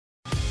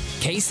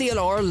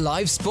KCLR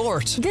Live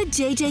Sport. The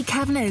JJ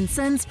Kavanagh &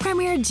 Sons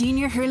Premier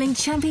Junior Hurling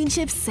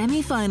Championship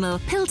semi-final.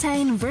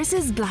 Piltown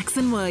versus Blacks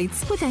and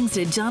Whites. With thanks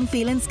to John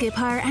Phelan Skip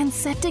Hire and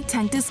Septic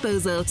Tank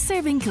Disposal.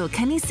 Serving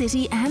Kilkenny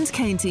City and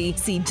County.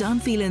 See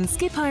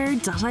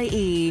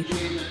johnphelanskiphire.ie.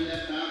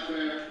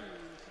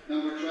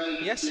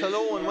 Yes,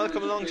 hello and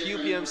welcome along to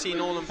UPMC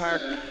Nolan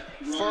Park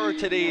for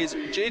today's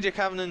JJ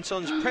Kavanagh &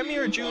 Sons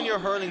Premier Junior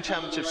Hurling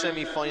Championship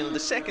semi-final, the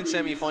second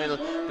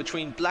semi-final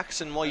between Blacks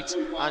and Whites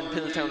and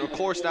Piltown. Of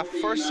course, that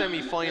first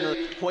semi-final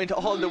went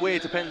all the way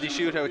to penalty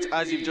shootouts,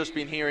 as you've just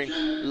been hearing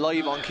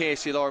live on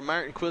KCLR.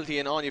 Martin Quilty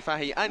and Anya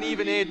Fahy and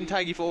even Aidan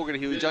Taggy Fogarty,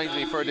 who joins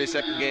me for this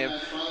second game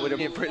with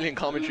a brilliant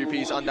commentary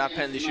piece on that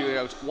penalty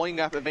shootout.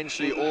 Windgap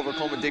eventually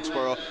overcoming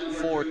Dixborough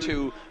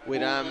 4-2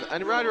 with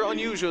a rather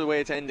unusual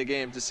way to end the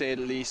game, to say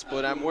the least.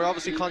 But we're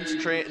obviously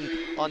concentrating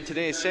on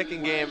today's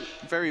second game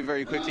very,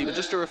 very quickly. But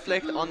just to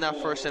reflect on that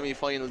first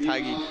semi-final,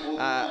 Taggy,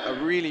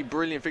 a really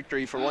brilliant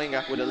victory for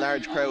Windgap with a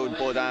large crowd,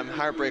 but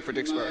heartbreak for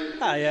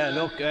Dixborough.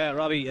 Look,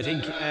 Robbie, I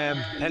think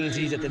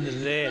penalties at the end of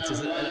the day, it's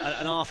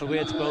an awful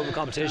way to go over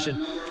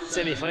competition.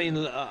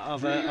 Semi-final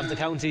of the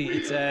county,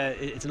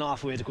 it's an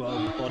awful way to go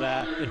out. But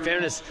in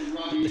fairness,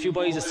 the few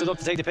boys that stood up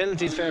to take the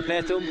penalties, fair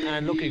play to them.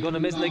 And look, you're going to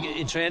miss them, like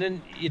in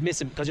training, you'd miss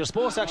them because you're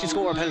supposed to actually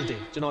score a penalty.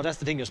 You know, that's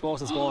the thing, you're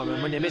supposed to score.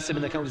 And when you miss them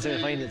in the county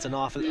semi-final, it's an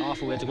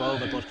awful way to go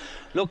over. But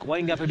look,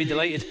 Windgap will be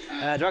delighted.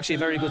 They're actually a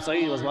very good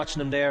side. I was watching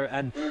them there,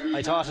 and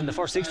I thought in the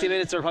first 60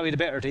 minutes they're probably the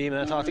better team,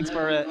 and I thought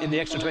Dixborough in the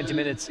extra 20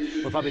 minutes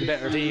were probably the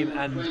better team,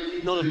 and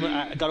none of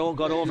them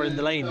got over in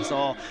the line.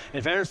 So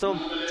in fairness to them,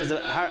 it's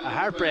a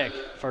heartbreak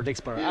for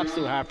Dixborough,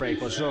 absolute heartbreak.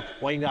 But sure,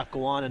 Windgap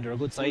go on and they're a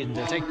good side, and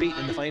they'll take beating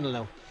in the final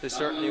now. They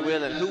certainly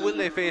will. And who will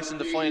they face in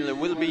the final? It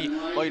will be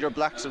either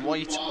Blacks and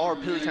Whites or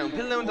Piltown.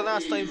 Piltown, the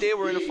last time they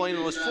were in a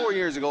final was 4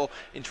 years ago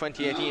in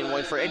 2018,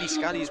 while for Eddie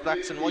Scally's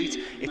Blacks and Whites,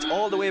 it's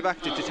all the way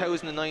back to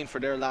 2009 for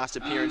their last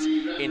appearance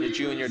in the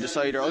junior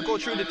decider. I'll go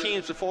through the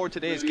teams before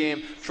today's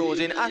game throws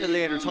in at a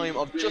later time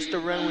of just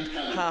around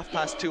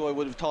 2:30, I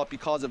would have thought,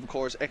 because of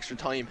course extra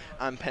time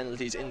and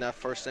penalties in that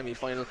first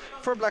semi-final.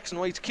 For Blacks and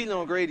Whites, Keelan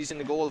O'Grady's in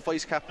the goal.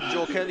 Vice captain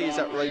Joe Kelly is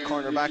at right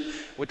corner back,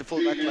 with the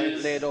full back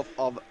line laid up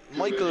of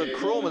Michael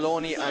Crow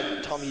Maloney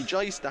and Tommy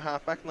Joyce. The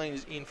half back line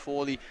is Ian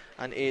Foley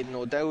and Aidan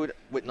O'Dowd,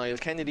 with Niall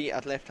Kennedy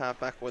at left half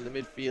back, while the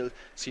midfield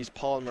sees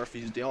Paul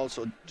Murphy as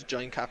also the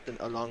joint captain,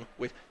 along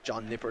with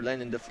John Nipper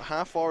Lennon. The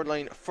half forward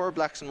line for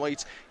Blacks and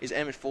Whites is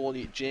Emmett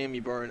Foley,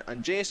 Jamie Byrne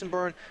and Jason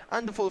Byrne,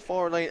 and the full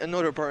forward line,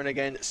 another Byrne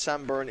again,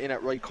 Sam Byrne in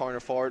at right corner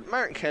forward,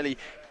 Martin Kelly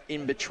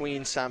in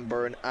between Sam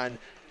Byrne and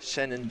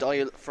Shannon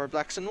Doyle for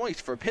Blacks and Whites.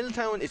 For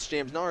Piltown, it's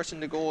James Norris in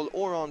the goal,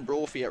 Oran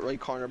Brophy at right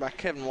corner back,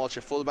 Kevin Walsh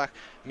at full back,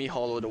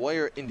 Mihal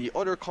O'Dwyer in the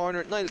other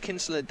corner, Niall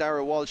Kinsella,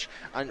 Dara Walsh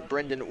and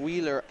Brendan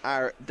Wheeler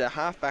are the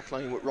half back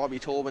line, with Robbie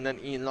Tobin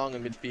and Ian Long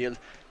in midfield.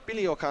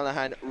 Billy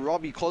O'Callaghan,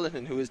 Robbie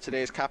Cullinan, who is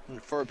today's captain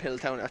for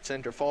Piltown, at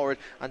centre forward,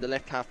 and the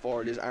left half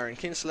forward is Aaron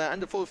Kinsella,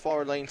 and the full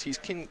forward line sees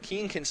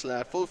Keen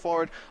Kinsella at full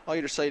forward.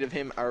 Either side of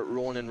him are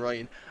Ronan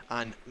Ryan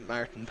and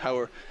Martin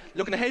Power.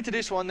 Looking ahead to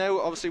this one now,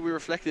 obviously we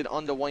reflected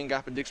on the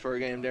Windgap and Dixborough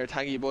game there,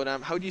 Taggy, but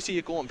how do you see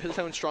it going?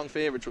 Piltown strong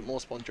favourites with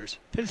most punters.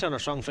 Piltown are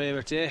strong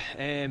favourites, yeah.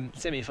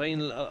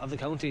 Semi-final of the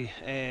county,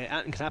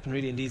 anything can happen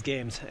really in these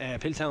games.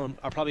 Piltown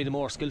are probably the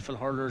more skillful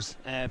hurlers,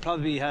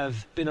 probably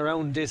have been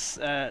around this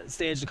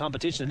stage of the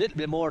competition a little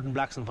bit more than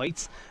Blacks and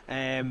Whites.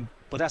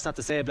 But that's not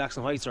to say Blacks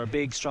and Whites are a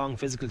big, strong,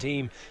 physical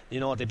team. You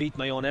know, they beat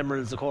my own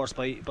Emeralds, of course,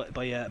 by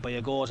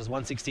a goal. It was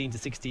 116 to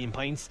 16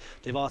 points.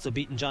 They've also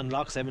beaten John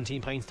Locke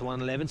 17 points to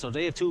 111. So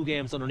they have 2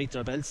 games underneath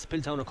their belts.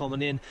 Piltown are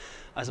coming in,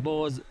 I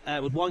suppose,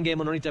 with 1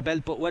 game underneath their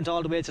belt, but went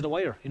all the way to the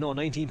wire. You know,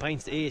 19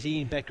 points to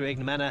 18. Becker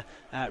Egnamana,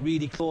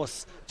 really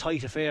close,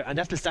 tight affair, and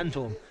that'll stand to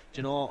them.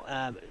 You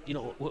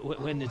know,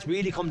 when it's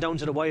really come down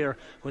to the wire,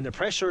 when the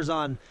pressure's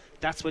on,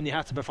 that's when you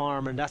have to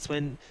perform, and that's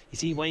when you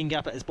see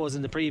Windgap, I suppose,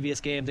 in the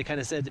previous game, they kind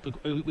of said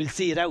we'll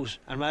see it out,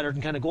 and rather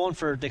than kind of going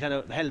for it, they kind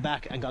of held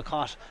back and got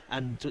caught,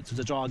 and it was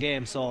a draw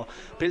game. So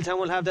Piltown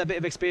will have that bit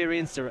of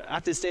experience. They're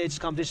at this stage of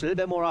competition a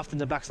little bit more often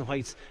than Blacks and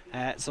Whites,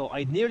 so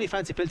I'd nearly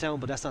fancy Piltown,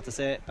 but that's not to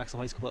say Blacks and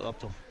Whites can put it up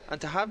to them. And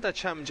to have that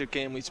championship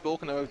game, we've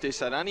spoken about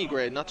this at any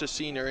grade, not just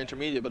senior,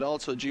 intermediate, but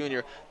also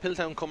junior.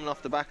 Piltown coming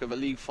off the back of a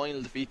league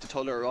final defeat to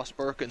Tulla or Ross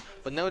Birkin,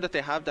 but now that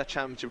they have that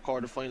championship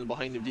quarter final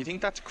behind them, do you think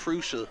that's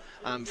crucial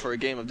for a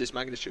game of this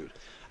magnitude?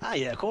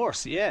 Yeah, of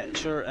course, yeah,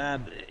 sure.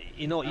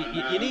 You know,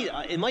 you need,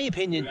 in my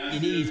opinion, you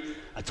need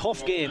a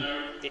tough game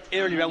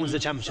early rounds of the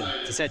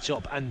championship to set you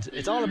up, and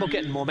it's all about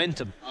getting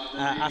momentum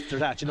after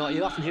that. You know,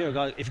 you often hear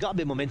if you've got a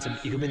bit of momentum,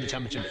 you can win the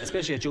championship,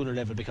 especially at junior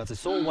level, because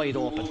it's so wide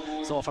open.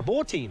 So for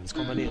both teams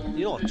coming in,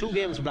 you know, 2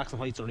 games for Blacks and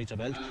Whites underneath their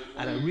belt,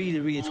 and a really,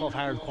 really tough,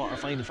 hard quarter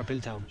final for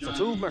Piltown. So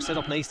 2 of them are set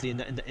up nicely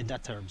in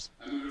that terms.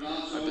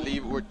 I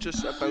believe we're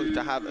just about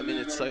to have a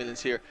minute's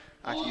silence here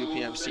at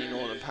UPMC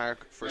Nolan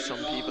Park for some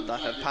people that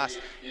have passed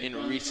in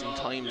recent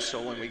times.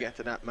 So when we get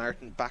to that,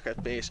 Martin back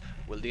at base,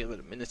 we'll deal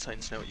with a minute's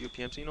silence now at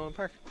UPMC Nolan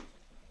Park.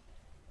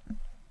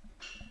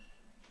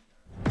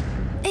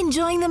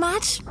 Enjoying the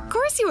match? Of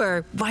course you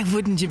were. Why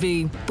wouldn't you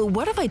be? But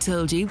what if I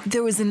told you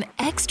there was an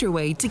extra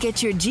way to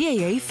get your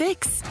GAA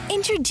fix?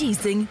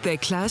 Introducing the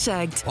Clash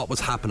Act. What was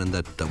happening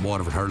that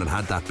Waterford Hurling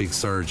had that big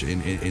surge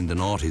in the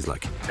noughties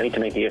like? I need to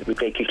make it. We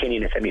played Kilkenny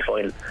in the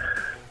semi-final.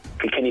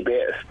 Kilkenny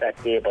beat us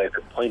that day by a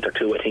point or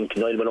two. I think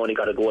Niall Maloney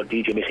got a goal.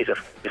 DJ missed it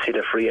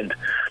free, and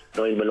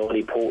Niall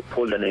Maloney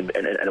pulled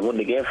and won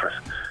the game for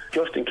us.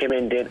 Justin came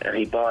in then and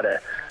he bought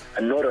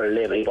another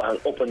level. He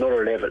bought up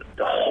another level.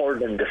 The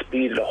hurling, the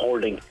speed of the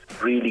hurling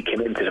really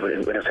came into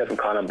it with himself and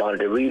Colin Bonner.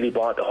 They really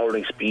bought the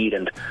hurling speed,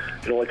 and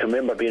I can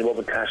remember being up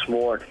in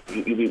Cashmore.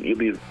 You'd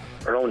be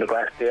around the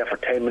grass there for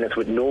 10 minutes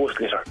with no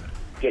slitter,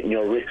 getting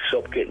your wrists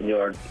up, getting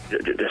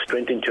the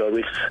strength into your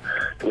wrists,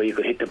 the way you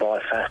could hit the ball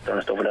faster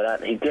and stuff like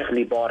that. And he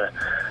definitely bought an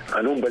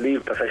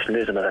unbelievable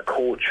professionalism as a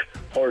coach,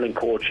 hurling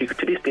coach.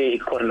 To this day, he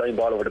could cut a line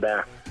ball over the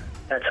bar.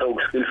 That's how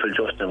skillful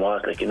Justin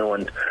was,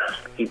 and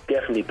he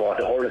definitely brought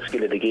the hurling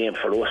skill of the game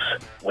for us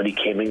when he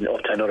came in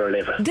up to another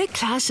level. The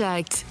Clash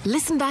Act.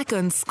 Listen back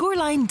on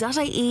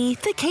scoreline.ie,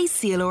 the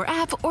KCLR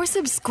app, or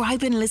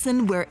subscribe and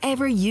listen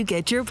wherever you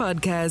get your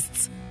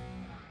podcasts.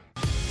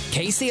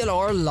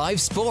 KCLR Live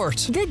Sport.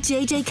 The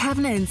JJ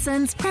Kavanagh &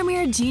 Sons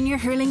Premier Junior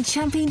Hurling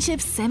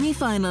Championship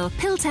semi-final.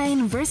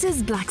 Hilltown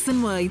versus Blacks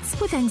and Whites.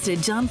 With thanks to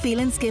John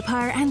Phelan Skip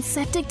Hire and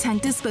Septic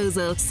Tank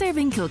Disposal.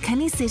 Serving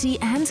Kilkenny City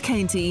and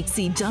County.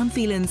 See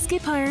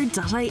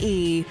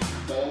johnphelanskiphire.ie.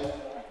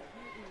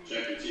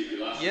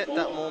 Yeah,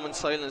 that moment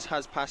silence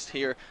has passed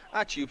here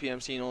at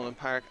UPMC Nolan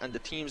Park, and the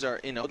teams are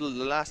in huddle.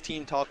 The last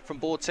team talk from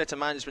both sets of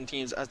management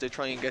teams as they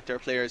try and get their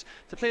players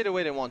to play the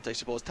way they want. I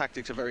suppose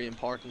tactics are a very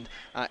important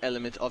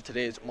element of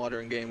today's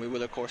modern game. We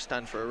will of course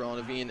stand for a round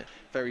of Ian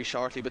very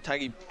shortly, but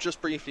Taggy, just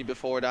briefly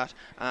before that,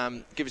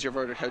 give us your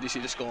verdict. How do you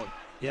see this going?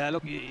 Yeah,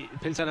 look,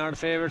 Piltown are the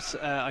favourites.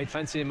 I'd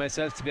fancy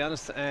myself, to be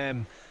honest.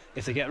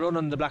 If they get run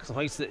on the Blacks and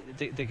Whites,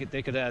 they could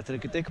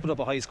put up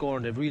a high score,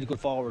 and they've really good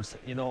forwards.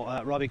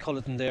 Robbie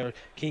Culleton there,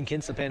 Keane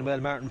Kinsella playing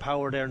well, Martin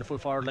Power there in the full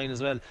forward line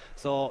as well.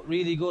 So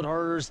really good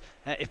hurlers.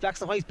 If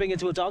Blacks and Whites bring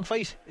into a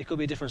dogfight, it could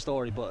be a different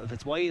story. But if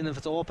it's wide and if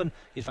it's open,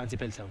 you'd fancy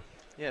Piltown.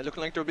 Yeah,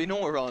 looking like there'll be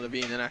no round of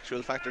being in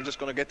actual fact. They're just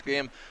going to get the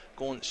game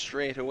going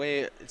straight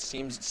away. It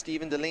seems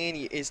Stephen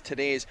Delaney is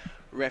today's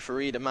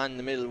referee, the man in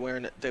the middle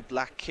wearing the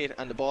black kit,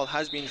 and the ball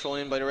has been thrown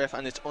in by the ref,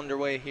 and it's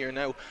underway here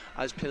now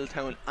as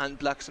Piltown and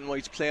Blacks and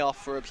Whites play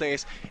off for a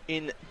place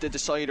in the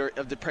decider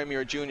of the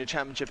Premier Junior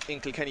Championship in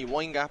Kilkenny.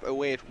 Windgap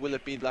await. Will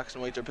it be Blacks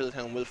and Whites or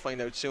Piltown? We'll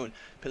find out soon.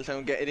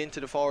 Piltown get it into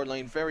the forward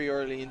line very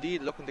early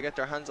indeed, looking to get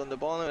their hands on the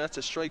ball now. That's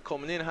a strike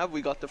coming in. Have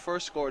we got the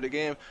first score of the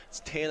game? It's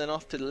tailing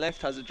off to the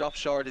left, has a drop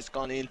short, it's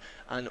gone in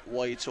and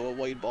wide, so a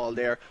wide ball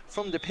there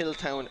from the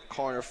Piltown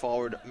corner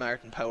forward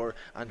Martin Power,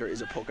 and there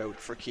is a puck out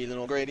for Keelan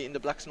O'Grady in the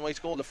Blacks and Whites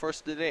goal, the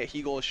first of the day.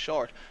 He goes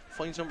short,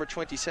 finds number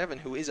 27,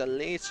 who is a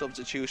late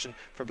substitution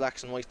for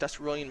Blacks and Whites. That's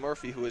Ryan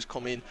Murphy, who has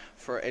come in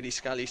for Eddie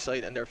Scally's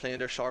side, and they're playing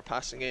their short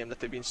passing game that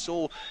they've been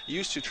so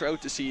used to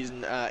throughout the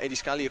season. Eddie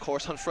Scally, of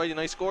course, on Friday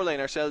night scoreline,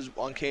 ourselves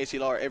on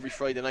KCLR every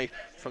Friday night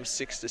from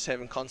 6 to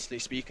 7, constantly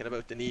speaking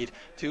about the need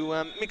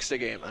to mix the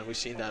game, and we've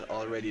seen that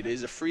already. It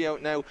is a free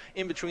out now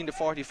in between the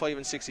 45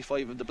 and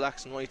 65 of the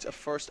Blacks and Whites, a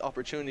first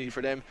opportunity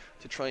for them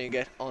to try and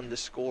get on the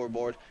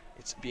scoreboard.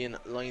 It's being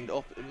lined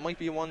up. It might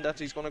be one that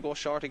he's going to go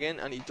short again,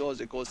 and he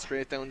does. It goes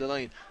straight down the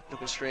line,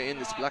 looking straight in.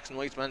 This Blacks and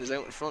Whites man is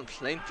out in front,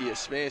 plenty of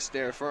space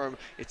there for him.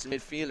 It's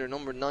midfielder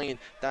number 9,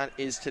 that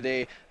is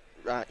today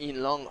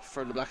Ian Long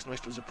for the Blacks and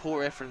Whites. It was a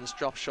poor effort and it's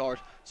dropped short,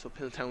 so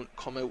Piltown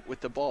come out with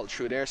the ball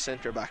through their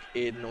centre back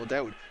Aidan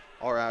O'Dowd,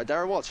 or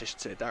Dara Walsh I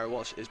should say. Dara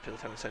Walsh is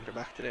Piltown centre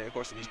back today, of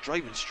course, and he's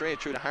driving straight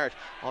through the heart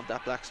of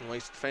that Blacks and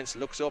Whites defence.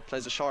 Looks up,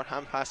 plays a short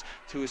hand pass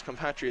to his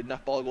compatriot, and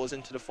that ball goes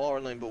into the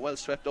forward line, but well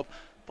swept up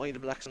by the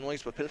Blacks and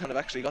Whites. But Piltown have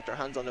actually got their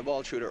hands on the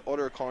ball through their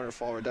other corner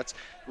forward, that's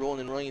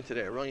Ronan Ryan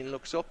today. Ryan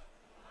looks up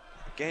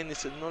again,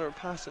 it's another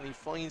pass, and he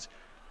finds,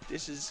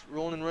 this is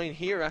Ronan Ryan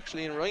here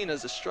actually, and Ryan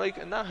has a strike,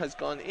 and that has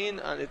gone in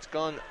and it's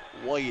gone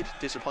wide.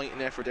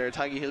 Disappointing effort there.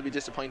 Taggy, he'll be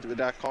disappointed with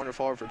that. Corner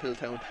forward for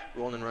Piltown,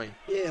 Ronan Ryan.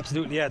 Yeah,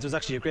 absolutely. Yeah, it was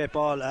actually a great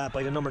ball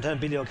by the number 10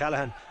 Billy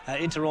O'Callaghan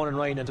into Ronan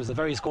Ryan, and it was a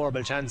very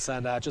scoreable chance,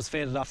 and just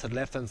faded off to the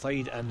left hand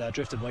side and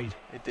drifted wide.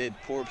 It did.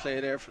 Poor play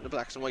there from the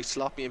Blacks and Whites,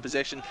 sloppy in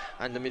possession,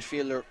 and the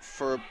midfielder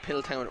for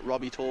Piltown,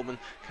 Robbie Tobin,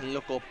 can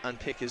look up and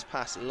pick his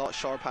pass. A lot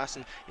sharp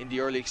passing in the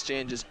early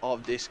exchanges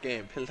of this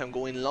game. Piltown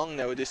going long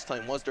now this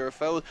time. Was there a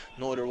foul?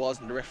 No, there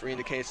wasn't. The referee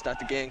indicates that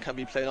the game can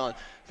be played on.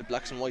 The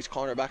Blacks and Whites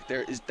cornerback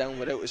there is down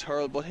without his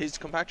hurl, but his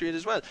compatriot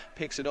as well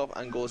picks it up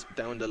and goes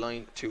down the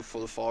line to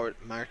full forward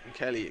Martin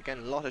Kelly. Again,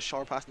 a lot of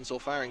sharp passing so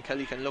far, and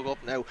Kelly can look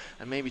up now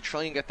and maybe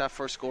try and get that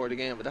first score of the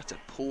game, but that's a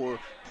poor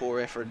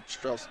effort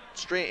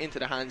straight into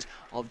the hands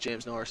of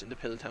James Norris in the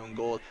Piltown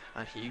goal,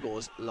 and he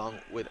goes long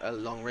with a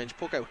long range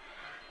puck out.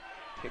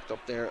 Picked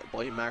up there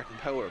by Martin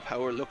Power.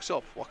 Power looks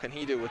up. What can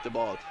he do with the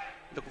ball?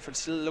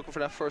 still looking for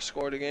that first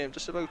score of the game.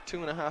 Just about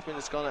 2.5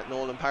 minutes gone at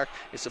Nolan Park.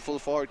 It's the full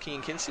forward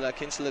Cian Kinsella.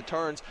 Kinsella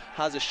turns,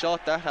 has a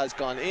shot that has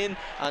gone in,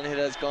 and it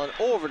has gone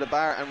over the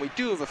bar, and we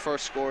do have a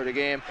first score of the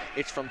game.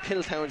 It's from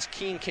Piltown's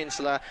Cian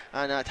Kinsella,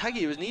 and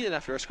Taggy was needed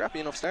after a scrappy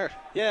enough start.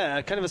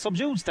 Yeah, kind of a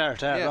subdued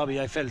start, Robbie,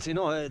 I felt.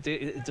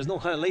 There's no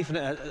kind of life in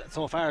it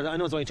so far. I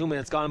know it's only 2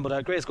 minutes gone, but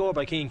a great score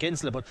by Cian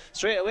Kinsella. But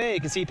straight away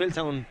you can see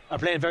Piltown are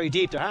playing very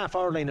deep. Their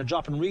half-hour line are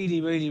dropping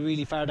really, really,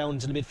 really far down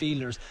into the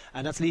midfielders,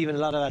 and that's leaving a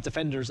lot of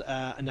defenders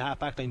in the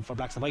half-back line for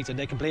Blacks and Whites, and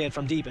they can play it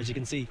from deep, as you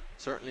can see.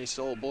 Certainly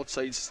so. Both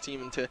sides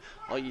teaming to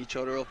eye each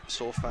other up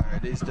so far.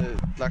 It is the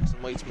Blacks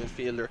and Whites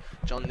midfielder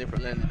John Nipper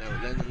Lennon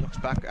now. Lennon looks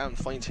back and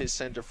finds his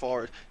centre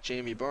forward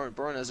Jamie Byrne.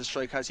 Byrne has a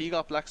strike. Has he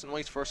got Blacks and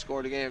Whites first score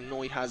of the game?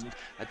 No, he hasn't.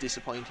 A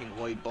disappointing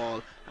wide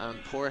ball.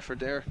 Poor effort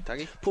there,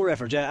 Taggy. Poor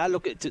effort, yeah.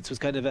 Look, it was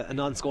kind of a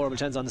non-scoreable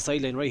chance on the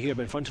sideline right here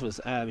in front of us.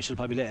 We should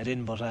probably let it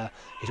in, but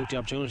he took the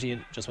opportunity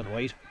and just went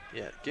wide.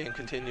 Yeah, game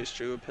continues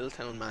through.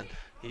 Piltown man,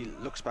 he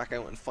looks back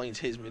out and finds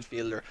his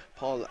midfielder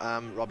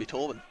Robbie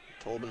Tobin.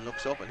 Tobin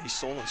looks up and he's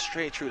sown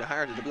straight through the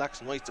heart of the Blacks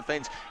and Whites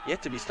defence,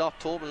 yet to be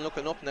stopped. Tobin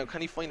looking up now. Can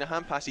he find a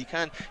hand pass? He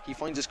can. He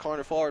finds his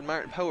corner forward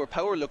Martin Power.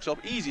 Power looks up,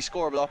 easy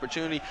scoreable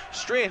opportunity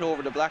straight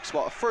over the black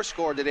spot. A first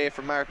score of the day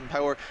for Martin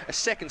Power, a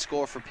second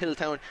score for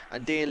Piltown,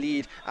 and they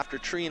lead after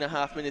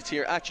 3.5 minutes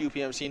here at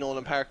UPMC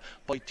Nolan Park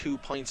by 2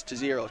 points to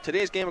 0.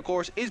 Today's game, of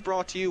course, is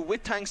brought to you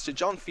with thanks to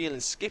John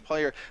Phelan Skip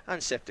Hire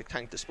and Septic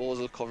Tank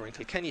Disposal, covering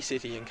Kilkenny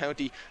City and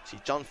County. See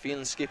John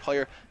Phelan Skip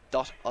Hire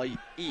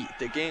 .ie.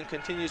 The game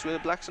continues with a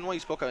Blacks and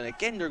Whites book, and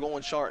again they're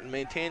going short and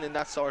maintaining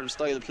that sort of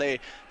style of play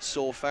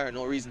so far.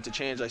 No reason to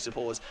change, I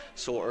suppose,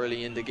 so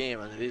early in the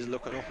game, and it is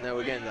looking up now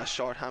again. That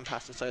short hand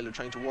passing style, they're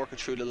trying to work it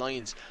through the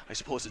lines, I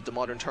suppose it's the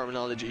modern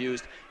terminology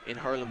used in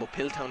hurling. But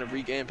Piltown have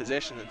regained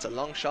possession. It's a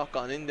long shot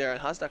gone in there, and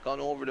has that gone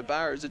over the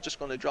bar? Is it just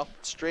going to drop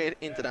straight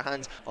into the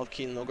hands of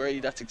Keelan O'Grady?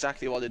 That's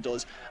exactly what it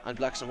does, and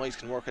Blacks and Whites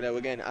can work it out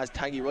again. As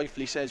Taggy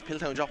rightfully says,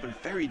 Piltown dropping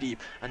very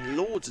deep and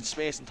loads of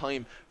space and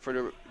time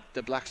for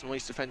the Blacks and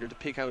Whites defender to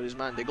pick out his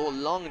man. They go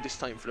long this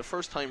time, for the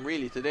first time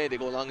really today. They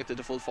go long into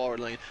the full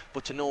forward line,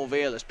 but to no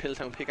avail as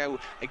Piltown pick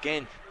out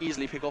again,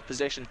 easily pick up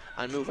possession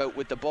and move out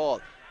with the ball.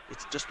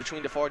 It's just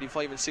between the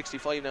 45 and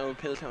 65 now of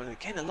Piltown.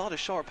 Again, a lot of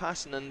short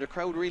passing, and the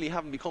crowd really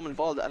haven't become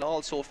involved at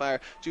all so far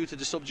due to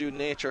the subdued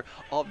nature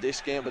of this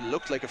game. But it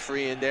looked like a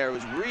free in there. It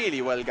was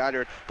really well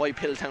gathered by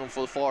Piltown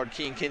full forward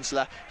Cian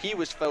Kinsella. He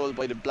was fouled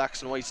by the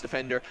Blacks and Whites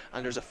defender,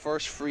 and there's a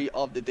first free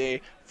of the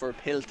day for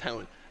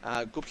Piltown.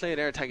 Good play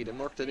there, Taggy. They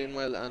worked it in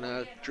well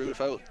and drew the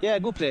foul. Yeah,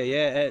 good play.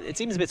 Yeah, it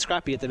seems a bit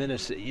scrappy at the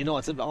minute.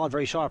 It's all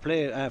very sharp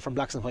play from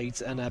Blacks and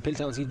Whites, and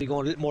Piltown seems to be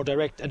going a little more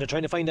direct, and they're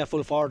trying to find that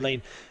full forward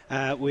line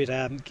with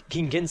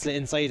Cian Kinsella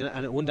inside,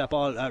 and it won that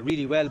ball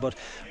really well. But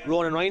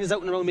Ronan Ryan is out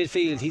and around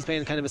midfield. He's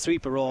playing kind of a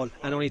sweeper role,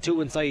 and only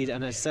two inside.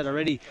 And as I said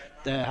already,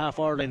 the half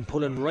forward line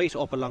pulling right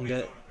up along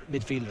the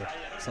midfielder.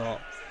 So.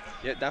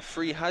 Yeah, that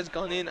free has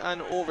gone in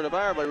and over the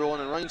bar by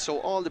Ronan Ryan, so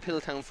all the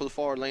Piltown full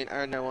forward line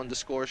are now on the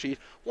score sheet.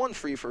 One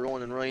free for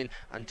Ronan Ryan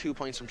and 2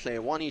 points in play,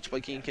 one each by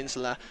Cian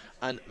Kinsella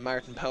and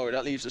Martin Power.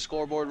 That leaves the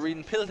scoreboard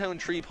reading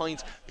Piltown 3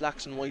 points,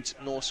 Blacks and Whites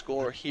no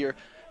score here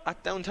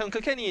at downtown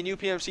Kilkenny in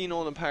UPMC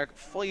Nolan Park.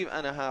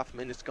 5.5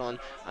 minutes gone,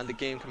 and the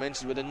game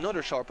commences with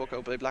another short book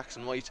out by Blacks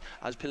and Whites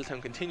as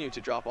Piltown continue to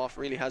drop off.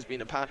 Really has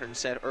been a pattern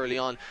set early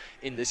on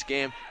in this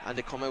game, and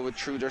they come out with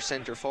through their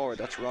centre forward.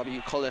 That's Robbie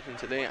Culleton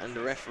today, and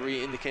the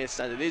referee indicates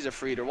that it is a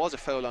free. There was a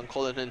foul on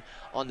Culleton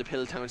on the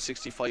Piltown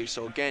 65,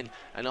 so again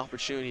an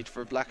opportunity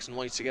for Blacks and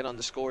Whites to get on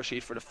the score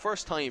sheet for the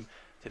first time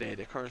today.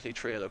 They currently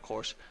trail, of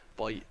course,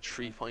 by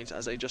 3 points.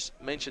 As I just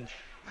mentioned,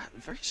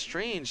 very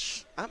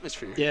strange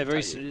atmosphere. Yeah, very.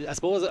 I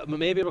suppose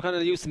maybe we're kind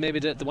of used to maybe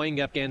the Wine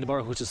Gap game in the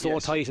Borough, which is so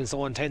tight and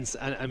so intense,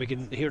 and we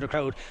can hear the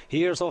crowd.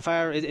 Here so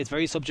far, it's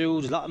very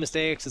subdued. A lot of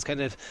mistakes. It's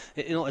kind of,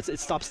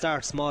 it's stop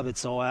start small bit.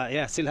 So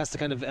still has to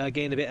kind of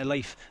gain a bit of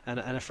life, and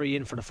a free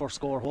in for the first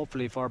score,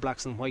 hopefully for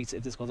Blacks and Whites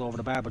if this goes over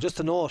the bar. But just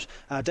to note,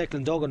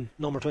 Declan Duggan,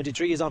 number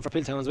 23, is on for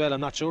Piltown as well. I'm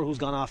not sure who's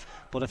gone off,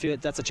 but I feel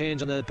that's a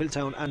change on the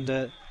Piltown and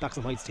the Blacks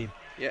and Whites team.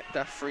 Yeah,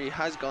 that free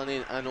has gone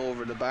in and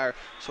over the bar,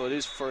 so it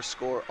is first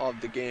score of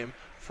the game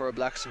for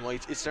Blacks and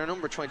Whites. It's their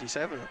number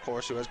 27, of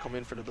course, who has come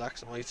in for the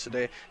Blacks and Whites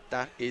today.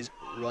 That is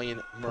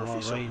Ryan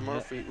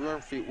Murphy.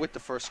 Murphy with the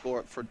first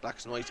score for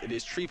Blacks and Whites. It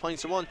is 3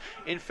 points to 1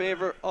 in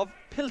favour of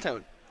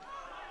Piltown.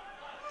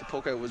 The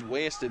poke out was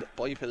wasted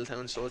by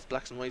Piltown, so it's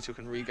Blacks and Whites who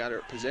can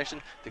regather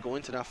possession. They go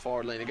into that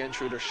forward line again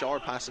through their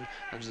short passing,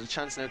 and there's a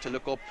chance now to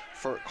look up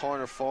for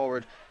corner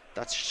forward.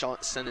 That's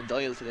sending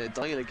Dial today.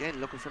 Dial again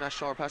looking for that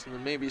short pass,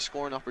 and maybe a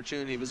scoring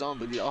opportunity was on,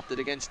 but he opted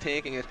against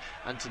taking it,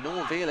 and to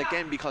no avail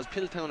again because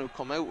Piltown have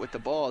come out with the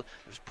ball.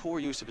 There's poor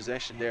use of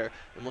possession there,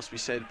 it must be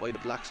said, by the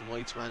Blacks and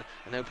Whites man,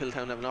 and now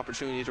Piltown have an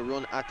opportunity to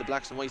run at the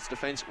Blacks and Whites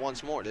defence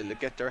once more. They'll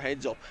get their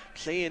heads up,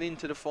 play it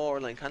into the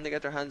forward line. Can they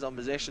get their hands on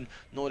possession?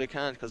 No, they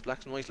can't, because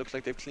Blacks and Whites looks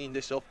like they've cleaned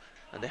this up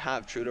and they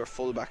have through their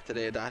fullback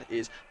today. That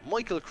is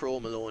Michael Crowe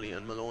Maloney,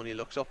 and Maloney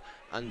looks up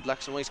and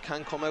Blacks and Whites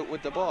can come out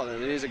with the ball,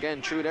 and it is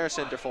again through their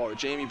centre forward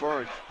Jamie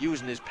Byrne,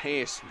 using his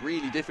pace,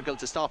 really difficult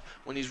to stop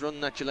when he's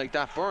running at you like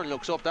that. Byrne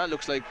looks up, that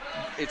looks like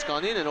it's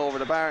gone in and over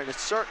the bar, and it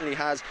certainly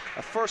has.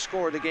 A first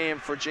score of the game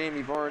for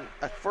Jamie Byrne,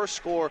 a first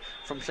score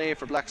from play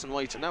for Blacks and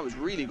Whites, and that was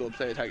really good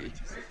play, Taggy.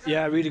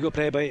 Yeah, really good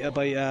play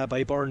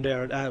by Byrne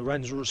there.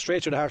 Ran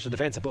straight through the heart of the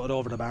defence and put it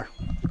over the bar.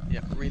 Yeah,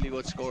 really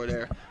good score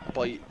there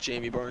by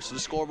Jamie Byrne. So the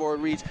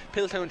scoreboard reads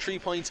Piltown 3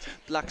 points,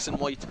 Blacks and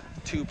White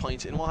 2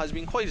 points, in what has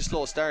been quite a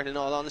slow start in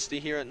all honesty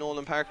here at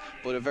Nolan Park,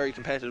 but a very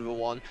competitive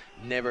one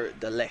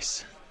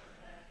nevertheless.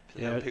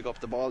 Piltown pick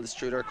up the ball. It's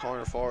through their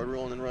corner forward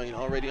Ronan Ryan,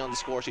 already on the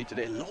score sheet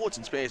today, loads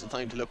of space and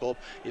time to look up.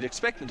 You'd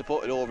expect him to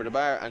put it over the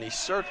bar, and he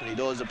certainly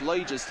does,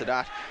 obliges to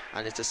that,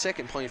 and it's a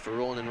second point for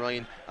Ronan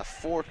Ryan, a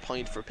fourth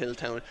point for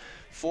Piltown.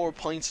 4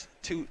 points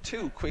to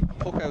 2. Quick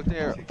puck out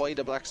there by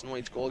the Blacks and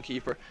Whites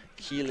goalkeeper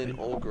Keelan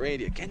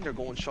O'Grady. Again, they're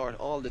going short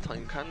all the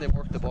time. Can they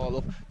work the ball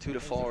up to the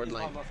forward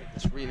line?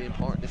 It's really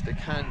important. If they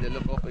can, they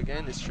look up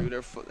again. It's through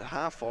their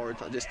half forward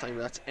this time.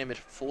 That's Emmett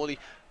Foley.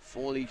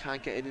 Foley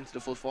can't get it into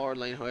the full forward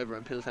line, however,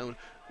 and Piltown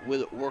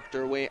will work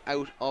their way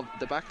out of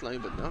the back line,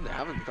 but no, they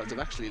haven't, because they've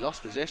actually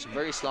lost possession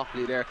very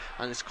sloppily there,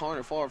 and it's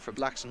corner forward for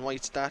Blacks and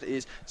Whites. That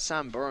is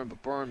Sam Byrne,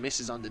 but Byrne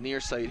misses on the near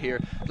side here.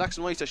 Blacks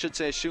and Whites, I should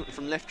say, shooting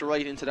from left to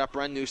right into that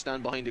brand new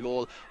stand behind the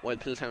goal, while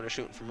Piltown are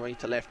shooting from right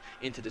to left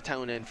into the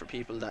town end. For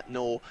people that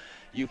know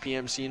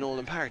UPMC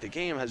Nolan Park, the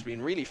game has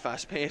been really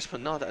fast paced,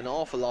 but not an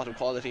awful lot of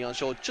quality on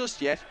show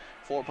just yet.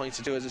 4 points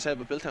to 2, as I said,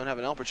 but Piltown have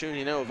an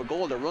opportunity now of a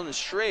goal. They're running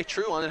straight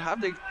through on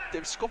it.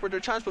 They've scuppered their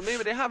chance, but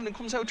maybe they haven't. It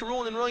comes out to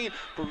Ronan Ryan,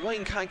 but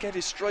Ryan can't get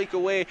his strike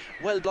away.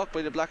 Well blocked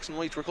by the Blacks and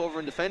Whites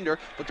recovering defender,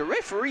 but the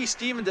referee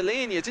Stephen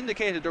Delaney has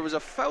indicated there was a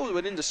foul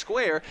within the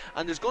square,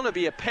 and there's going to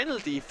be a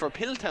penalty for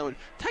Piltown.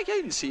 I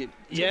didn't see it.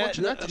 Much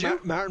of that, did you?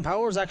 Martin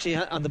Powers actually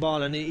on the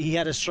ball, and he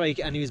had a strike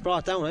and he was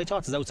brought down. I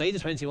thought it was outside the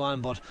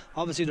 21, but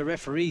obviously the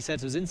referee said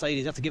it was inside.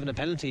 He's had to give him a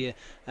penalty.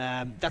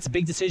 That's a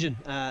big decision,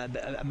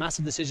 a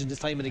massive decision this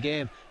time of the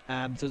game.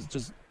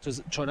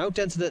 Was thrown out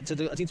then to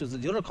the I think it was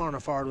the other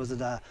corner forward. Was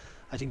it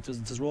I think it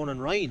was Ronan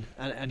Ryan,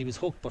 and he was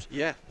hooked, but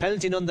yeah,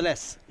 penalty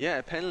nonetheless. Yeah,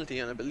 a penalty,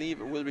 and I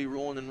believe it will be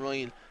Ronan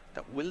Ryan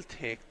that will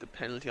take the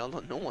penalty,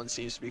 although no one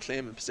seems to be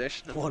claiming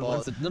possession of the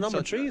ball. The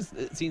number 3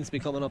 it seems to be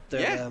coming up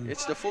there. Yeah,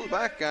 it's the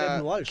fullback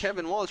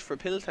Kevin Walsh for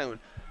Piltown.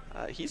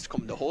 He's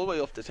come the whole way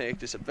up to take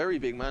this. A very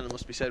big man, it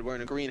must be said,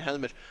 wearing a green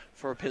helmet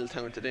for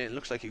Piltown today, and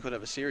looks like he could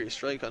have a serious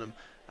strike on him.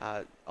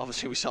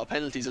 Obviously we saw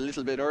penalties a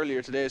little bit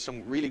earlier today,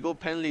 some really good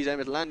penalties.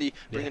 Emmett Landy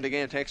bringing the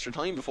game to extra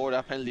time before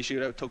that penalty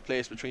shootout took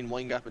place between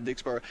Windgap and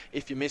Dicksboro.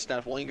 If you missed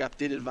that, Windgap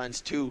did advance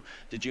to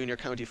the junior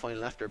county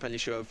final after a penalty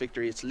shootout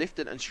victory. It's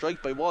lifted and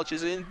strike by Walsh.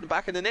 Is it in the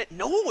back of the net?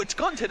 No, it's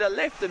gone to the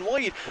left and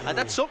wide, and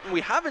that's something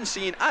we haven't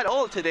seen at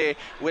all today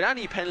with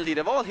any penalty.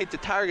 They've all hit the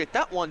target,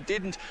 that one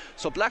didn't,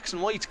 so Blacks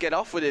and Whites get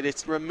off with it.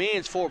 It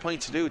remains 4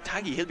 points to do.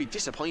 Taggy, he'll be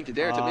disappointed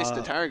there to miss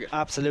the target.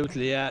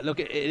 Absolutely, yeah. Look,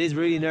 it is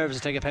really nervous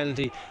to take a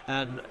penalty,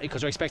 and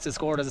because they're expected to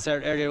score, as I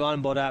said earlier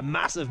on, but a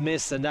massive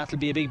miss, and that'll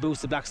be a big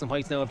boost to Blacks and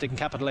Whites now if they can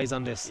capitalise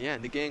on this. Yeah,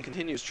 and the game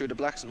continues through the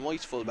Blacks and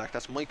Whites fullback.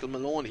 That's Michael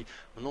Maloney.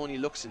 Maloney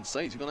looks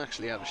inside. He's going to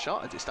actually have a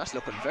shot at this. That's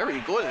looking very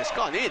good, and it's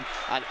gone in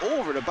and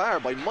over the bar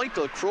by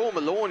Michael Crowe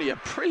Maloney. A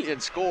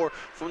brilliant score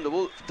from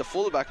the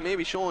fullback,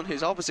 maybe showing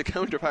his opposite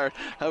counterpart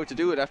how to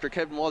do it after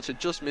Kevin Walsh had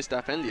just missed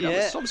that penalty. That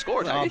was some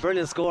score.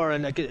 Brilliant score,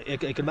 and I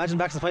could imagine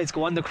Blacks and Whites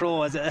go on the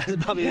Crow as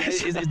probably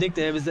his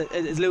nickname is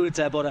alluded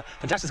to, but a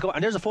fantastic score,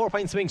 and there's a 4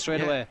 point swing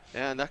straight away.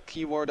 Yeah, and that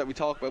key word that we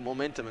talk about,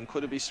 momentum, and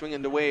could it be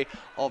swinging the way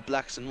of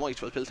Blacks and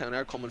Whites? Well, Piltown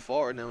are coming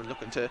forward now and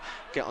looking to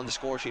get on the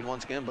score sheet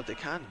once again, but they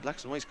can.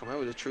 Blacks and Whites come out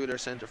with it through their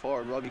centre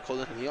forward Robbie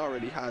Cullen, and he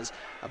already has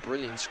a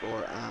brilliant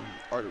score,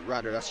 or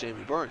rather that's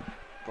Jamie Byrne.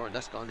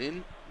 That's gone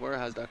in. Where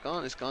has that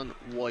gone? It's gone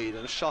wide,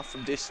 and a shot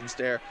from distance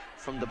there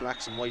from the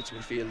Blacks and Whites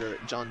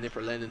midfielder John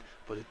Nipper Lennon,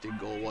 but it did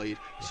go wide.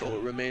 So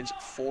it remains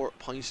 4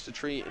 points to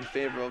 3 in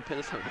favour of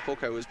Piltown. The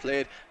puck out was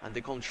played, and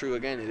they come through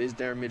again. It is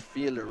their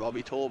midfielder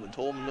Robbie Tobin.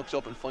 Tobin looks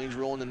up and finds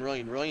Ronan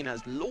Ryan. Ryan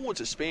has loads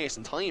of space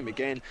and time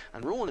again,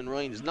 and Ronan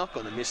Ryan is not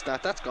going to miss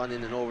that. That's gone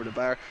in and over the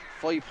bar.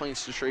 5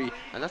 points to 3,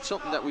 and that's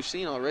something that we've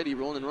seen already.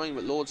 Ronan Ryan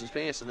with loads of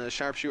space, and a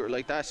sharp shooter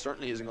like that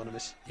certainly isn't going to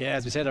miss. Yeah,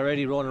 as we said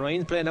already, Ronan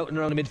Ryan's playing out and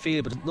around the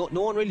midfield, but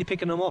no one really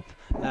picking him up.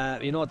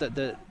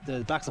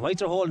 The Blacks and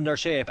Whites are holding their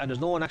shape, and there's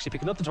no one actually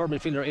picking up the third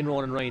midfielder in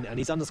Ronan Ryan, and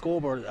he's on the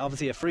scoreboard,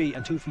 obviously a free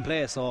and 2 from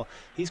play, so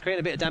he's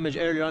creating a bit of damage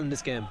earlier on in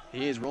this game.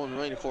 He is. Ronan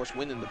Ryan, of course,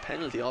 winning the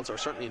penalty, also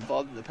certainly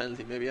involved in the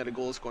penalty. Maybe he had a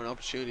goal scoring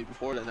opportunity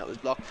before then that was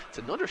blocked. It's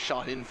another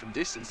shot in from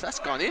distance. That's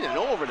gone in and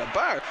over the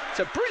bar.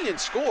 It's a brilliant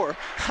score,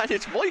 and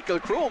it's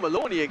Michael Crowe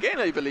Maloney again,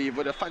 I believe,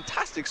 with a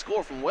fantastic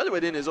score from well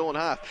within his own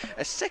half.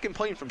 A 2nd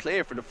point from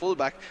play for the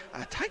fullback.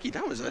 Taggy,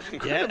 that was an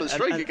incredible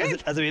strike again.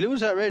 As we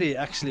lose already,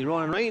 actually,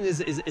 Ronan Ryan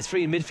is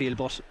free in midfield,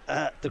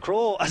 but the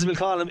Crow, as we'll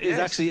call him, is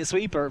actually a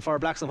sweeper for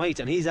Blacks and White,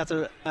 and he's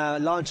after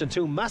launching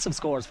 2 massive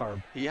scores for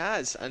him. He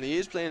has, and he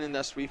is playing in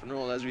that sweeping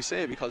role, as we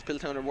say, because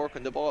Piltown are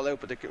working the ball out,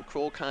 but the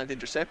Crow can't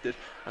intercept it,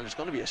 and there's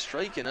going to be a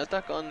strike in. Has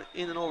that gone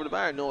in and over the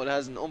bar? No, it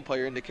hasn't.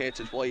 Umpire indicates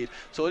it's wide.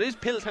 So it is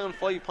Piltown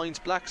 5 points,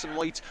 Blacks and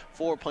Whites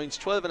 4 points.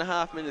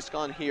 12.5 minutes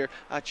gone here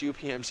at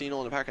UPMC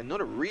Nolan Park.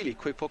 Another really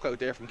quick puck out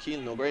there from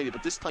Keelan O'Grady,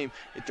 but this time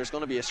there's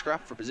going to be a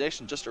scrap for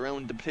possession just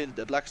around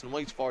the Blacks and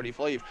Whites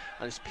 45,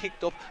 and it's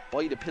picked up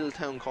by the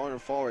Piltown corner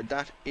forward.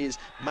 That is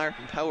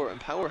Martin Power, and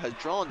Power has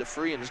drawn the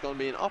free, and there's going to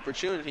be an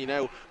opportunity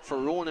now for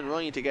Ronan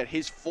Ryan to get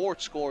his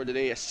 4th score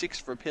today, a 6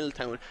 for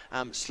Piltown.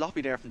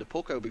 Sloppy there from the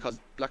puck out because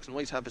Blacks and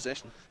Whites have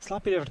possession.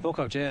 Sloppy there from the puck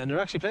out, yeah, and they're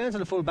actually playing to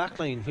the full back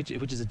line, which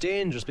is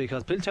dangerous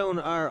because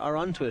Piltown are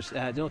onto it.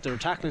 They're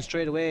tackling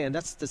straight away, and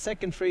that's the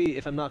second free,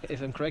 if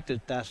I'm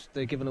corrected, that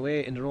they're giving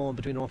away in their own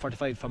between their own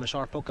 45 from a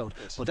short puck out.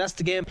 Yes. But that's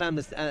the game plan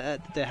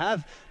that they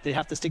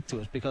have to stick to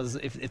it, because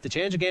if they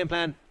change the game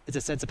plan, it's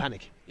a sense of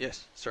panic.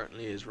 Yes,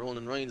 certainly is.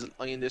 Ronan Ryan's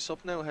eyeing this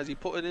up now. Has he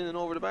put it in and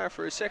over the bar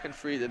for his 2nd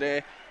free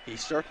today? He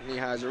certainly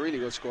has. A really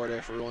good score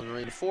there for Ronan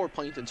Ryan. 4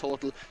 points in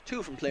total,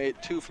 2 from play,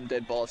 2 from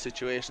dead ball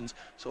situations.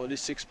 So it is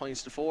 6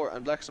 points to 4.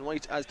 And Blacks and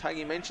Whites, as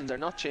Taggy mentions, are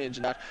not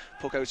changing that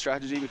puck out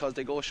strategy because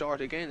they go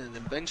short again, and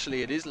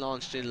eventually it is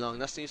launched in long.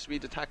 That seems to be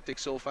the tactic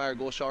so far.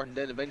 Go short and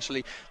then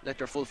eventually let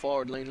their full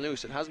forward line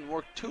loose. It hasn't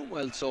worked too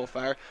well so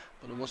far,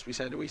 but it must be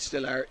said that we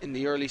still are in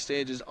the early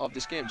stages of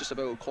this game, just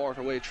about a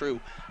quarter way through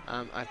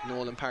at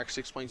Nolan Park.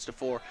 6 points to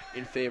 4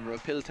 in favour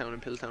of Piltown,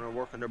 and Piltown are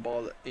working their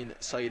ball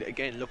inside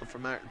again, looking for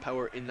Martin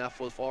Power in that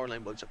full forward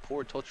line, but it's a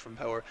poor touch from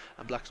Power,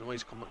 and Blacks and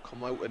Whites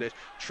come out with it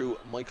through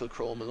Michael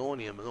Crow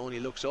Maloney, and Maloney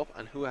looks up,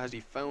 and who has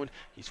he found?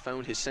 He's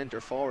found his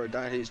centre forward,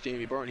 that is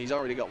Jamie Byrne. He's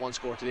already got 1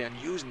 score today, and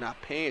using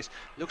that pace,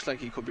 looks like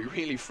he could be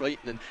really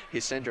frightening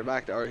his centre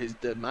back, or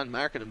the man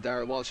marking him,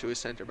 Darrell Walsh, who is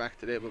centre back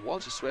today. But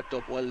Walsh has swept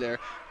up well there,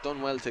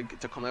 done well to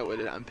come out with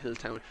it, and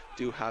Piltown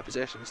do have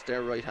possession. It's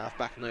their right half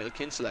back, Niall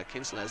Kinsella.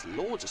 Kinsella has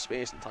loads of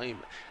space and time.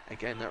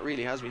 Again, that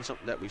really has been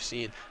something that we've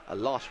seen a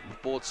lot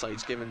with both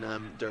sides, giving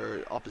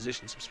their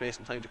opposition some space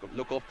and time to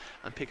look up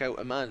and pick out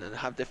a man. And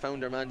have they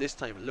found their man this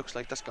time? It looks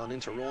like that's gone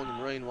into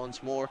Ronan Ryan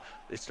once more.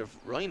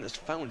 Ryan has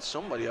found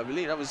somebody, I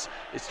believe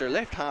it's their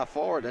left half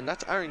forward, and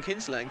that's Aaron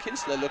Kinsella. And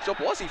Kinsella looks up.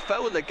 Was he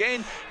fouled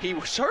again? He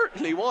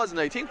certainly was, and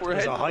I think we're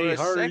heading for a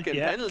second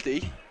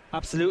penalty.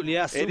 Absolutely,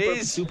 yes.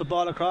 Super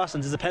ball across,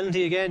 and there's a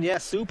penalty again.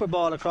 Yes, super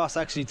ball across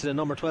actually to the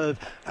number 12,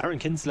 Aaron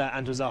Kinsella,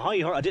 and there was a high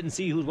hurl. I didn't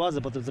see who it was,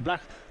 but there was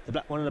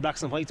one of the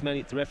Blacks and Whites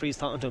men. The referee's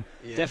talking to him.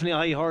 Yeah. Definitely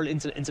a high hurl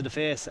into the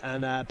face,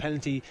 and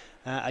penalty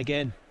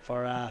again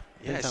for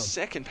Piltown.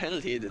 Second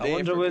penalty of the day.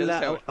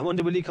 I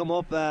wonder will he come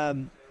up?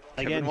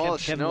 Again,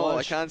 Kevin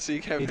Walsh. I can't see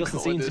Kevin. He doesn't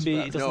seem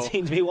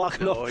to be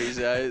walking up. No, he's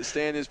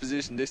staying in his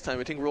position this time.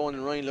 I think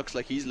Ronan Ryan looks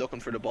like he's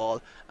looking for the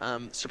ball.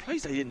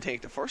 Surprised that he didn't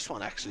take the first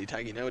one, actually,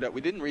 Taggy. Now that we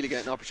didn't really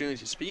get an opportunity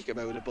to speak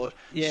about it, but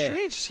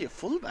strange to see a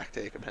fullback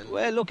take a penalty.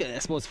 Well, look, I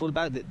suppose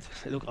fullback.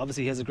 Look,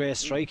 obviously he has a great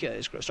strike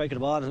of the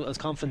ball and was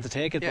confident to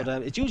take it.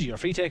 But it's usually your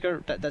free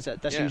taker.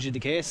 That's usually the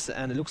case,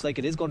 and it looks like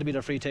it is going to be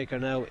their free taker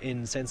now,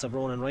 in sense of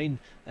Ronan Ryan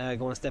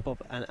going to step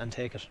up and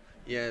take it.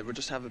 Yeah, we'll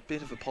just have a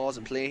bit of a pause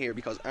and play here,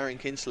 because Aaron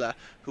Kinsella,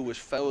 who was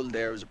fouled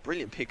there, was a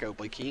brilliant pick out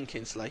by Keane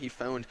Kinsella. He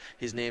found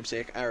his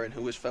namesake Aaron,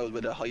 who was fouled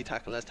with a high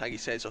tackle, as Taggy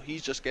said, so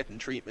he's just getting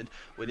treatment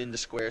within the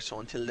square.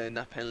 So until then,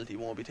 that penalty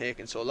won't be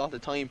taken. So a lot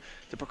of time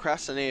to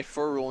procrastinate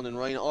for Ronan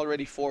Ryan.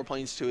 Already 4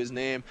 points to his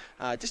name.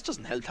 This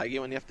doesn't help Taggy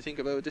when you have to think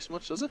about it this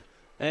much, does it?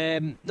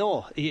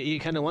 No, you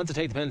kind of want to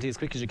take the penalty as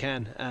quick as you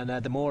can, and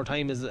the more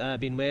time is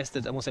being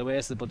wasted, I won't say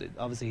wasted, but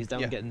obviously he's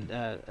down getting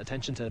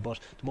attention to it, but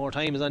the more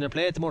time is on your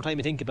plate, the more time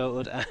you think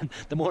about it, and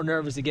the more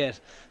nervous you get.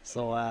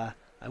 So I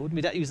wouldn't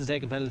be that used to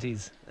taking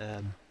penalties.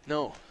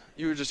 No,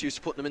 you were just used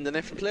to putting them in the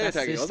net for play.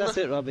 That's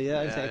it, Robbie.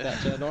 I'll take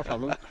that, no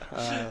problem.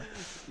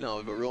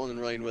 No, but Ronan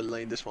Ryan will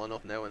line this one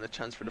up now, and a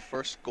chance for the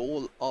first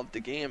goal of the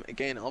game.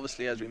 Again,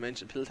 obviously, as we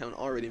mentioned, Piltown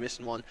already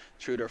missing one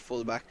through their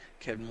fullback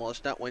Kevin Walsh.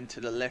 That went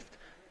to the left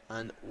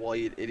and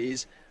wide. It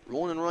is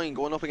Ronan Ryan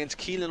going up against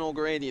Keelan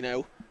O'Grady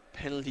now.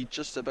 Penalty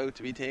just about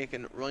to be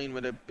taken. Ryan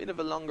with a bit of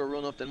a longer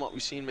run up than what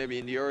we've seen maybe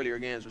in the earlier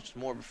games, which is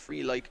more of a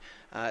free like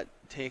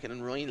taken,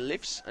 and Ryan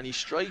lifts and he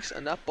strikes,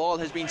 and that ball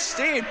has been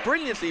saved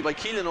brilliantly by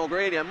Keelan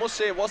O'Grady. I must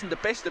say it wasn't the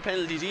best of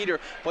penalties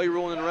either by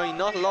Ronan Ryan,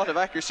 not a lot of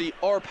accuracy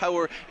or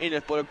power in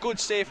it, but a good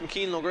save from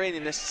Keelan O'Grady,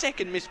 and the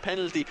second missed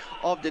penalty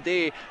of the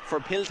day for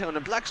Piltown.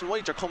 And Blacks and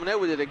Whites are coming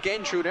out with it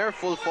again through their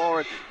full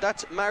forward.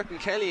 That's Martin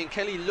Kelly, and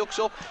Kelly looks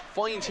up,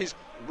 finds his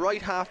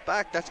right half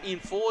back, that's Ian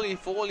Foley.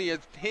 Foley has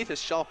hit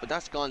his shot, but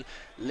that's gone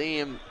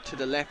lame to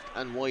the left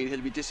and wide.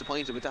 He'll be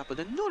disappointed with that, but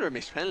another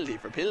missed penalty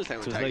for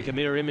Piltown. It was like a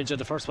mirror image of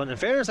the first one. In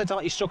fairness, I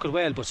thought he struck it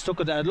well, but struck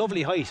it at a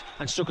lovely height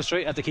and struck it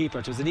straight at the keeper.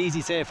 It was an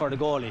easy save for the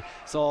goalie,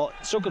 so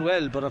struck it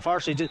well, but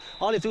unfortunately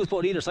all he had to do was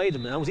put it either side of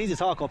him, and it was easy to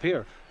talk up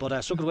here,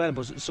 but struck it well,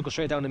 but struck it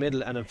straight down the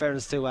middle. And in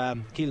fairness to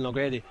Keelan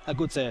O'Grady, a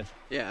good save.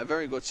 Yeah, a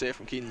very good save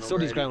from Keelan O'Grady.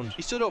 Stood his ground.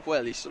 He stood up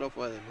well,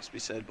 it must be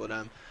said, but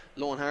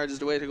low and hard is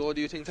the way to go,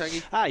 do you think,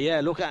 Taggy?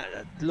 Yeah,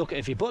 look,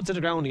 if you put it to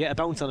the ground and get a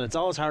bounce on it, it's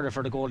always harder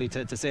for the goalie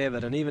to save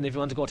it. And even if you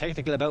want to go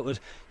technical about it,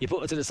 you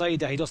put it to the side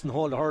that he doesn't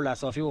hold the hurl at.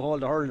 So if you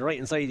hold the hurl on the right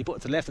hand side, you put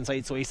it to the left hand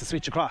side, so he has to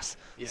switch across.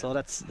 Yeah. So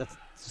that's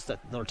just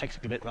another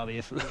technical bit,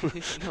 probably.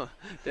 No,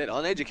 they're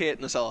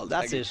uneducating us all.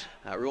 That's it.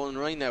 Ronan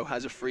Ryan now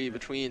has a free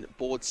between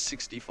both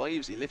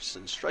 65s. He lifts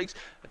and strikes.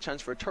 A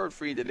chance for a third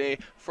free today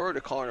for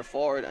the corner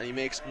forward, and he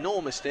makes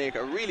no mistake.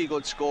 A really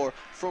good score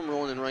from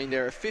Ronan Ryan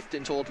there. A fifth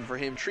in total for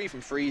him. 3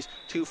 from frees,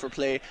 2 for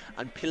play,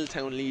 and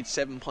Piltown leads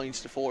 7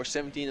 points to 4.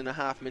 17 and a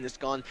half minutes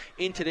gone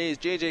in today's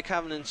JJ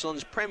Cavan and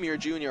Sons Premier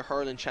Junior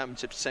Hurling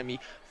Championship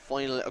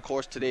semi-final. Of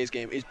course, today's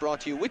game is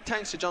brought to you with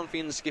thanks to John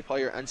Phelan Skip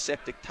Hire and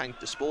Septic Tank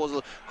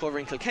Disposal,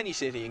 covering Kilkenny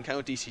City and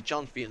County. See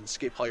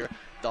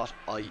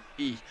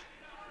johnphelanskiphire.ie.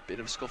 Bit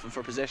of a scuffle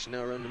for possession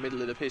now around the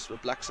middle of the pitch,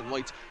 but Blacks and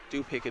Whites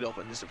do pick it up,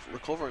 and there's a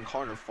recovering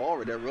corner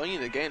forward there.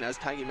 Ryan again, as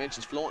Taggy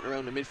mentions, floating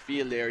around the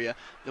midfield area,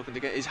 looking to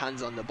get his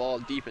hands on the ball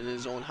deep in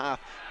his own half.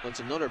 But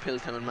it's another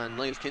Piltown man,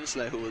 Niall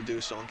Kinsella, who will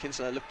do so, and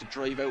Kinsella looked to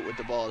drive out with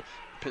the ball.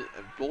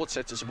 Both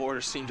sets of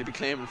supporters seem to be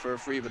claiming for a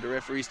free, but the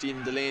referee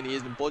Stephen Delaney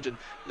isn't budging.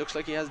 Looks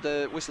like he has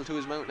the whistle to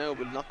his mouth now,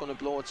 but not going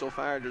to blow it so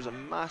far. There's a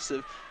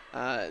massive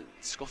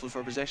scuffle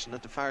for possession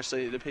at the far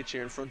side of the pitch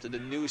here in front of the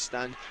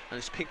newsstand, and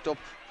it's picked up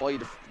by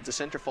the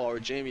centre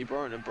forward Jamie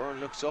Byrne, and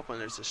Byrne looks up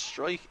and there's a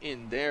strike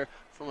in there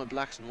from a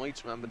Blacks and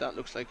Whites man, but that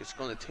looks like it's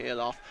going to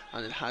tail off,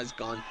 and it has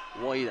gone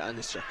wide, and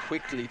it's a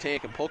quickly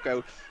taken puck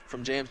out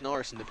from James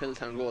Norris in the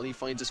Piltown goal. He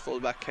finds his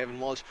fullback Kevin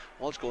Walsh.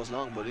 Walsh goes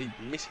long, but he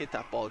mishit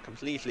that ball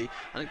completely,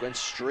 and it went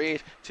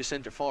straight to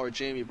centre forward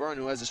Jamie Byrne,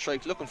 who has a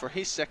strike, looking for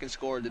his second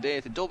score of the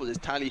day to double his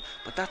tally,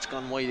 but that's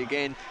gone wide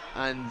again.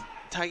 And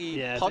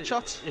Taggy, pot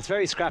shots? It's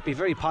very scrappy,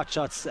 very pot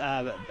shots.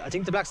 I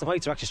think the Blacks and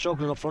Whites are actually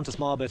struggling up front a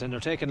small bit, and they're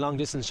taking long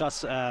distance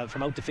shots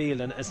from out the field,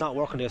 and it's not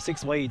working. They have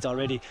 6 wides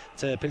already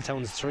to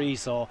Piltown's 3,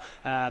 so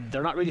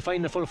they're not really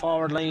finding a full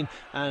forward line,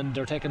 and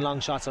they're taking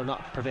long shots, are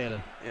not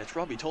prevailing. Yeah, it's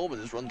Robbie Tobin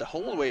has run the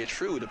whole way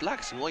through the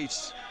Blacks and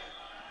Whites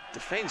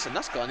defence, and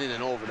that's gone in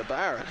and over the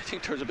bar, and I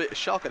think there's a bit of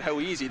shock at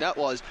how easy that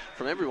was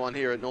from everyone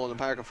here at Nolan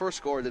Park. A first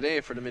score of the day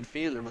for the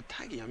midfielder, but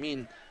Taggy, I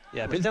mean,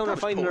 yeah, Piltown are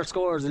finding their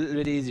scores a little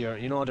bit easier.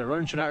 You know, they're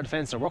running through our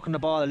defence, they're working the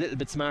ball a little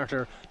bit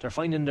smarter, they're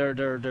finding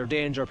their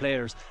danger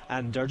players,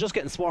 and they're just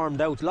getting swarmed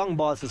out. Long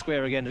balls to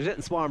square again, they're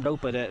getting swarmed out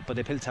by the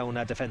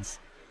Piltown defence.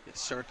 It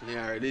certainly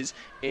are. It is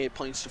 8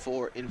 points to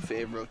 4 in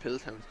favour of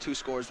Piltown. 2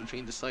 scores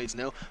between the sides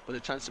now, but a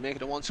chance to make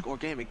it a 1-score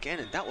game again,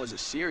 and that was a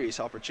serious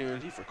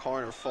opportunity for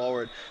corner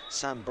forward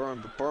Sam Byrne,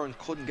 but Byrne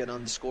couldn't get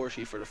on the score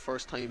sheet for the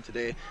first time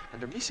today,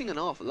 and they're missing an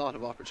awful lot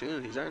of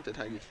opportunities, aren't they,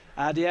 Taggy?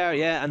 They are,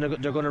 yeah, and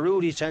they're going to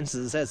rule these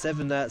chances. As I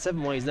said,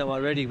 7 wides now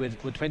already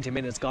with 20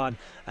 minutes gone.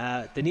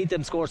 They need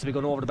them scores to be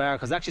going over the bar,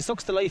 because it actually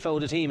sucks the life out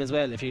of the team as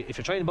well. If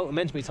you're trying about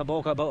momentum, we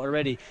spoke about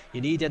already,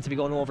 you need them to be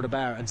going over the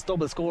bar, and it's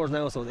double scores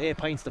now, so it's 8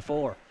 points to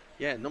 4.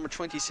 Yeah, number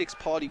 26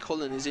 Paddy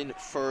Cullen is in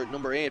for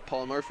number 8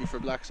 Paul Murphy for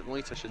Blacks and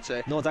Whites, I should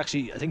say. No, it's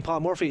actually, I think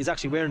Paul Murphy is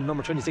actually wearing the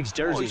number 26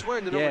 jersey. Oh, he's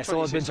wearing the number 26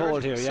 so I've been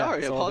told here. Yeah,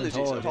 sorry, so apologies.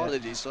 Yeah.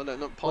 So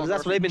Paul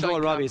that's what I've been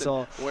told, Robbie.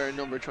 So wearing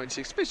number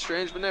 26, a bit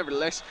strange, but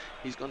nevertheless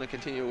he's going to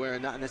continue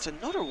wearing that, and it's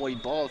another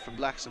wide ball from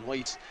Blacks and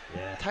Whites.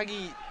 Yeah.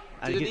 Taggy,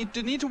 do they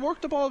need to work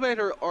the ball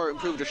better or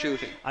improve their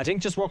shooting? I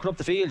think just working up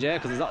the field, yeah,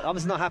 because it's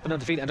obviously not happening on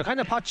the field, and they're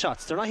kind of pot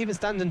shots. They're not even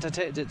standing to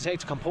take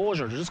the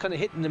composure. They're just kind of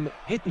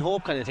hitting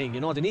hope kind of thing. You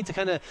know, they need to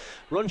kind of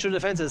run through the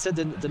defence. As I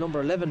said, the number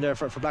 11 there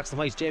for Blacks and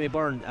Whites, Jamie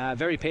Byrne,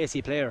 very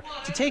pacey player,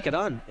 to take it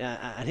on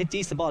and hit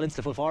decent ball into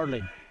the full forward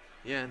line.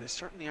 Yeah, and they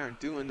certainly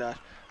aren't doing that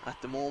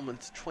at the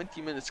moment.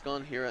 20 minutes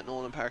gone here at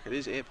Nolan Park. It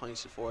is 8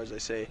 points to 4, as I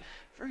say.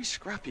 Very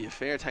scrappy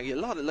affair, Taggy. A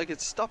lot of,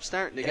 it's stopped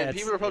starting again. Yeah,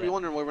 people are probably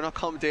wondering why we're not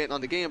commentating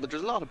on the game, but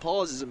there's a lot of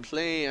pauses in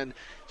play and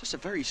just a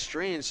very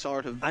strange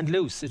sort of, and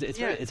loose.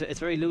 It's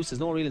very loose. There's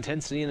no real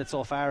intensity in it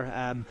so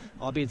far.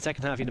 Albeit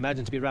second half, you'd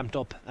imagine to be ramped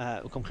up,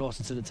 come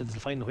closer to the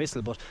final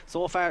whistle. But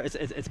so far, it's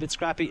a bit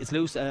scrappy. It's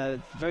loose.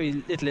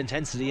 Very little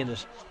intensity in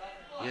it.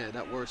 Yeah,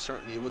 that word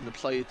certainly wouldn't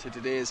apply to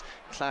today's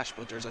clash,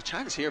 but there's a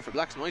chance here for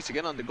Blacks and Whites to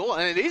get on the goal,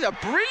 and it is a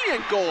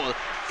brilliant goal.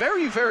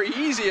 Very, very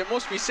easy, it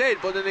must be said,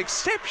 but an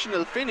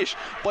exceptional finish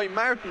by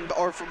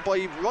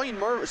by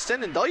Ryan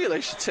Stendon-Dial, I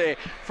should say,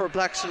 for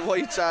Blacks and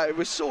Whites. It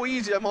was so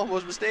easy, I'm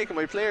almost mistaken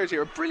my players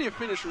here. A brilliant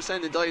finish from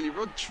Stendon-Dial. He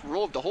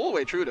rode the whole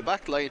way through the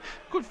back line.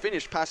 Good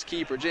finish past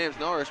keeper James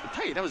Norris, but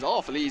hey, that was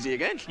awful easy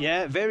again.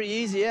 Yeah, very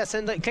easy. Yeah,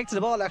 Stendon kicked the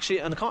ball actually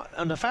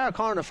on the far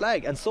corner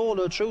flag and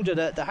soloed through to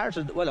the heart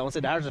of, well, I won't say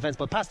the heart of the defence,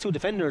 but past 2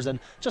 defenders and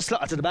just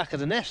slotted to the back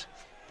of the net.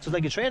 So it's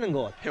like a training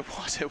goal. It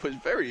was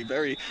very,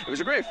 very, it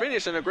was a great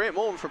finish and a great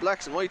moment for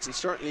Blacks and Whites, and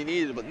certainly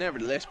needed, but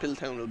nevertheless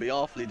Piltown will be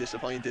awfully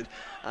disappointed.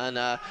 And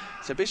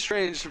it's a bit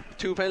strange,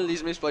 2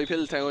 penalties missed by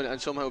Piltown,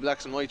 and somehow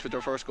Blacks and Whites with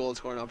their first goal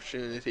scoring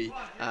opportunity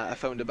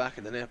found it back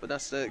in the net. But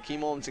that's the key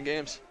moments in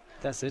games.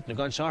 That's it, and they've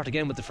gone short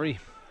again with the free.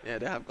 Yeah,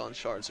 they have gone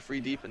short. It's a free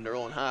deep in their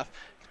own half.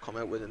 Come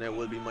out with it now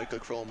will be Michael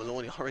Crowe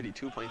Maloney, already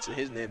 2 points to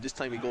his name. This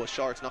time he goes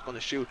short, it's not going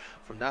to shoot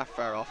from that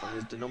far off,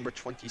 and it's the number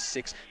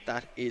 26,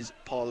 that is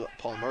Paul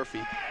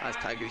Murphy, as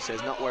Taggy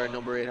says, not wearing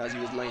number 8 as he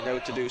was lined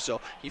out to do so.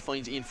 He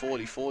finds Ian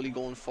Foley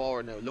going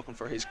forward now, looking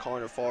for his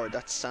corner forward.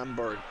 That's Sam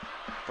Byrne.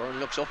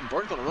 Byrne looks up and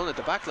Byrne's going to run at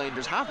the back line.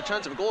 There's half a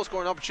chance of a goal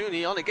scoring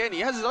opportunity on again.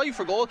 He has his eye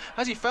for goal.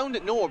 Has he found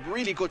it? No. A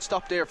really good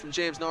stop there from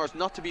James Norris,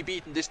 not to be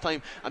beaten this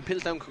time, and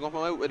Piltown can come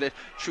out with it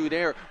through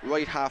their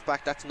right half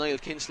back. That's Niall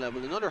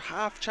Kinslevel. Another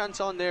half chance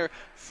on there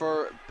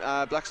for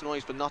Blacks and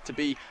Whites, but not to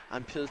be,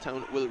 and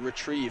Piltown will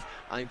retrieve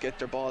and get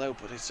their ball out.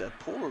 But it's a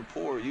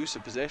poor use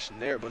of possession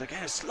there. But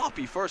again, a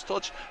sloppy first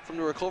touch from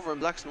the recovering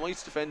Blacks and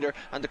Whites defender,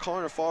 and the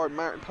corner forward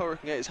Martin Power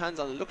can get his hands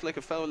on it. Looked like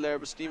a foul there,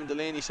 but Stephen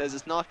Delaney says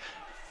it's not.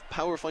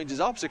 Power finds his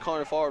opposite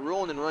corner forward,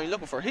 Ronan Ryan,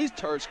 looking for his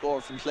third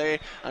score from play,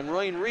 and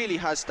Ryan really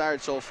has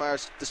started so far,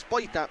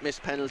 despite that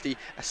missed penalty.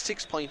 A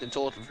 6 point in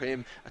total for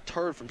him, a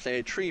third from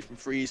play, 3 from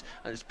frees,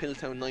 and it's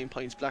Piltown 9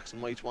 points, Blacks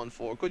and Whites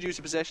 1-4. Good use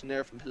of possession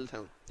there from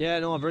Piltown. Yeah,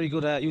 no, very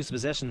good use of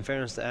possession, in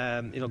fairness.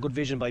 Good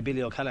vision by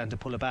Billy O'Callaghan to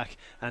pull it back,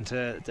 and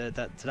to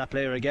that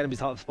player again. We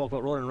spoke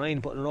about Ronan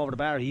Ryan putting it over the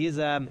bar. He is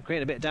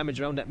creating a bit of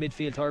damage around that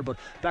midfield third, but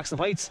Blacks and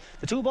Whites,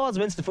 the 2 balls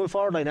against the full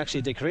forward line,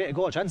 actually they create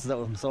goal chances out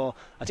of them, so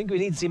I think we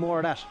need to see more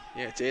of that.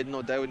 Yeah, it's Aidan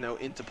O'Dowd now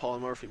into Paul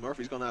Murphy.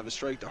 Murphy's going to have a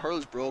strike. The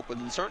hurl's broke, but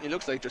it certainly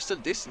looks like there's still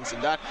distance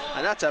in that,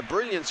 and that's a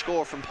brilliant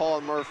score from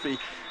Paul Murphy,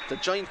 the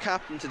joint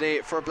captain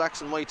today for Blacks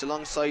and Whites,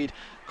 alongside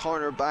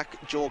cornerback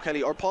Joe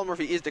Kelly. Or Paul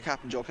Murphy is the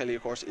captain, Joe Kelly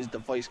of course is the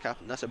vice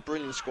captain. That's a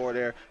brilliant score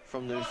there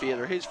from the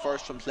midfielder, his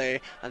first from play,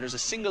 and there's a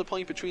single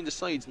point between the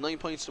sides, 9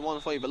 points to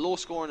 1-5, a low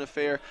scoring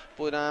affair,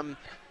 but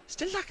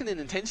still lacking in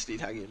intensity,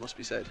 Taggy, it must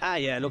be said.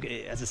 Yeah, look,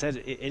 as I said,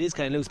 it is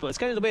kind of loose, but it's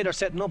kind of the way they're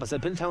setting up. I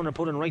said Piltown are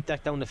putting right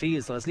back down the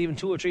field, so it's leaving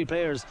 2 or 3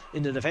 players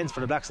in the defence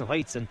for the Blacks and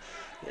Whites, and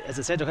as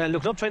I said, they're kind of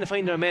looking up trying to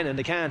find their men, and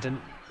they can't, and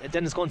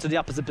then it's going to the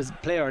opposite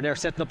player and they're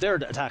setting up their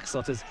attack, so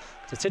it's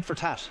tit for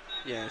tat.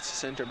 Yeah, it's a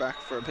centre back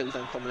for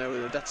Piltown coming out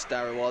with it. That's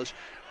Dara Walsh.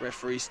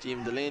 Referee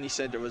Stephen Delaney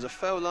said there was a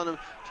foul on him.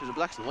 There's a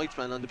Blacks and Whites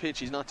man on the pitch.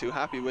 He's not too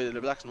happy with it.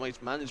 The Blacks and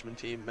Whites management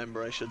team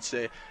member, I should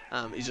say.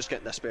 He's just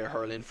getting that spare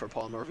hurl in for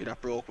Paul Murphy.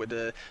 That broke with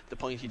the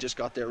point he just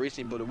got there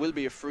recently, but it will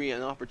be a free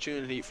and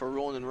opportunity for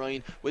Ronan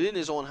Ryan within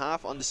his own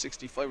half on the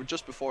 65,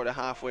 just before the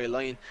halfway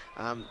line,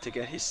 to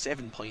get his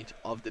 7th point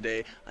of the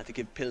day and to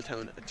give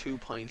Piltown a 2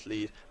 point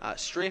lead.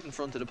 Straight in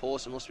front of the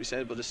post, it must be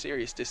said, but a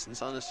serious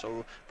distance on it,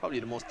 so probably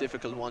the most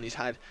difficult one he's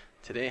had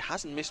today.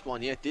 Hasn't missed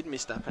one yet, did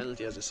miss that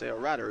penalty, as I say, or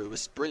rather it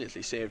was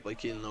brilliantly saved by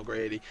Keelan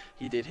O'Grady.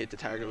 He did hit the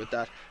target with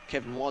that.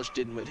 Kevin Walsh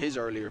didn't with his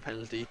earlier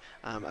penalty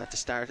at the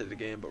start of the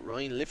game, but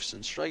Ryan lifts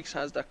and strikes.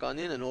 Has that gone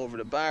in and over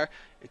the bar?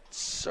 It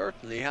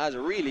certainly has.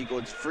 A really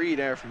good free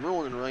there from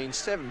Ronan Ryan,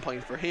 7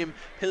 points for him.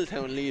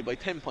 Piltown lead by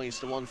 10 points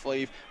to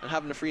 1-5, and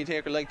having a free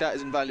taker like that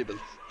is invaluable.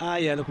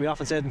 Yeah, look, we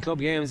often said in club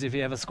games, if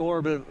you have a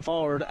scoreable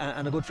forward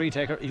and a good free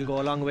taker, you'll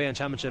go a long way in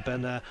championship,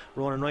 and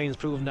Ronan Ryan's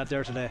proven that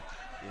there today.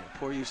 Yeah,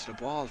 poor use of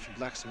the ball from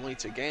Blacks and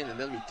Whites again, and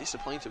they'll be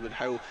disappointed with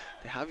how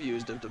they have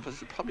used it. They'll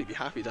probably be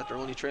happy that they're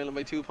only trailing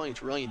by 2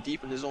 points. Ryan,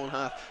 deep in his own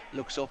half,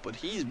 looks up, but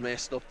he's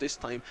messed up this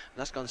time, and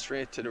that's gone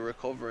straight to the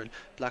recovering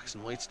Blacks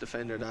and Whites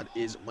defender, that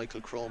is Michael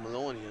Crowe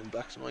Maloney. And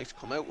Blacks and Whites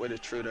come out with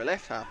it through their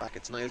left half back.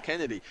 It's Niall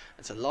Kennedy.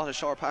 It's a lot of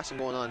short passing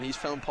going on. He's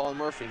found Paul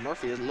Murphy.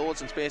 Murphy has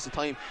loads and space of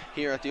time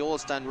here at the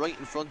old stand right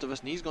in front of us,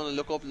 and he's going to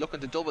look up,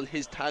 looking to double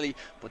his tally,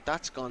 but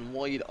that's gone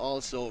wide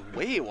also,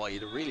 way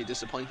wide. A really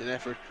disappointing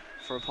effort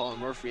for Paul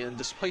Murphy, and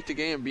despite the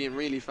game being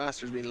really fast,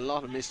 there's been a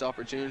lot of missed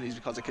opportunities,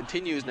 because it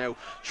continues now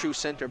through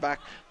centre back.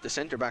 The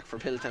centre back for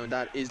Piltown,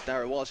 that is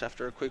Dara Walsh,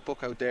 after a quick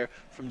book out there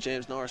from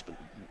James Norris, but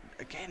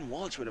again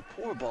Walsh with a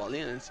poor ball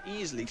in, and it's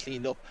easily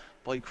cleaned up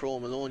by Crowe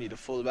Maloney, the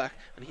full back,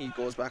 and he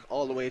goes back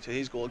all the way to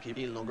his goalkeeper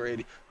Keelan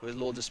O'Grady, who has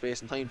loads of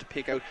space and time to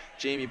pick out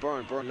Jamie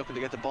Byrne. Byrne looking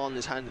to get the ball in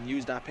his hand and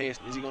use that pace.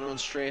 Is he going to run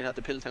straight at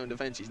the Piltown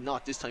defence? He's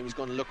not. This time he's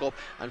going to look up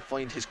and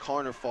find his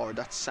corner forward.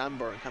 That's Sam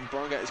Byrne. Can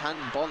Byrne get his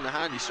ball in the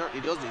hand? He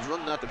certainly doesn't. He's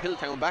running at the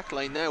Piltown back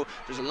line now.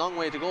 There's a long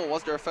way to go.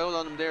 Was there a foul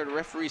on him there? The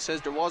referee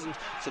says there wasn't,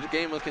 so the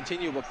game will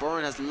continue, but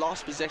Byrne has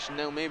lost possession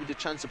now. Maybe the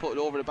chance to put it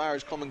over the bar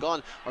has come and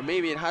gone, or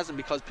maybe it hasn't,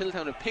 because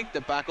Piltown have picked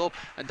it back up,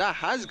 and that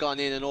has gone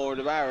in and over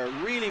the bar. A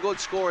really good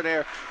score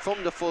there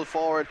from the full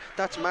forward.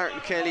 That's Martin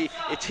Kelly.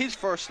 It's his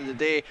first of the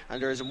day, and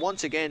there is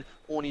once again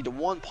only the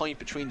 1 point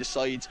between the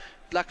sides.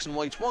 Blacks and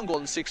Whites 1 goal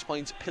and 6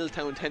 points,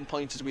 Piltown 10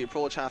 points as we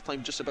approach half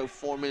time, just about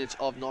 4 minutes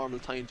of normal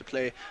time to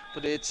play.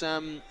 But it's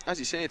as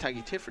you say,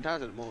 Taggy, tit for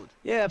tat at the moment.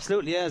 Yeah,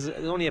 absolutely. Yeah,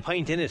 there's only a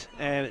point in it.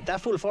 That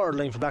full forward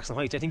line for Blacks and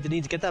Whites, I think they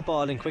need to get that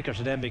ball in quicker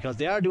to them, because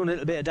they are doing a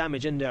little bit of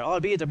damage in there,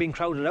 albeit they're being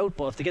crowded out,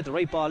 but if they get the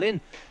right ball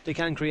in, they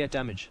can create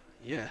damage.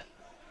 Yeah,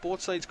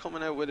 both sides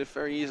coming out with it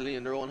very easily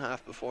in their own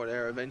half before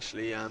they're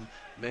eventually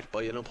met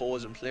by an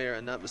opposing player,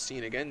 and that was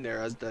seen again there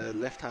as the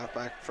left half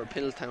back for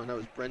Piltown, that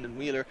was Brendan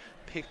Wheeler,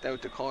 picked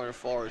out the corner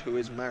forward who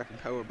is Martin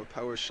Power, but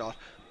Power's shot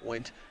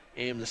went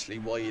aimlessly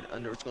wide,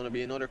 and there's going to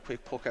be another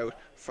quick puck out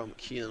from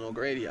Keelan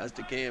O'Grady as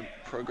the game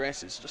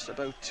progresses. Just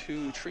about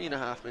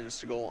 3.5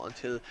 minutes to go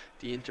until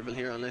the interval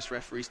here, unless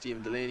referee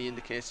Stephen Delaney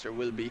indicates there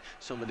will be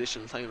some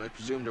additional time. I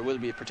presume there will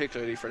be,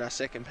 particularly for that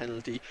second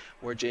penalty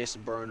where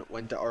Jason Byrne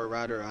went, or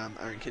rather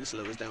Aaron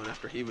Kinsella was down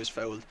after he was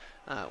fouled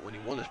when he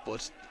won it.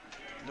 But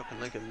looking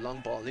like a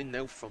long ball in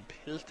now from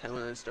Piltown,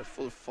 and it's their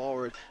full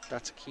forward,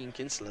 that's Keane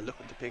Kinsella,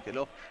 looking to pick it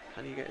up.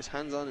 Can he get his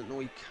hands on it? No,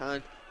 he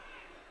can't.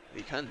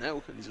 He can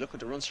now, and he's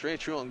looking to run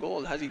straight through on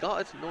goal. Has he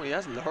got it? No, he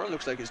hasn't. The hurl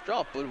looks like it's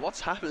dropped, but what's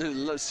happened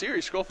is a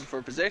serious scruffing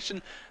for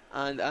possession,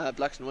 and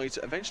Blacks and Whites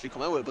eventually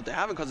come out with it, but they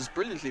haven't, because it's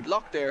brilliantly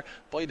blocked there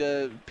by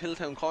the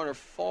Piltown corner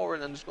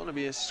forward, and there's going to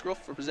be a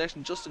scruff for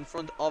possession just in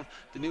front of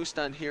the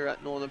newsstand here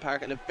at Nolan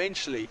Park, and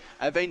eventually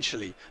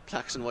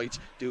Blacks and Whites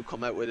do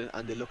come out with it,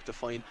 and they look to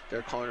find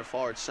their corner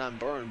forward Sam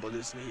Byrne, but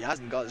he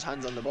hasn't got his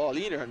hands on the ball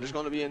either, and there's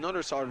going to be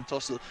another sort of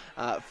tussle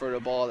for the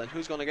ball, and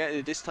who's going to get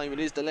it this time? It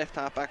is the left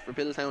half back for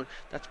Piltown,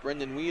 that's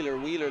Brendan Wheeler.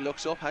 Wheeler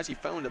looks up. Has he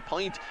found a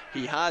point?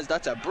 He has.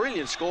 That's a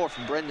brilliant score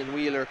from Brendan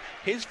Wheeler,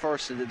 his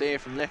first of the day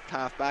from left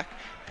half back.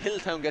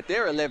 Piltown get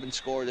their 11th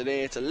score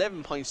today. It's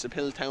 11 points to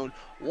Piltown,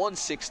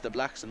 1-6 to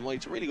Blacks and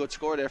Whites. A really good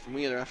score there from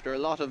Wheeler after a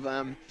lot of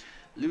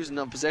losing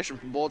on possession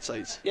from both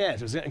sides. Yeah,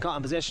 it was getting caught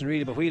on possession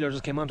really, but Wheeler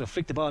just came on to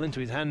flick the ball into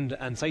his hand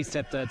and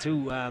sidestepped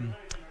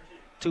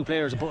two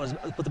players and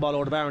put the ball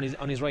over the bar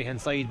on his right hand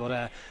side.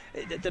 But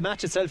the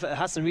match itself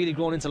hasn't really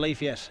grown into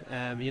life yet.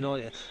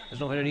 There's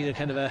no whether needed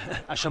kind of a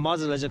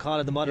schmozzle, as you call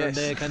it, the modern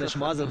day kind of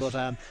schmozzle.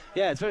 But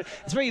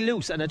it's very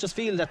loose, and I just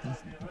feel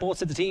that both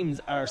sets of teams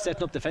are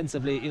setting up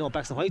defensively.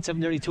 Blacks and Whites have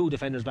nearly two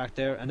defenders back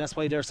there, and that's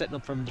why they're setting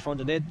up from the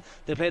front, and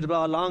they play the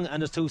ball long,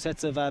 and there's two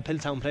sets of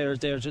Piltown players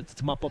there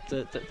to mop up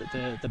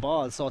the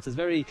ball. So it's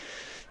very,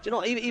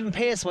 even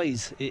pace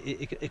wise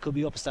it could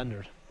be up a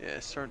standard. Yeah,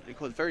 certainly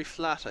could. Very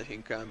flat, I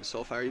think,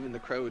 so far. Even the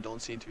crowd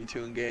don't seem to be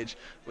too engaged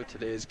with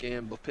today's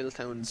game. But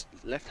Piltown's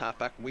left half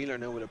back Wheeler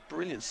now with a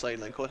brilliant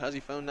sideline cut. Has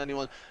he found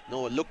anyone?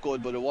 No, it looked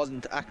good, but it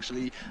wasn't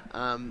actually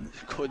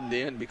good in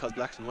the end, because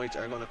Blacks and Whites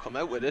are going to come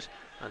out with it,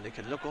 and they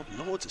can look up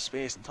loads of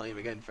space and time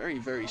again. Very,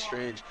 very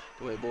strange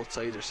the way both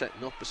sides are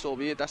setting up, but so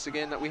be it. That's the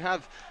game that we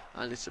have,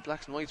 and it's the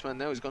Blacks and Whites man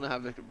now who's going to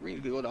have a really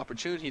good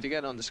opportunity to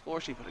get on the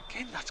score sheet, but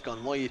again that's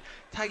gone wide.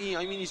 Taggy,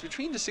 he's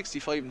between the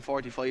 65 and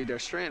 45 there,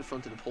 straight in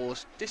front of the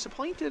post.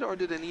 Disappointed, or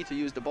do they need to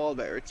use the ball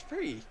better? It's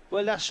very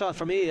well, that shot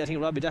for me, I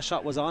think Robbie, that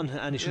shot was on,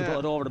 and he should have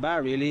put it over the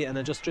bar really, and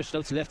it just drifted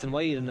out to left and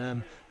wide,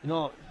 and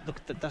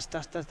look,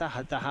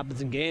 that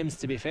happens in games,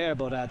 to be fair,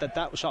 but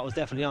that shot was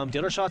definitely on. The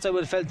other shots I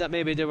would have felt that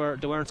maybe they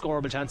weren't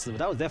scoreable chances, but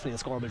that was definitely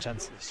a scoreable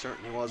chance. It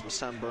certainly was, but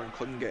Sam Byrne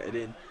couldn't get it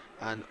in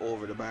and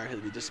over the bar. He'll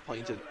be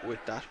disappointed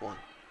with that one.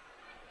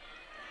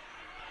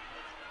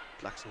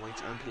 Blacks and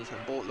Whites and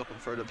Piltown both looking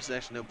for the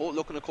possession now, both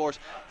looking of course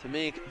to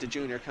make the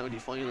junior county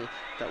final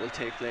that will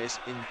take place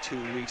in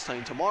 2 weeks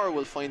time. Tomorrow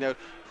we'll find out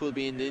who will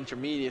be in the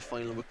intermediate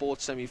final, with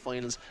both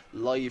semi-finals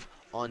live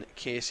on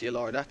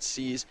KCLR. That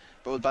sees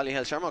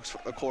Ballyhale Shamrocks,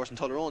 of course, and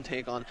Tullaroan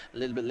take on a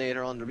little bit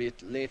later on. There'll be a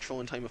late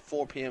throw-in time of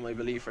 4 p.m. I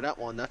believe for that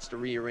one. That's the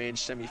rearranged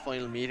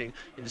semi-final meeting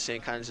in the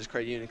St. Kansas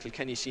Credit Union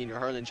Kilkenny Senior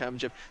Hurling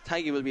Championship.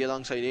 Taggy will be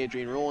alongside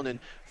Adrian Ronan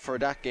for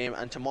that game,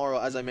 and tomorrow,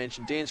 as I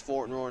mentioned,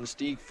 Danesfort and Rowan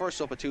Steeg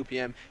first up at 2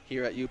 p.m.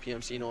 here at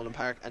UPMC Nolan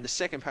Park, and the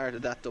second part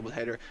of that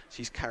doubleheader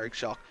sees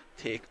Carrickshock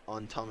take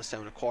on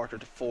Thomastown,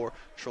 3:45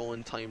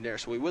 throw-in time there.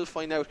 So we will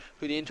find out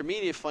who the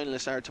intermediate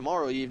finalists are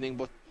tomorrow evening,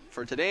 but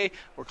for today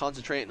we're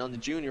concentrating on the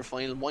junior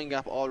final.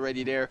 Windgap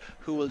already there.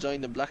 Who will join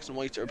them, Blacks and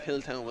Whites or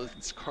Piltown? Well,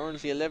 it's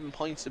currently 11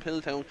 points to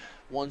Piltown,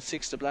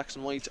 1-6 to Blacks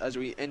and Whites as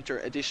we enter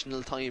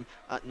additional time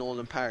at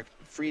Nolan Park.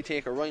 Free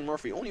taker Ryan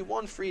Murphy, only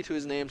one free to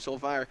his name so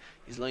far.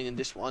 He's lining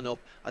this one up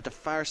at the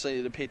far side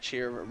of the pitch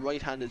here.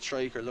 Right-handed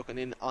striker looking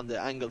in on the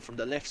angle from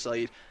the left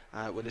side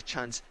with a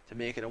chance to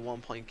make it a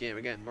 1 point game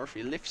again.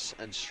 Murphy lifts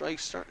and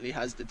strikes, certainly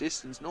has the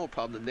distance, no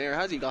problem there.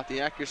 Has he got the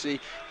accuracy?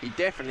 He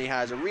definitely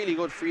has. A really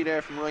good free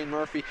there from Ryan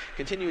Murphy.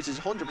 Continues his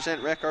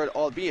 100% record,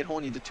 albeit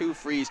only the 2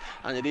 frees,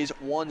 and it is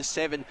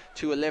 1-7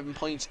 to 11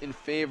 points in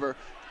favour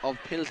of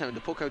Piltown.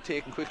 The puck out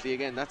taken quickly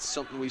again. That's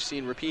something we've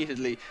seen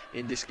repeatedly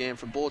in this game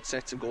from both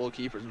sets of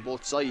goalkeepers on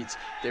both sides.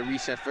 They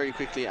reset very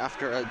quickly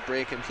after a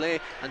break in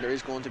play, and there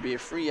is going to be a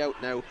free out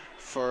now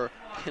for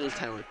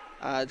Piltown.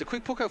 The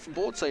quick puck out from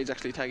both sides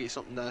actually, Taggy,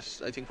 something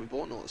that I think we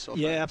both noticed so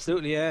far. Yeah,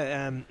 absolutely.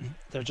 Yeah,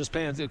 they're just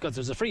playing because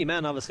there's a free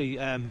man obviously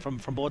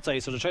from both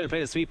sides, so they're trying to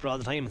play the sweeper all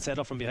the time and set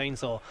up from behind.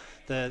 So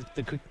the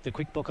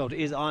quick puck out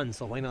is on,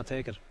 so why not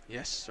take it?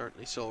 Yes,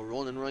 certainly. So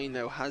Ronan Ryan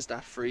now has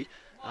that free.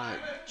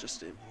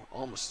 Just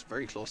almost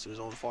very close to his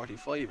own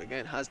 45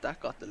 again. Has that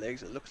got the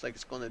legs? It looks like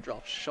it's going to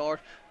drop short.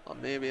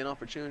 maybe an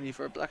opportunity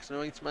for a Blacks and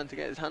Whites man to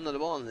get his hand on the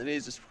ball, and it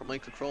is. It's for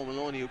Michael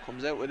Crowe-Maloney, who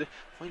comes out with it,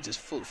 finds his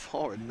full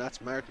forward, and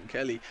that's Martin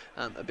Kelly.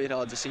 A bit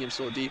odd to see him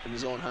so deep in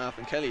his own half,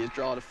 and Kelly has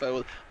drawn a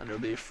foul, and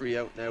there'll be a free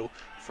out now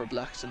for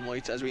Blacks and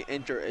Whites as we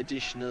enter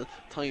additional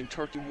time.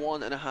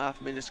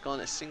 31.5 minutes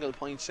gone. A single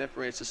point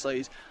separates the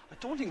sides. I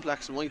don't think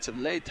Blacks and Whites have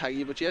led,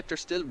 Taggy, but yet they're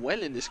still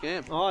well in this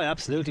game. Oh,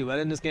 absolutely well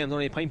in this game. There's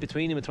only a point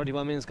between them with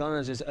 31 minutes gone,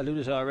 as just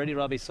alluded to already,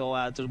 Robbie.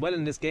 So they're well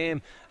in this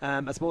game.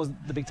 I suppose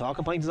the big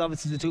talking point is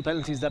obviously the 2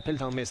 penalties that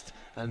Piltown missed,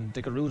 and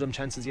they could rue them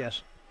chances yet.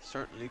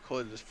 Certainly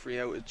could. This free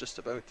out is just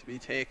about to be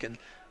taken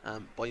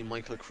by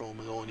Michael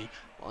Crowe-Maloney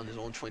on his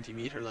own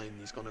 20-metre line.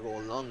 He's going to go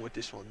along with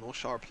this one. No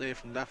sharp play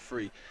from that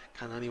free.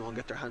 Can anyone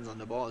get their hands on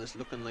the ball? It's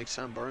looking like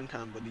Sam Byrne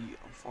can, but he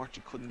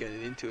unfortunately couldn't get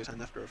it into his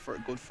hand after a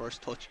good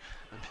first touch.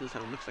 And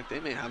Piltown looks like they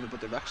may have it, but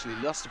they've actually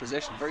lost the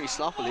possession very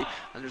sloppily,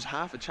 and there's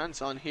half a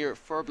chance on here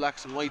for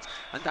Blacks and Whites,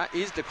 and that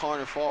is the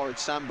corner forward,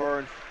 Sam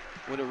Byrne,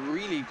 with a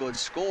really good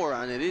score,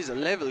 and it is a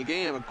level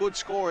game. A good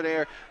score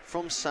there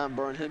from Sam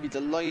Byrne. He'll be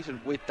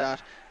delighted with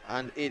that,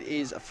 and it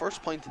is a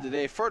first point of the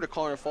day for the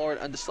corner forward,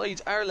 and the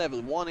sides are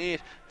level, 1-8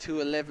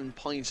 to 11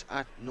 points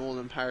at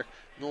Nolan Park.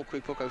 No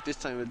quick puck out this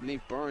time. I believe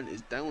Byrne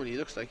is down. He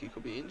looks like he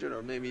could be injured,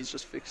 or maybe he's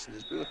just fixing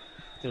his boot.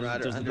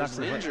 There's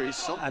an injury,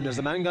 and there's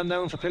a man gone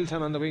down for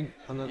Piltown on the wing,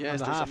 on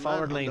the half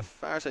forward line. On the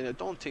far side. I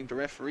don't think the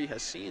referee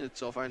has seen it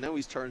so far. Now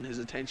he's turning his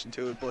attention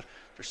to it, but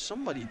there's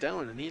somebody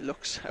down, and he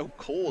looks out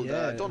cold.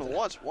 I don't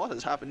know what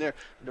has happened there.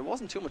 And there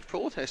wasn't too much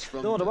protest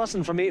from. No, there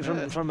wasn't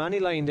from any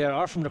line there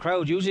or from the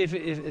crowd. Usually,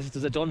 if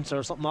there's a dunce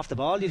or something off the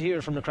ball, you'd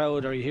hear from the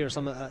crowd, or you hear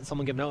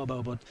someone giving out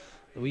about. But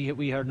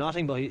we heard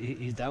nothing, but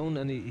he's down,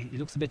 and he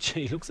looks a bit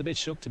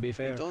shook, to be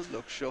fair. He does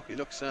look shook. He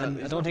looks.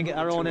 And I don't think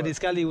our own Eddie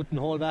Scully wouldn't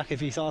hold back if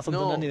he saw something.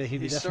 No, anyway.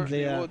 He'd be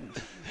definitely.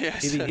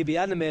 Yes. He'd be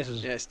animated.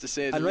 Yes, to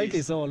say the and rightly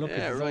least. so. Look, yeah,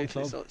 at his rightly own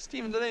club. so.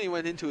 Stephen Delaney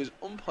went into his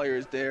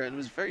umpires there and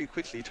was very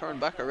quickly turned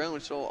back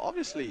around. So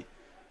obviously,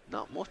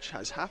 not much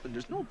has happened.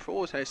 There's no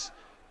protest.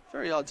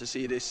 Very odd to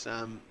see this.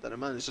 That a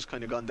man has just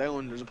kind of gone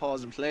down. There's a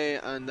pause in play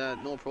and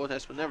no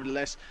protest, but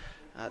nevertheless.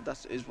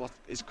 That is what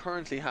is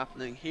currently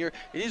happening here.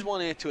 It is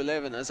 1-8 to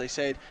 11, as I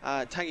said.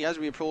 Taggy, as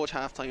we approach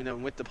half time now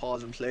with the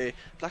pause and play,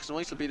 Blacks and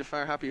Whites will be the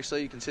far happier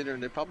side, considering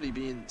they'll probably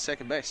be in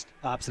second best.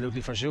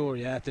 Absolutely, for sure.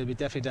 Yeah, they'll be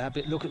definitely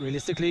happy. Look,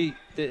 realistically,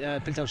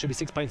 Piltown should be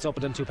 6 points up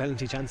with them 2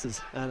 penalty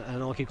chances,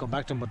 and I'll keep coming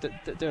back to them,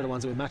 but they're the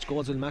ones that will match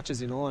goals, will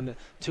matches, and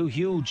 2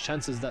 huge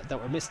chances that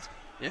were missed.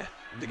 Yeah,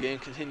 the game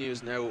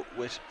continues now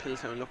with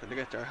Piltown looking to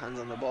get their hands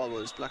on the ball.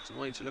 Well, it's Blacks and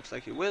Whites, it looks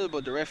like he will,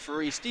 but the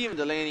referee Stephen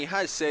Delaney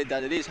has said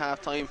that it is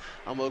half time,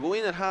 and we'll go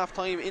in at half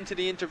time into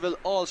the interval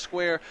all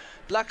square.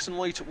 Blacks and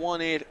Whites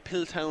 1-8,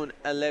 Piltown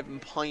 11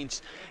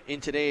 points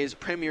in today's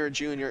Premier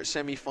Junior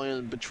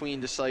semi-final between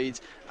the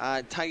sides.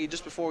 Taggy,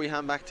 just before we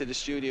hand back to the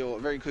studio, a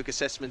very quick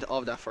assessment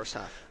of that first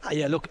half.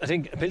 Yeah, look, I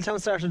think Piltown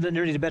started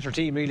nearly the better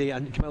team really,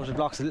 and came out of the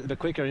blocks a little bit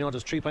quicker.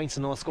 There's 3 points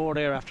and no score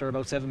there after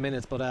about 7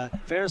 minutes, but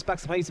fairness,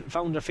 Blacks and Whites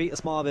found their feet a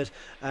small bit,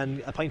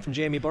 and a point from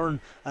Jamie Byrne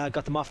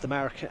got them off the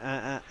mark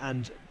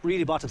and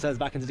really brought themselves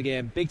back into the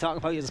game. Big talking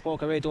about, as I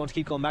spoke already, don't want to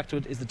keep going back to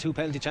it, is the 2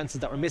 penalty chances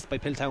that were missed by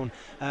Piltown.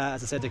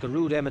 As I said, they could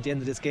rue them at the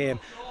end of this game,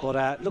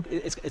 but look,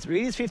 it's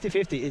really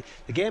 50-50.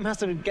 The game has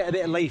to get a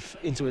bit of life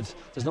into it.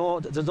 There's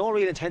no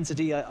real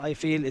intensity. I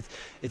feel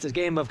it's a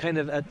game of kind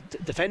of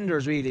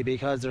defenders really,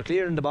 because they're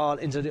clearing the ball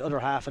into the other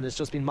half and it's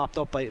just been mopped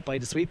up by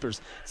the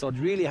sweepers, so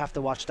you really have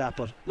to watch that.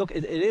 But look,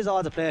 it is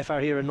all the play fair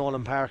here in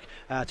Nolan Park.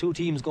 2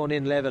 teams going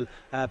in level.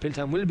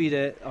 Piltown will be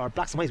or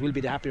Blacks and Whites will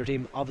be the happier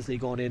team obviously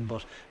going in,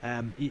 but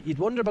you'd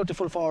wonder about the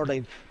full forward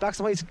line. Blacks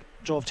and Whites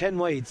drove 10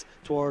 wides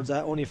towards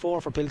only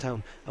 4 for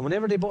Piltown, and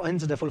whenever they bought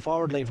into the full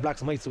forward line for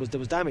Blacks and Whites, there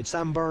was damage.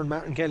 Sam Byrne,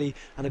 Martin Kelly,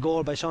 and a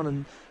goal by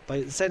Sen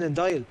and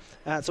Dial.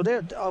 So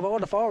they're, of all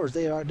the forwards,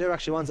 they're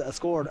actually ones that have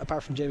scored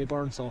apart from Jamie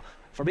Byrne. So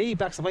for me,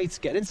 Blacks and Whites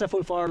get into the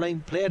full forward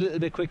line, play a little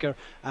bit quicker,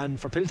 and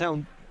for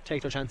Piltown,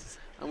 take their chances.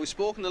 And we've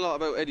spoken a lot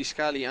about Eddie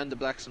Scally and the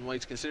Blacks and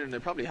Whites, considering they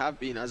probably have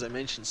been, as I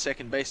mentioned,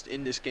 second best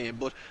in this game.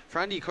 But for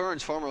Andy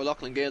Kearns, former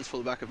O'Loughlin Gales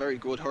fullback, a very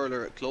good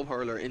club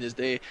hurler in his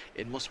day,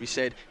 it must be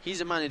said,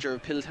 he's a manager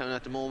of Piltown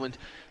at the moment.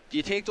 Do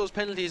you take those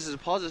penalties as a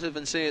positive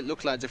and say,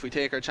 look lads, if we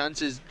take our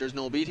chances, there's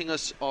no beating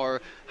us?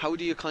 Or how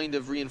do you kind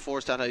of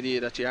reinforce that idea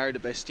that you are the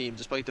best team,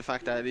 despite the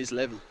fact that it is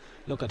level?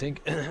 Look, I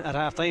think at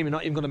half time you're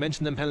not even going to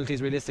mention them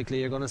penalties realistically.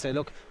 You're going to say,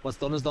 look, what's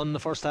done is done in the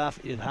first half.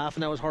 You had half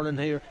an hour's hurling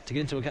here to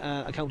get into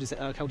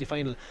a county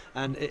final,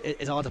 and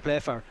it's all to play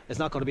for. It's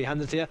not going to be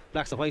handed to you.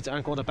 Blacks and Whites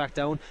aren't going to back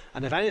down,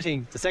 and if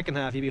anything, the second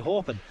half you'll be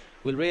hoping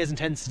will raise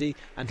intensity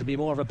and it'll be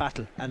more of a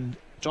battle and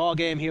draw a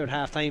game here at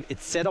half time.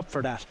 It's set up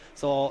for that.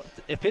 So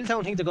if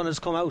Piltown think they're going to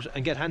just come out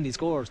and get handy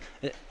scores,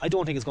 I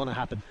don't think it's going to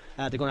happen.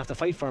 They're going to have to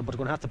fight for them, but they're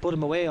going to have to put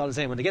them away all the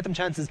same. When they get them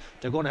chances,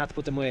 they're going to have to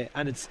put them away,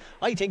 and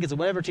I think it's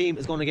whatever team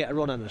is going to get a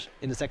run on it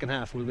in the second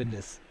half will win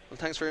this. Well,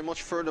 thanks very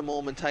much for the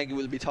moment, Taggy.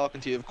 We'll be talking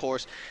to you, of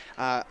course,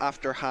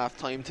 after half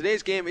time.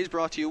 Today's game is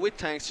brought to you with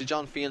thanks to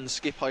John Phelan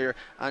Skip Hire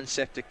and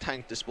Septic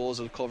Tank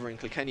Disposal, covering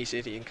Kilkenny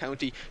City and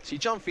County. See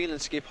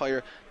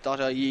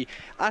johnphelanskiphire.ie.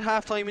 At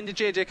half time in the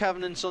JJ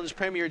Cavan and Sons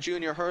Premier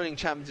Junior Hurling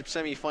Championship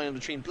semi-final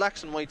between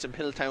Blacks and Whites and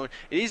Piltown.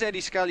 It is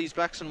Eddie Scally's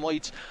Blacks and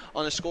Whites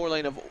on a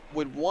scoreline of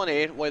with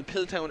 1-8, while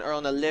Piltown are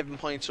on 11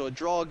 points. So a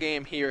draw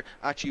game here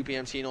at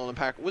UPMC Nolan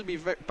Park. We'll be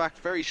back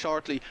very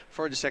shortly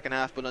for the second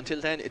half, but until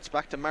then, it's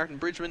back to Martin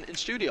Bridgman in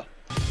studio.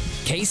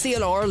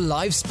 KCLR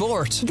Live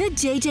Sport. The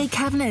JJ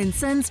Kavanagh and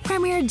Sons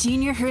Premier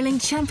Junior Hurling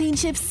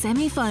Championship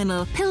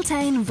semi-final.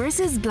 Piltown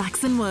versus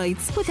Blacks and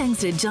Whites. With thanks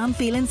to John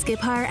Phelan Skip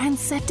Hire and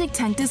Septic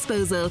Tank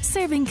Disposal,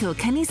 serving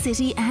Kilkenny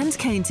City and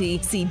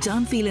County. See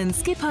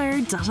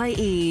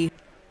johnphelanskiphire.ie.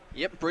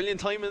 Yep, brilliant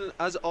timing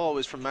as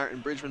always from Martin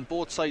Bridgman.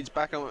 Both sides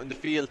back out in the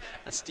field,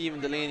 and Stephen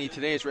Delaney,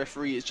 today's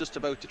referee, is just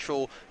about to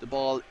throw the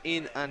ball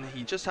in, and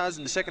he just has,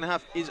 and the second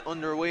half is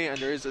underway, and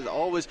there is, as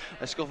always,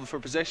 a scuffle for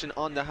possession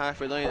on the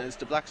halfway line. It's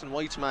the Blacks and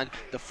Whites man,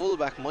 the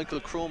fullback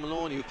Michael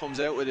Crow-Maloney, who comes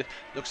out with it,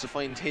 looks to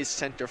find his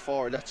centre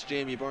forward. That's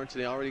Jamie Byrne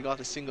today, already got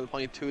a single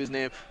point to his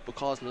name, but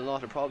causing a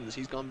lot of problems.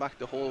 He's gone back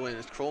the whole way, and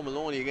it's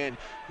Crow-Maloney again,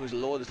 who's a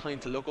load of time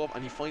to look up,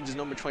 and he finds his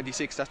number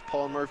 26, that's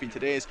Paul Murphy,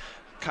 today's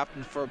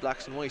captain for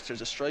Blacks and Whites. There's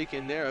a strike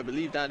in there, I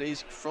believe that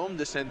is from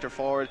the centre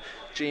forward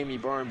Jamie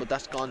Byrne, but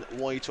that's gone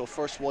wide. So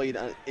first wide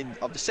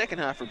of the second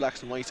half for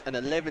Blacks and Whites, and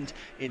 11th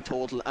in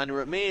total, and it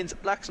remains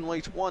Blacks and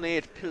Whites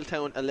 1-8,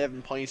 Piltown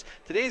 11 points.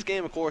 Today's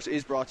game, of course,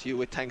 is brought to you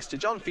with thanks to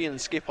John Phelan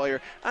Skip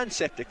Hire and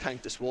Septic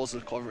Tank Disposal,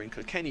 covering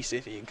Kilkenny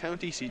City and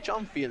County. See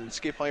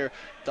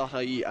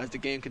johnphelanskiphire.ie as the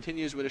game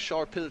continues with a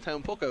short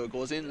Piltown puck out. It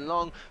goes in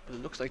long, but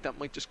it looks like that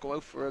might just go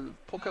out for a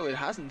puck out. It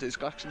hasn't. It's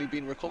actually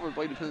been recovered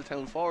by the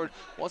Piltown forward.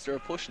 Was there a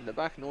push in the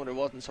back? No, there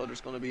wasn't, so there's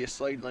going to be a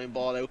sideline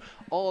ball out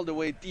all the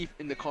way deep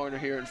in the corner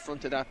here in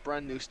front of that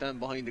brand new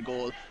stand behind the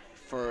goal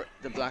for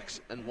the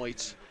Blacks and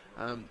Whites.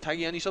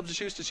 Taggy, any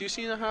substitutes that you've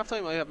seen at half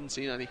time? I haven't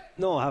seen any.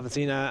 No, I haven't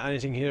seen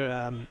anything here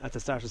at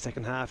the start of the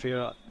second half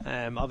here.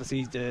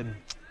 Obviously the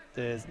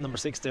number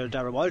 6 there,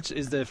 Darragh Walsh,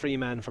 is the free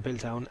man for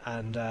Piltown,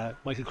 and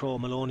Michael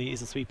Crow-Maloney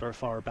is a sweeper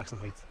for Blacks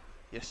and Whites.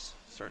 Yes,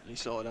 certainly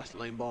so. That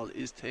line ball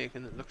is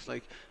taken. It looks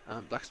like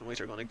Blacks and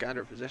Whites are going to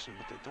gather possession,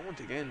 but they don't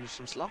again. There's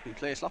some sloppy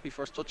play, sloppy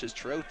first touches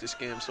throughout this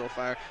game so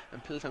far,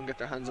 and Piltown get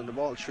their hands on the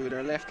ball through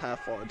their left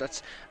half forward.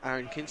 That's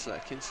Aaron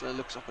Kinsella. Kinsella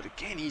looks up, but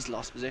again he's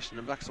lost possession,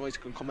 and Blacks and Whites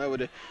can come out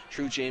with it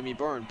through Jamie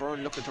Byrne.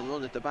 Byrne looking to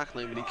run at the back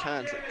line, but he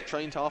can't.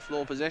 Trying to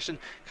offload possession.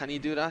 Can he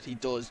do that? He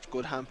does.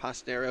 Good hand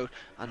pass there out,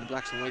 and the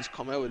Blacks and Whites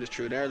come out with it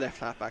through their left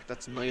half back.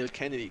 That's Niall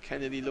Kennedy.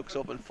 Kennedy looks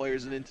up and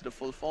fires it into the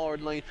full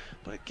forward line,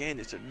 but again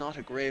it's not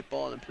a great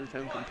ball, and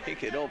Piltown can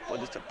pick it up,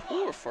 but it's a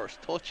poor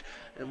first touch,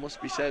 it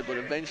must be said. But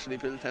eventually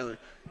Piltown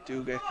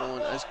do get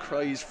going, as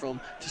cries from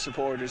the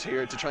supporters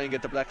here to try and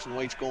get the Blacks and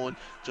Whites going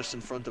just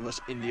in front of us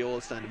in the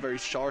old stand. A very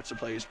short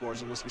supply of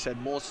supporters, it must be said.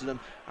 Most of them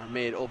are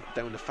made up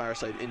down the far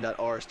side in that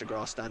Áras de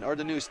Gras stand, or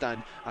the new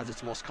stand as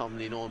it's most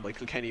commonly known by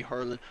Kilkenny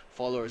hurling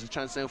followers. A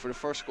chance now for the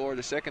first score of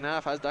the second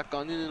half. Has that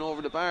gone in and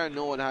over the bar?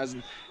 No, it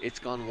hasn't. It's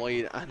gone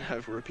wide, and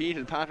a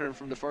repeated pattern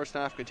from the first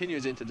half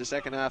continues into the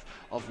second half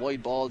of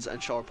wide balls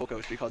and short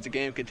puckouts, because the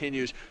game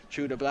continues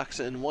through the Blacks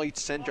and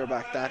Whites centre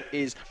back. That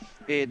is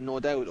Aidan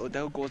O'Dowd.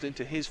 O'Dowd goes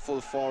into his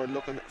full forward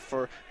looking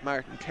for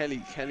Martin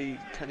Kelly. Kelly,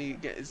 can he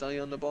get his eye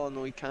on the ball?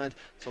 No, he can't.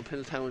 So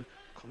Piltown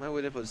come out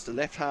with it, but it's the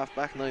left half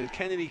back now.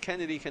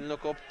 Kennedy can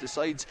look up,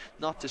 decides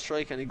not to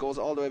strike, and he goes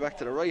all the way back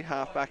to the right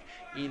half back,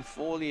 Ian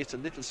Foley. It's a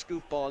little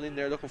scoop ball in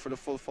there looking for the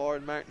full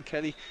forward Martin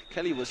Kelly.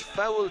 Kelly was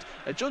fouled,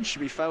 adjudged to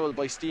be fouled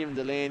by Stephen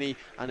Delaney,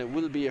 and it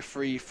will be a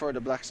free for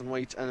the Blacks and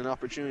Whites, and an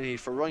opportunity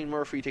for Ryan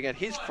Murphy to get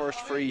his first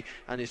free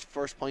and his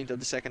first point of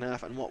the second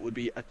half, and what would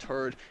be a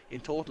third in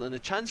total, and a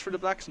chance for the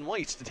Blacks and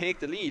Whites to take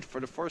the lead for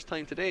the first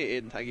time today.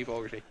 Aidan Taggy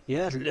Fogarty.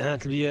 Yeah,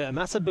 it'll be a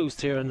massive boost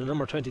here, and the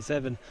number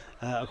 27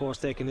 of course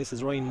taking this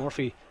is Ryan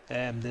Murphy,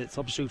 the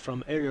substitute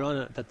from earlier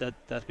on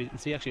that we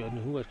see. Actually I don't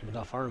know who it came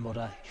off for him,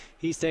 but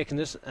he's taking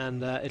it,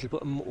 and it'll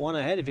put him one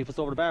ahead if he puts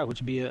over the bar, which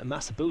would be a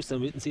massive boost,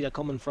 and we didn't see that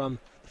coming from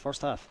the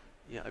first half.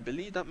 Yeah, I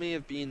believe that may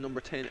have been number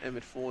 10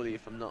 Emmett Foley,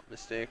 if I'm not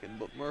mistaken,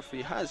 but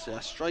Murphy has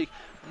a strike,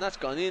 and that's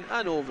gone in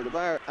and over the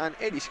bar, and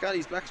Eddie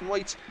Scally's Blacks and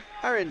Whites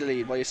are in the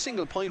lead by a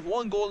single point.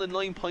 1 goal and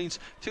 9 points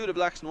to the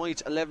Blacks and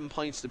Whites, 11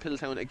 points to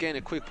Piltown. Again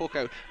a quick puck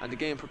out, and the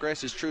game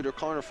progresses through their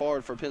corner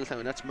forward for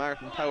Piltown. That's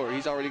Martin Power.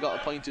 He's already got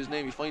a point to his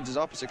name. He finds his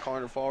opposite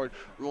corner forward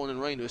Ronan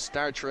Ryan, who has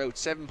starred throughout.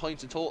 7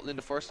 points in total in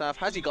the first half.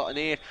 Has he got an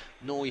 8?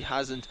 No, he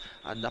hasn't,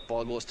 and that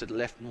ball goes to the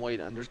left and wide,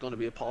 and there's going to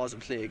be a pause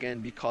and play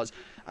again, because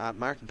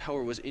Martin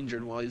Power was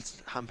injured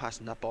whilst hand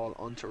passing that ball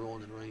onto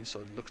Ronan Ryan, so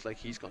it looks like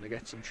he's going to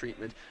get some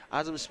treatment.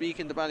 As I'm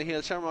speaking, the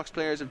Ballyhale Shamrocks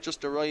players have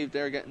just arrived.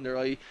 They're getting their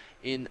eye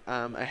in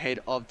ahead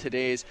of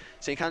today's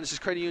St. Candice's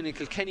Credit Union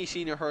Kilkenny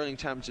Senior Hurling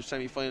Championship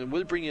semi-final.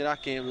 We'll bring you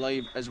that game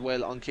live as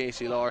well on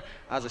KCLR.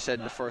 As I said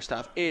in the first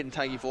half, Aidan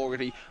Taggy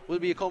Fogarty will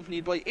be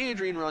accompanied by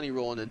Adrian Ronnie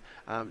Ronan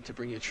to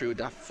bring you through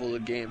that full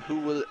game. Who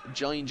will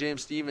join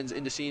James Stevens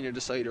in the senior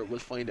decider, we'll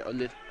find out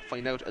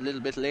find out a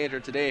little bit later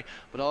today.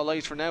 But all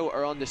eyes for now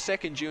are on the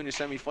second junior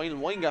semi-final.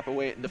 Windgap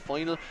away in the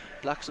final.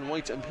 Blacks and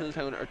Whites and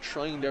Piltown are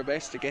trying their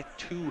best to get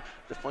to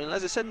the final.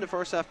 As I said in the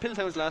first half,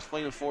 Piltown's last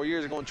final 4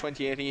 years ago in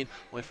 2018,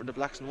 while for the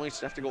Blacks and Whites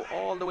they have to go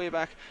all the way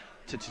back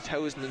to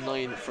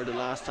 2009 for the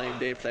last time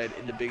they played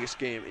in the biggest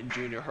game in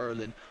junior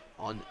hurling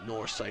on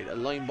Northside. A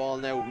line ball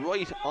now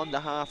right on the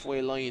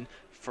halfway line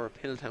for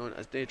Piltown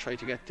as they try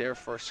to get their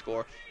first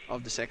score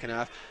of the second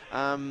half.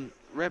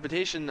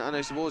 Repetition and I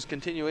suppose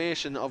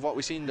continuation of what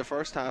we seen in the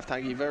first half,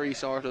 Taggy. Very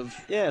sort of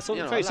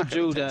very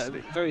subdued,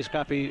 very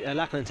scrappy,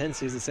 lacking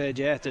intensity, as I said.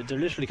 Yeah, they're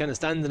literally kind of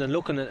standing and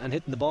looking and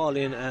hitting the ball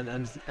in,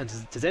 and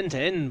it's end to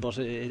end, but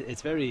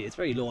it's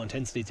very low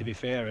intensity, to be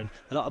fair, and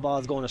a lot of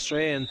balls going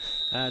astray, and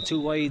 2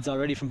 wides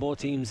already from both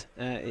teams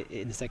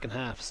in the second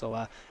half. So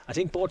I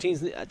think both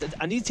teams,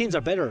 and these teams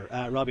are better,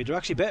 Robbie. They're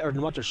actually better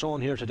than what they're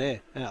showing here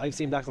today. I've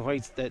seen Blacks and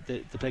Whites that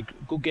they played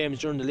good games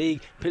during the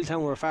league.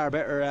 Piltown were far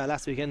better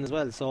last weekend as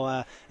well.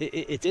 So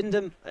it's in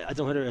them. I don't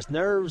know whether it's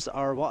nerves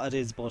or what it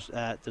is, but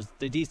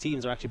these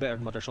teams are actually better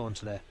than what they're showing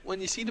today.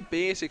 When you see the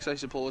basics, I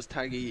suppose,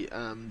 Taggy,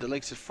 the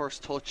likes of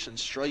first touch and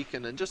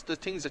striking and just the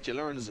things that you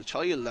learn as a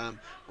child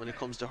when it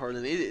comes to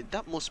hurling,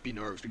 that must be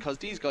nerves, because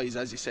these guys,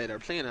 as you said, are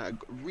playing at a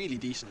really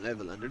decent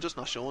level and they're just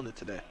not showing it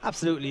today.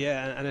 Absolutely,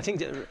 yeah. And I think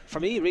that for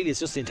me, really, it's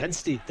just the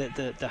intensity,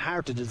 the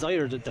heart, the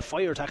desire, the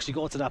fire to actually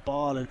go to that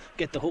ball and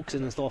get the hooks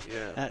in and stuff.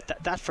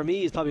 That for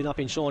me is probably not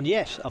being shown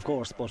yet, of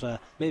course, but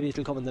maybe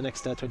it'll come in the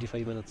next 25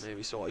 minutes.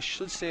 Maybe so. I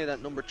should say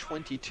that number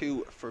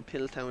 22 for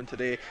Piltown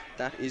today,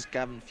 that is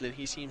Gavin Flynn.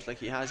 He seems like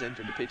he has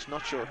entered the pitch.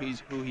 Not sure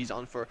who he's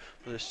on for,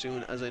 but as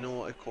soon as I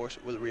know, of course,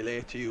 we'll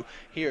relay to you.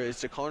 Here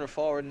is the corner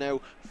forward now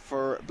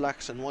for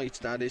Blacks and Whites.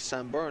 That is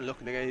Sam Byrne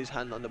looking to get his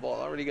hand on the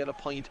ball. Already get a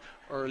point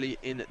early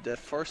in the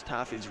first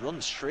half. He's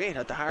run straight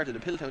at the heart of the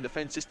Piltown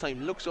defence. This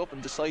time looks up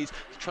and decides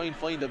to try and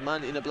find a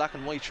man in a black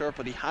and white shirt,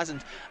 but he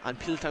hasn't, and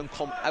Piltown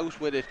come out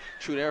with it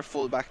through their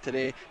full back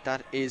today.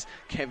 That is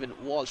Kevin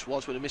Walsh.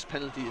 Walsh with a missed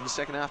penalty in the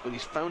second half, but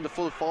he's found the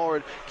full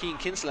forward, Cian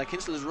Kinsella.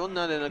 Kinsella has run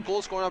that in a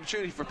goal scoring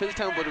opportunity for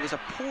Piltown, but it was a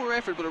poor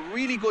effort, but a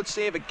really good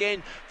save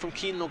again from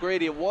Keelan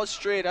O'Grady. It was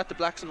straight at the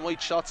Blacks and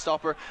White shot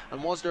stopper,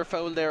 and was there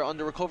foul there on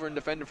the recovering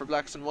defender for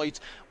Blacks and Whites?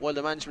 While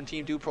the management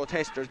team do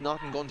protest, there's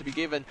nothing going to be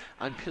given,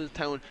 and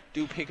Piltown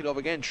do pick it up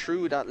again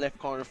through that left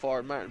corner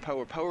forward, Martin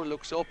Power. Power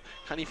looks up,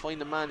 can he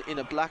find a man in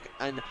a black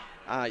and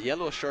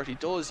yellow shirt? He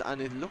does,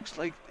 and it looks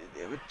like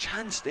a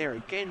chance there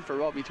again for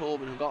Robbie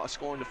Tobin, who got a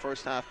score in the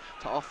first half,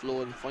 to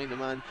offload and find a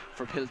man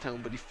for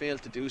Piltown, but he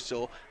failed to do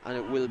so, and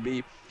it will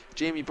be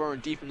Jamie Byrne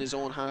deep in his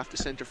own half, the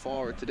centre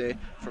forward today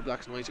for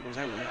Blacks and Whites. It comes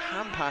out with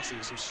hand passing,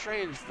 some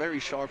strange, very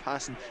sharp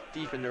passing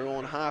deep in their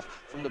own half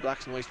from the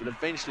Blacks and Whites, but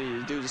eventually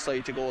they do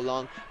decide to go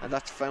along, and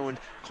that's found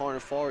corner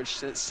forward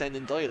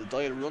sending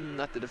Doyle running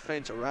at the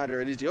defence, or rather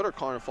it is the other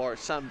corner forward,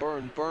 Sam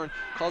Byrne. Byrne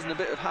causing a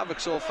bit of havoc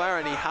so far,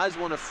 and he has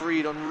won a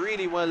free, done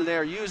really well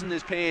there, using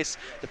his pace.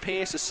 The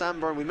pace of Sam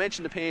Byrne, we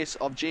mentioned the pace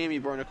of Jamie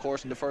Byrne of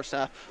course in the first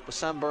half, but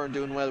Sam Byrne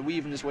doing well,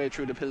 weaving his way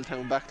through the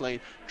Piltown backline,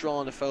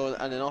 drawing a foul,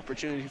 and an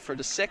opportunity for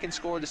the second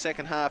score of the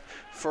second half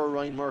for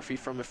Ryan Murphy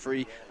from a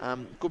free.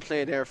 Good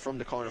play there from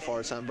the corner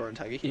forward, Sam Byrne,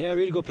 Taggy. Yeah,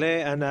 really good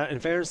play, and in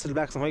fairness to the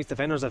Blacks and Whites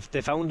defenders,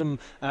 they found him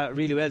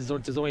really well.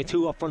 There's only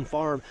 2 up front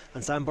for him,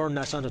 and Sam Byrne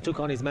took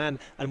on his man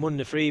and won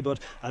the free, but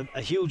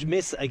a huge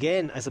miss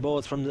again, I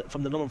suppose, from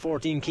the number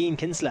 14, Cian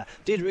Kinsella.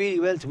 Did really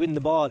well to win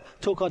the ball,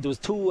 took on, there was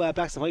 2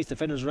 Blacks and Whites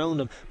defenders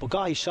around him, but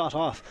got his shot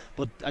off,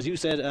 but as you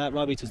said,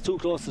 Robbie, it was too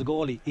close to the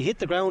goalie. He hit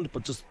the ground,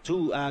 but just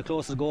too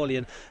close to the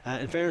goalie,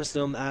 and in fairness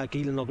to him,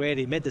 Keelan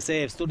O'Grady made the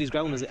save, stood his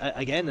ground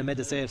again and made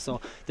the save, so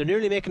they're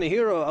nearly making a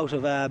hero out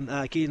of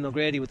Keelan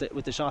O'Grady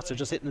with the shots. They're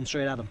just hitting them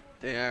straight at him.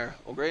 They are.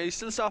 O'Grady's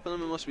still stopping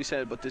them, it must be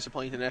said, but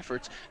disappointing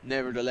efforts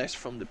nevertheless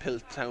from the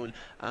Piltown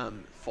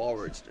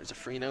forwards. There's a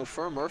free now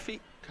for Murphy.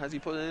 Has he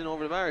put it in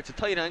over the bar? It's a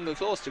tight angle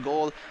close to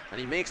goal, and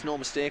he makes no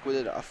mistake with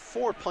it. A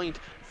 4 point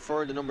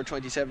for the number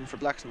 27 for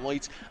Blacks and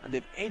Whites, and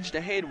they've edged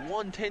ahead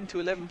 110 to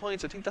 11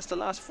 points. I think that's the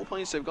last 4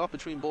 points they've got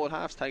between both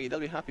halves, Taggy. They'll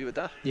be happy with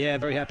that. Yeah,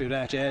 very happy with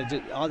that. Yeah,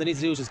 all they need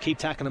to do is just keep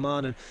tacking them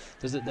on, and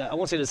there's I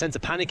won't say there's a sense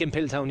of panic in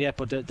Piltown yet,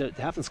 but they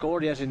haven't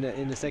scored yet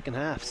in the second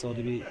half, so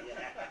they'll be...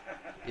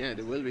 Yeah,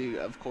 they will be,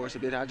 of course, a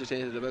bit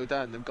agitated about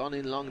that, and they've gone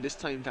in long this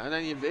time to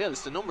any avail.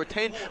 It's the number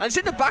 10, and it's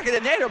in the back of the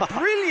net. A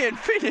brilliant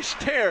finish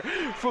there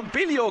from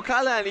Billy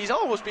O'Callaghan. He's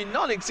almost been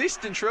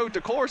non-existent throughout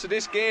the course of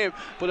this game,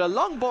 but a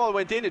long ball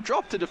went in, it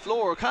dropped to the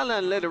floor.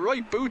 O'Callaghan led a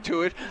right boot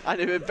to it, and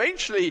it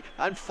eventually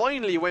and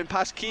finally went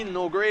past Keelan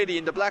O'Grady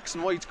in the Blacks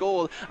and Whites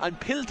goal, and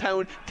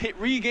Piltown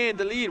regained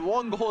the lead,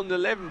 1 goal and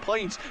 11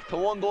 points to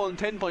 1 goal and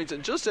 10 points.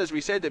 And just as we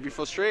said, they'd be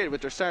frustrated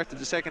with their start to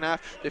the second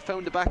half, they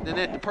found the back of the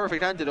net, the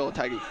perfect antidote,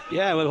 Taggy.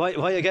 Yeah,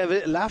 well, why I gave a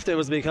little laugh there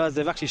was because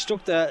they've actually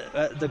struck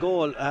the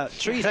goal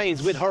 3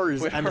 times with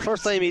hurls, and the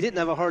first time he didn't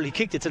have a hurl, he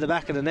kicked it to the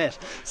back of the net.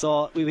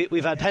 So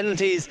we've had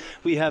penalties,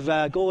 we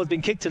have goals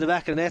being kicked to the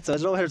back of the net. So I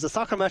don't know whether it's a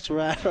soccer match we're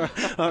at or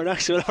an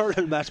actual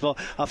hurling match, but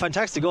a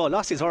fantastic goal.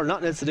 Lost his hurl,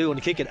 nothing else to do,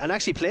 and kick it, and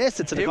actually placed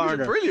it to the corner. It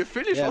was a brilliant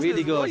finish. Yeah,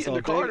 really good. Right in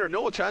the corner,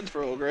 no chance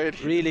for O'Grady.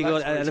 Really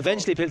good, and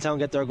eventually Piltown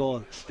get their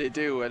goal. They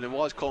do, and it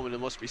was coming, it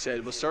must be said.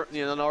 It was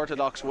certainly an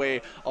unorthodox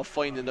way of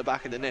finding the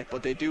back of the net,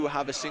 but they do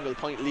have a single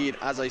point lead.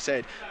 As I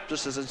said,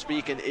 just as I'm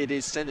speaking, it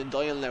is Senan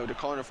Doyle now, the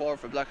corner forward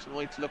for Blacks and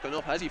Whites, looking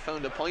up. Has he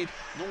found a point?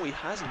 No, he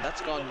hasn't.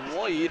 That's gone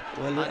wide.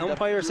 Well, the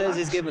umpire says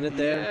he's given it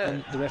there,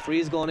 and the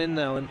referee's gone in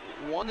now, and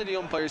one of the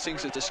umpires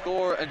thinks it's a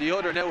score, and the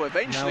other now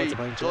eventually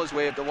does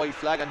wave the white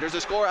flag, and there's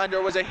a score, and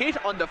there was a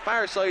hit on the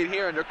far side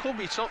here, and there could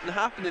be something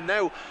happening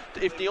now.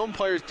 If the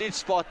umpires did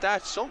spot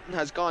that, something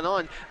has gone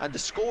on, and the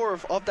score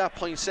of that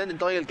point, Senan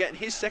Doyle getting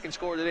his second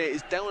score today,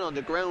 is down on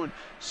the ground.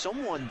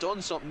 Someone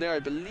done something there. I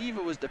believe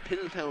it was the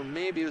Piltown,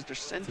 maybe it was their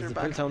centre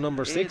back. Piltown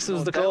number 6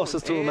 was the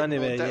closest to him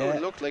anyway.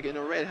 It looked like in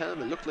a red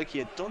helmet, looked like he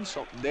had done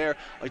something there.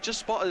 I just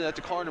spotted it at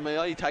the corner of my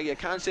eye, Taggy. I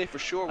can't say for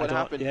sure what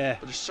happened,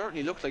 but it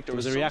certainly looked like there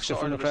was a reaction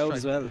from the crowd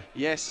as well.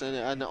 Yes,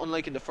 and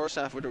unlike in the first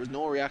half where there was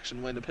no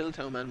reaction when the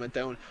Piltown man went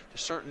down, there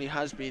certainly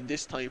has been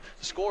this time.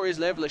 The score is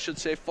level, I should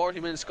say. 40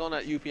 minutes gone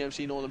at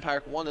UPMC Nolan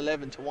Park,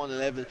 1-11 to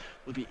 1-11.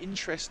 Will be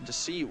interesting to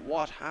see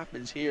what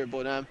happens here,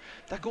 but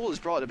that goal has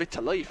brought it a bit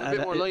to life, a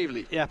bit more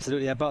lively. Yeah,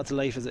 absolutely. Yeah, brought it to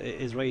life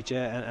is right.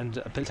 Yeah, and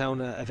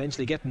Piltown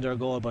eventually getting their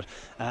goal, but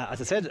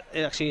as I said,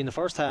 actually in the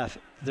first half,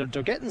 they're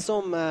getting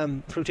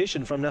some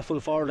fruition from that full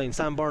forward line.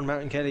 Sam Byrne,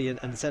 Martin Kelly, and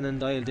Senan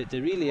Doyle. They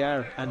really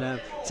are.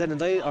 And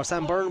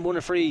Sam Byrne won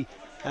a free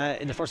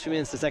in the first few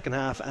minutes of the second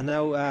half, and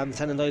now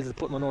Senan Doyle is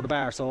putting one over the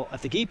bar. So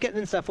if they keep getting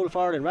into that full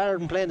forward line, rather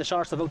than playing the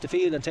short stuff out the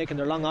field and taking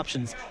their long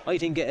options, I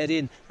think get it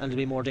in and it'll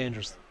be more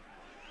dangerous.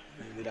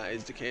 Maybe that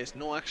is the case.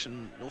 No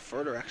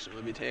further action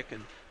will be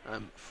taken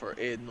for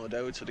Aid, no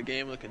doubt. So the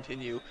game will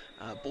continue.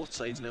 Both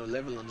sides now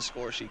level on the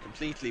score sheet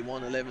completely,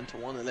 1-11 to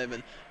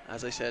 1-11.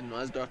 As I said,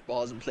 as that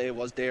balls in play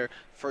was there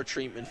for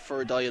treatment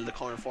for Doyle, the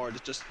corner forward,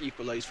 that just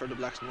equalised for the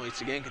Blacks and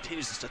Whites. Again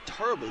continues just a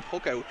terrible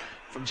puck out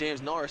from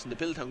James Norris in the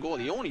Piltown goal.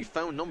 He only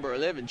found number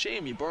 11,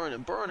 Jamie Byrne,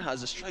 and Byrne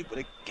has a strike, but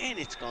again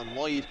it's gone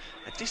wide.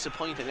 A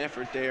disappointing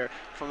effort there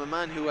from a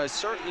man who has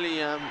certainly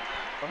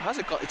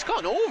it's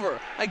gone over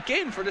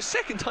again for the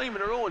second time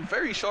in a row in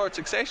very short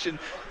succession.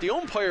 The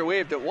umpire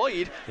waved it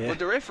wide, but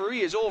the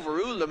referee has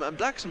overruled them, and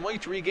Blacks and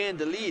Whites regained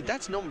the lead.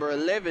 That's number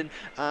 11,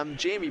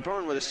 Jamie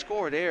Byrne, with a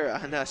score there,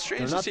 and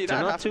strange to see that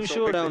happen. They're not too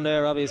sure quickly down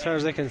there, Robbie, as far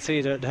as I can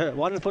see.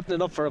 One is putting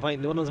it up for a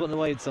point, the other one's putting it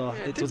wide, so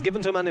it was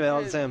given to him anyway,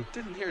 all the same.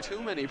 Didn't hear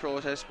too many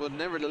protests, but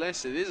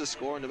nevertheless it is a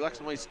score, and the Blacks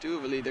and Whites do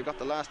have a lead. They've got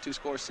the last 2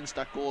 scores since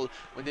that goal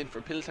went in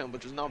for Piltown,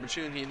 but there's an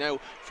opportunity now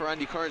for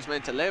Andy Kearns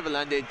men to level,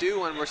 and they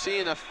do, and we're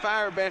seeing a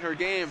far better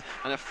game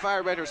and a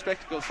far better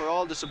spectacle for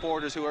all the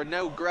supporters who are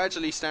now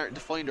gradually starting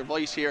to find their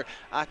voice here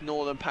at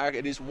Nolan Park.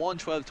 It is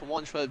 1-12 to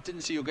 1-12.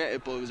 Didn't see you get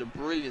it, but it was a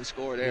brilliant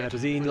score there. Yeah, it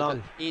was Ian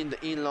Long.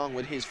 Ian Long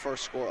with his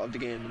first score of the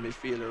game, the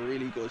midfielder.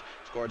 Really good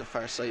score at the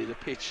far side of the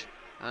pitch.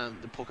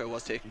 The puck out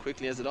was taken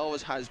quickly, as it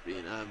always has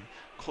been.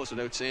 Goes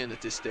without saying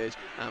at this stage,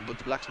 but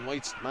the Blacks and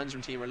Whites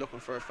management team are looking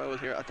for a foul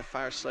here at the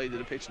far side of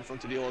the pitch in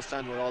front of the old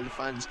stand where all the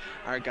fans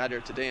are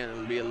gathered today, and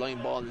it'll be a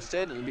line ball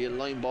instead, and it'll be a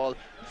line ball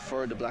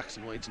for the Blacks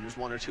and Whites, and there's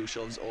 1 or 2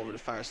 shoves over the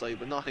far side,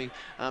 but nothing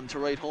to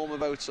write home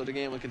about. So the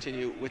game will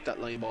continue with that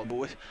line ball, but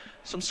with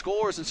some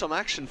scores and some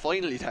action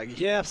finally, Taggy.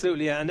 Yeah,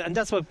 absolutely, and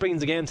that's what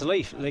brings the game to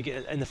life. Like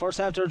in the first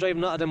half they're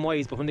driving not at them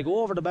wise, but when they go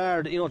over the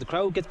bar, the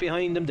crowd gets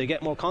behind them, they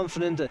get more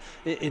confident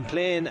in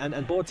playing,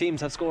 and both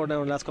teams have scored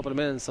now in the last couple of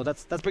minutes, so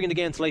that's bringing the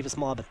game to life a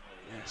small bit.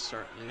 Yeah,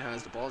 certainly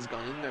has. The ball's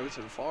gone in now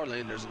to the far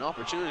lane. There's an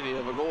opportunity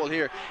of a goal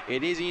here.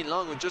 It is Ian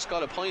Long who just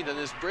got a point and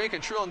is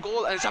breaking through on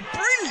goal, and it's a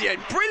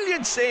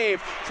brilliant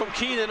save from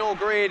Keenan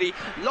O'Grady.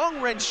 Long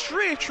ran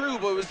straight through,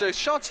 but it was the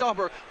shot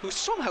stopper who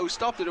somehow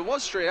stopped it. It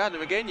was straight at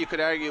him again, you could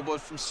argue,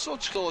 but from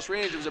such close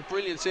range it was a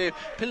brilliant save.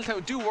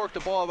 Piltown do work the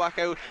ball back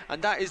out,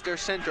 and that is their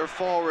centre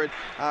forward,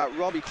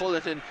 Robbie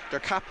Culleton, their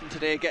captain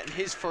today, getting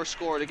his first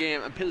score of the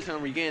game, and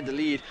Piltown regained the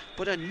lead.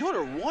 But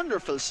another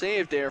wonderful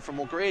save there from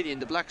O'Grady in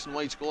the Blacks and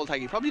Whites goal,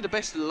 Taggy. Probably the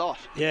best of the lot.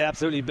 Yeah,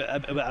 absolutely.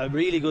 A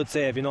really good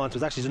save. It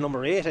was actually the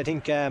number 8, I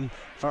think,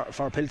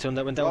 for Piltown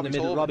that went down the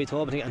middle. Robbie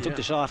Tobin, and took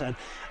the shot. And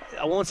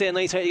I won't say a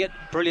nice hit,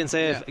 brilliant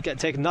save,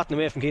 taking nothing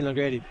away from Keenan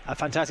O'Grady. A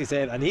fantastic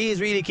save, and he's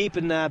really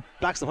keeping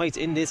Blacks and Whites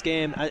in this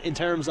game. In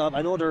terms of,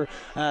 I know they're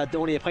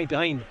only a point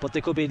behind, but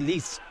they could be at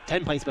least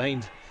 10 points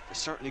behind. It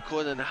certainly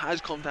could, and it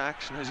has come to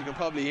action, as you can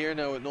probably hear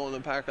now at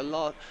Nolan Park. A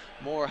lot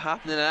more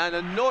happening, and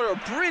another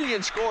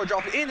brilliant score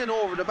drop in and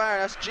over the bar.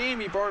 That's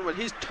Jamie Byrne with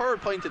his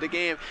 3rd point of the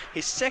game,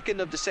 his 2nd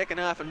of the second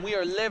half, and we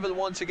are level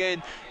once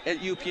again at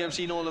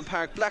UPMC Nolan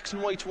Park. Blacks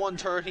and Whites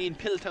 113,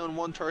 Piltown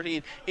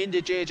 113 in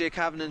the JJ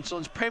Cavan &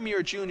 Sons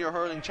Premier Junior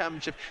Hurling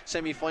Championship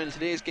semi-final.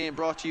 Today's game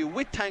brought to you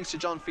with thanks to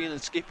John Phelan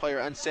Skip Hire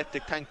and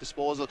Septic Tank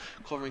Disposal,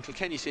 covering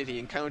Kilkenny City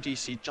and County.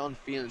 See John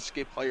Phelan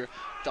Skip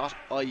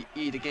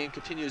Hire.ie. The game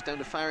continues down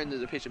the far end of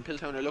the pitch, and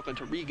Piltown are looking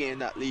to regain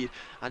that lead,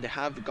 and they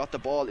have got the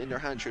ball in their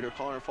hand through their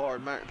corner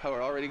forward. Martin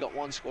Power already got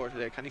one score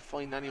today. Can he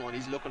find anyone?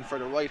 He's looking for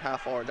the right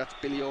half forward. That's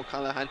Billy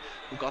O'Callaghan,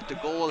 who got the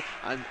goal,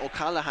 and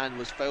O'Callaghan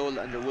was fouled,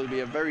 and there will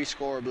be a very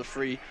scoreable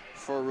free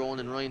for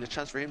Ronan Ryan, a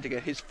chance for him to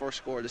get his first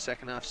score of the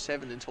second half,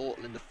 7 in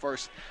total in the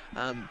first.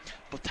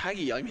 But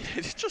Taggy, I mean,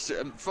 it's just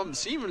from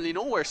seemingly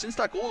nowhere, since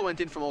that goal went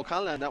in from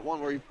O'Callaghan, that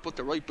one where he put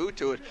the right boot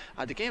to it,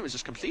 the game has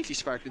just completely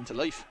sparked into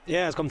life.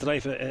 Yeah, it's come to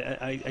life,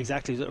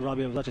 exactly,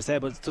 Robbie, what you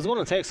said, but it's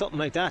going to take something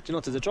like that, you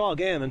know, to draw a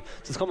game, and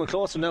it's coming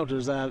closer now.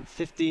 There's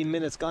 15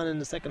 minutes gone in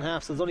the second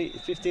half, so there's only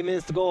 15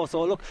 minutes to go,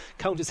 so look,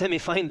 county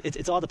semi-final,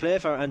 it's all to play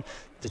for, and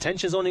the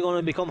tension's only going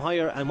to become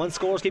higher, and once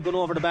scores keep going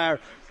over the bar,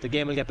 the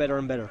game will get better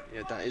and better.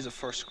 Yeah, that is a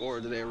first score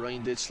of the day.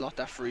 Ryan did slot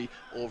that free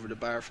over the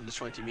bar from the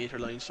 20 metre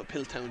line, so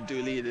Piltown do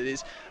lead. It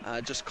is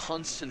just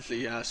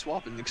constantly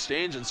swapping,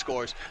 exchanging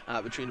scores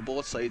between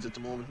both sides at the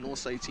moment. No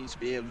side seems to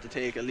be able to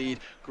take a lead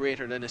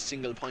greater than a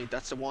single point.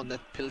 That's the one that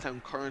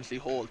Piltown currently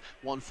hold,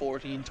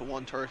 114 to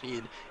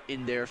 113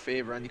 in their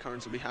favour. Andy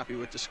Kearns will be happy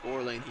with the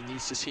scoreline. He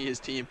needs to see his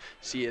team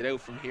see it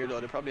out from here, though.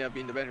 They probably have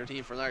been the better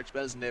team for large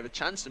spells, and they have a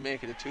chance to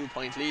make it a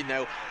 2-point lead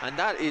now, and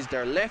that is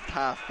their left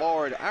half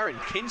forward, Aaron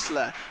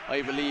Kinsella,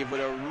 I believe,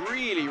 with a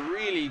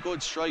really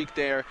good strike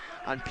there,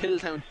 and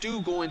Piltown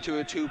do go into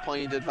a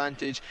 2-point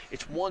advantage.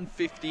 It's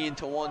 115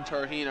 to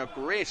 113, a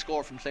great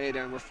score from play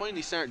there, and we're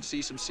finally starting to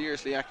see some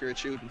seriously accurate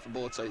shooting from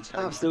both sides.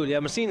 Absolutely,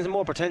 and we're seeing some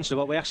more potential,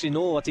 but we actually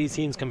know what these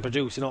teams can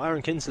produce. You know,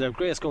 Aaron Kinsella,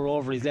 great score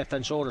over his left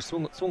hand shoulder,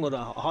 swung it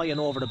high and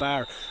over the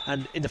bar,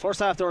 and in the first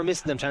half they were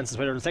missing them chances,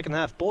 whether in the second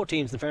half both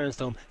teams, in fairness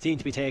to them, seem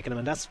to be taking them,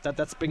 and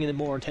that's bringing in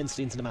more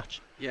intensity into the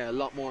match. Yeah, a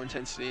lot more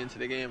intensity into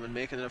the game and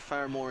making it a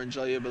far more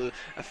enjoyable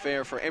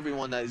affair for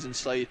everyone that is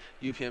inside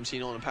UPMC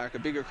Nolan Park. A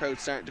bigger crowd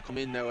starting to come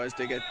in now as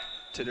they get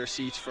to their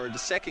seats for the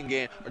second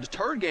game, or the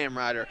third game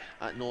rather,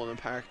 at Nolan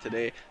Park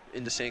today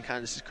in the St.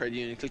 Candice's Credit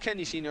Union.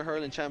 Kilkenny Senior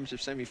Hurling Championship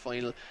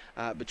semi-final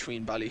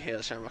between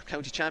Ballyhale Shamrock.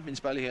 County champions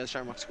Ballyhale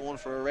Shamrock's going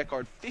for a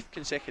record 5th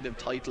consecutive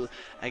title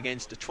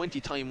against the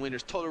 20-time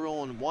winners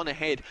Tullaroan, one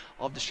ahead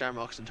of the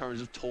Shamrocks in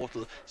terms of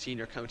total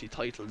senior county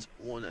titles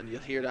won, and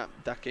you'll hear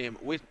that game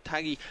with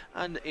Taggy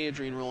and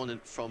Adrian Ronan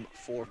from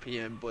 4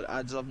 p.m. But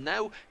as of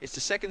now, it's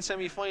the second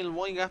semi-final.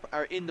 Windgap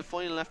are in the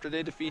final after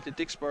they defeated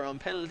Dicksboro on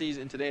penalties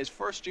in today's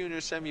first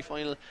junior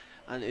semi-final,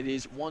 and it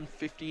is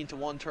 115 to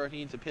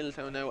 113 to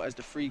Piltown now as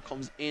the free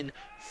comes in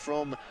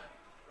from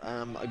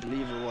I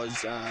believe it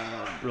was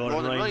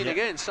Ronan Ryan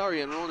again,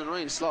 and Ronan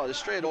Ryan slotted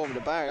straight over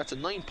the bar. That's a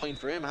 9-point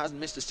for him. Hasn't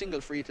missed a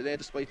single free today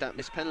despite that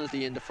missed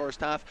penalty in the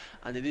first half,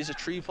 and it is a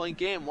 3-point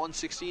game,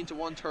 116 to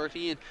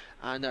 113,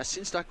 and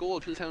since that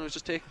goal Piltown was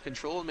just taking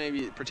control,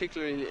 maybe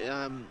particularly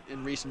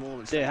in recent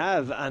moments. They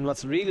have, and what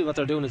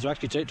they're doing is they're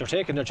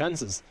taking their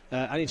chances.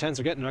 Any chance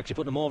they're getting, they're actually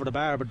putting them over the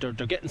bar, but they're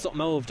getting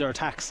something out of their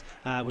attacks,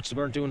 which they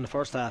weren't doing in the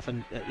first half,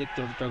 and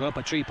they're going up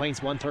by 3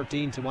 points,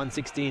 113 to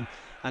 116,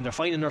 and they're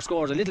finding their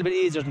scores a little bit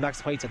easier than Blacks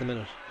and Whites at the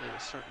minute. Yeah,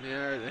 certainly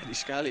are. Eddie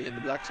Scally and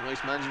the Blacks and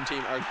Whites management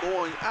team are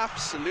going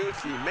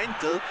absolutely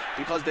mental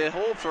because they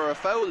hoped for a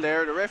foul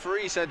there. The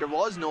referee said there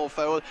was no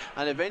foul,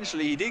 and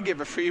eventually he did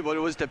give a free, but it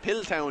was to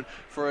Piltown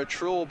for a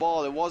throw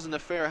ball. It wasn't a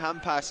fair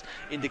hand pass,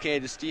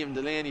 indicated Stephen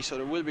Delaney, so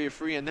there will be a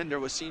free, and then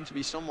there seemed to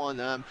be someone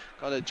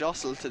got a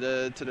jostle to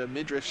the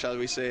midriff, shall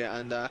we say,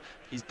 and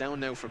he's down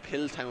now for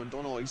Piltown.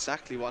 Don't know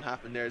exactly what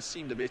happened there. It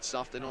seemed a bit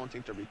soft. I don't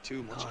think there'll be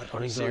too much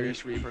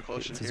serious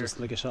repercussions here. It's just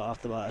like a shot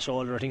off the ball, a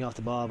shoulder thing off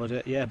the ball,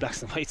 but yeah,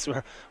 Blacks and Whites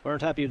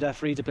weren't happy with that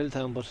free to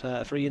Piltown, but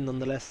a free in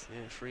nonetheless.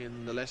 Yeah, free in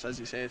nonetheless, as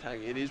you say,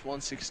 Taggy. It is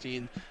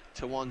 116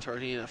 to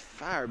 113, a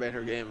far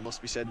better game, it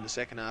must be said, in the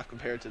second half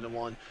compared to the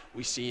one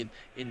we seen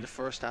in the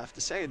first half.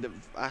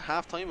 At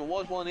half time it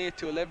was 1-8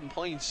 to 11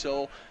 points,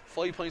 so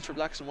 5 points for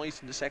Blacks and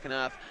Whites in the second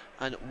half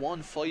and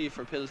 1-5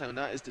 for Piltown.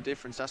 That is the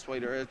difference. That's why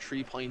there are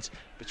 3 points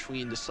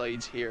between the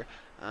sides here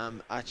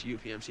at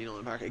UPMC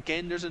Nolan Park.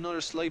 Again, there's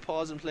another slight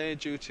pause in play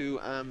due to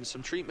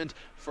some treatment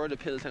for the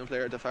Piltown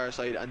player at the far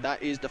side, and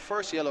that is the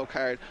first yellow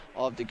card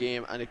of the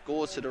game, and it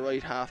goes to the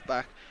right half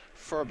back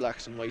for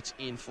Blacks and Whites,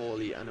 Ian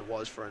Foley, and it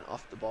was for an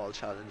off the ball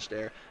challenge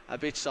there. A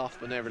bit soft,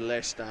 but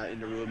nevertheless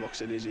in the rule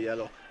books it is a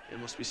yellow, it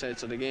must be said.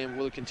 So the game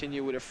will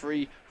continue with a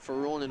free for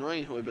Ronan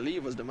Ryan, who I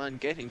believe was the man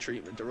getting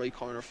treatment, the right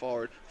corner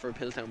forward for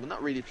Piltown, but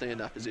not really playing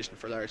that position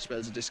for large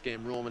spells of this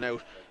game, roaming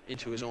out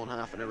into his own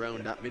half and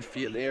around that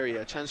midfield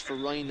area. A chance for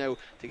Ryan now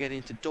to get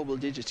into double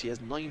digits. He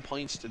has 9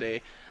 points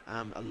today.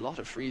 A lot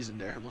of frees in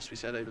there, it must be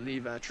said. I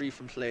believe 3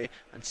 from play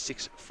and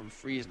 6 from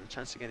frees, and a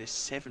chance to get his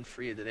 7th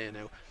free of the day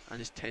now and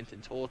his 10th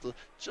in total.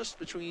 Just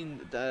between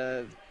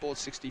both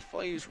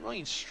 65s,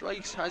 Ryan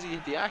strikes. Has he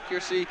hit the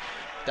accuracy?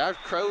 That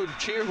crowd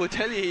cheer will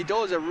tell you he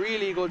does. A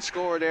really good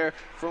score there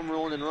from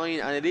Ronan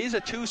Ryan, and it is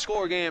a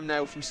 2-score game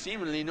now from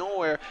seemingly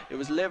nowhere. It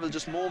was level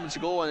just moments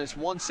ago, and it's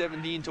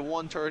 117 to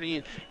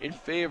 113 in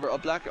favour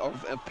of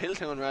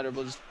Piltown rather,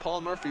 but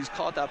Paul Murphy's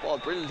caught that ball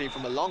brilliantly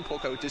from a long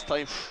poke out this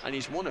time, and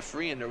he's won a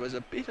free in There was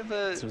a bit of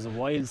a... It was a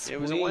wild swipe. It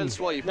was a wild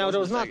swipe. Now, there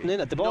was nothing in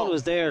it. The ball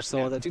was there, so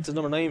Yeah. I think there's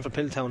number 9 for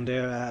Piltown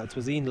there. It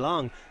was Ian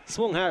Long.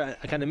 Swung hard.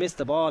 I kind of missed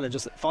the ball and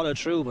just followed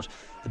through, but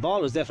the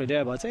ball was definitely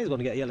there. But I'd say he's going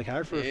to get a yellow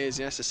card for it. It is,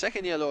 yes. The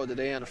second yellow of the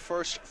day and a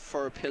first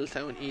for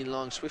Piltown. Ian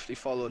Long swiftly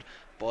followed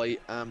by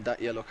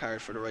that yellow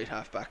card for the right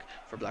half back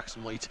for Blacks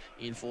and Whites,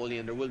 Ian Foley,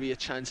 and there will be a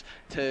chance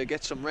to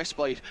get some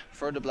respite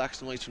for the Blacks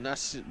and Whites from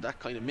that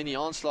kind of mini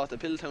onslaught that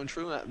Piltown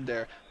threw at him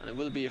there, and it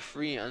will be a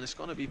free, and it's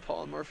going to be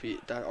Paul Murphy,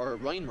 or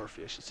Ryan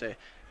Murphy I should say,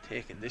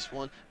 taking this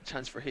one. A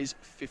chance for his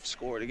 5th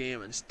score of the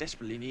game, and it's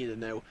desperately needed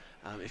now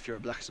if you're a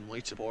Blacks and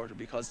White supporter,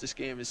 because this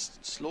game is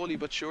slowly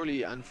but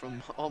surely and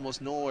from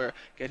almost nowhere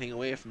getting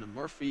away from them.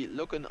 Murphy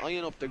looking,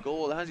 eyeing up the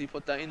goal. Has he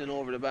put that in and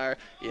over the bar?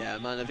 Yeah, a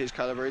man of his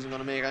calibre isn't going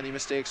to make any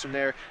mistakes from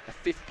there. A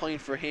 5th point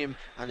for him,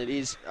 and it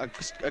is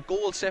a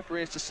goal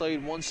separates the side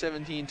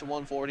 117 to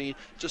 114,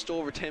 just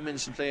over 10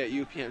 minutes to play at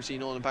UPMC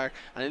Nolan Park,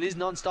 and it is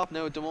non-stop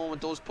now at the moment.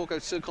 Those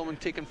puckouts still coming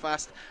thick and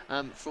fast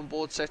from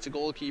both sets of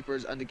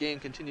goalkeepers, and the game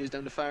continues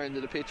down the far end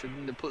of the pitch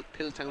within the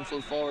Piltown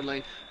full forward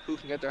line. Who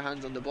can get their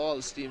hands on the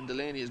ball? Stephen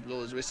Delaney has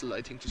blown his whistle.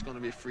 I think there's going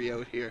to be a free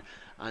out here,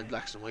 and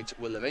Blacks and Whites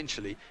will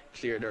eventually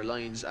clear their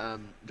lines.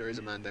 There is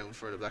a man down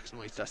for the Blacks and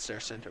Whites. That's their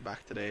centre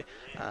back today,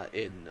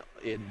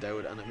 Aidan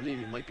Dowd, and I believe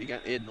he might be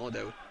getting Aidan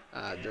O'Dowd.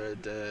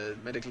 The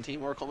medical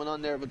team were coming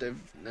on there, but they've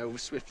now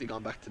swiftly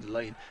gone back to the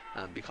line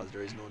because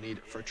there is no need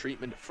for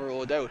treatment for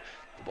O'Dowd.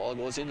 The ball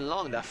goes in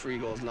long, that free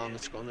goes long.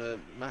 It's going to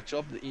match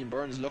up. Ian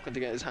Byrne is looking to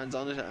get his hands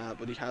on it,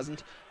 but he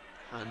hasn't.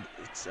 And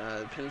it's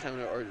Piltown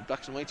or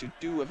Blacks and Whites who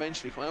do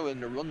eventually come out, and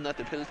they're running at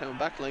the Piltown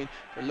back line.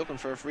 They're looking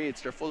for a free.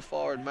 It's their full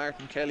forward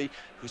Martin Kelly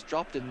who's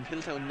dropped it, and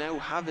Piltown now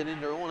have it in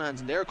their own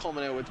hands, and they're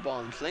coming out with the ball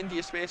and plenty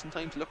of space and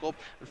time to look up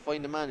and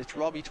find a man. It's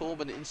Robbie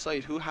Tobin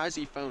inside. Who has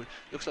he found?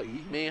 Looks like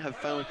he may have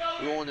found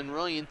Ronan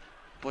Ryan,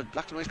 but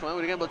Blacks and Whites come out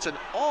with it again, but it's an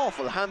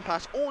awful hand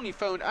pass. Only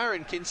found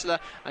Aaron Kinsella,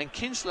 and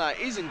Kinsella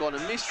isn't going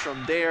to miss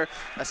from there.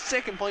 A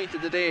 2nd point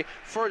of the day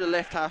for the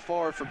left half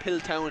forward for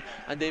Piltown,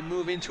 and they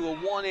move into a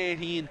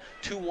 118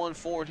 to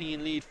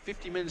 114 lead.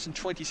 50 minutes and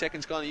 20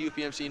 seconds gone at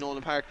UPMC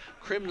Nolan Park.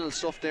 Criminal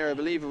stuff there. I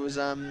believe it was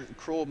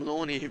Crow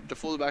Maloney, the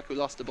fullback, who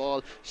lost the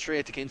ball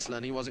straight to Kinsella,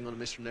 and he wasn't going to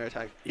miss from their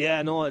attack.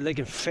 Yeah, no, like,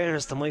 in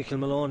fairness to Michael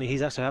Maloney,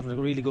 he's actually having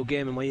a really good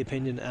game in my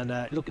opinion,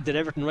 and look, did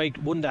everything right,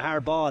 won the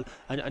hard ball,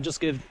 and just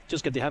give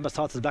the hand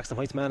pass to the Blacks and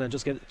Whites man, and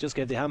just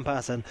gave the hand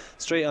pass and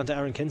straight onto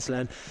Aaron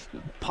Kinsella, and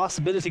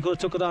possibility could have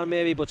took it on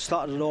maybe, but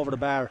slotted it over the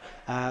bar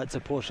to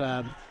put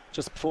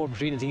just before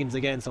between the teams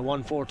again, so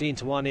 114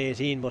 to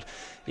 118. But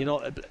you know,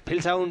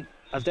 Piltown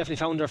have definitely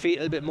found their feet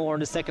a little bit more in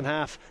the second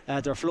half.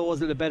 Their flow is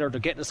a little bit better, they're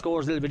getting the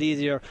scores a little bit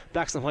easier.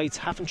 Blacks and Whites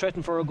haven't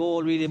threatened for a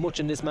goal really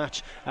much in this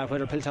match,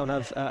 whether Piltown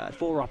have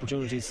 4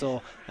 opportunities,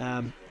 so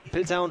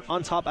Piltown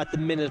on top at the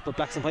minute, but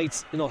Blacks and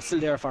Whites, you know,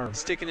 still there for them.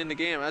 Sticking in the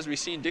game, as we've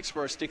seen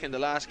Dicksboro stick in the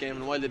last game,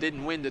 and while they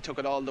didn't win, they took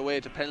it all the way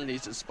to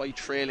penalties despite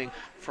trailing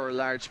for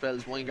large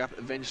spells. Windgap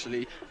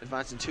eventually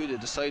advancing to the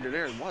decider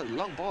there, and what a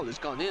long ball has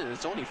gone in, and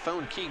it's only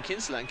found Keane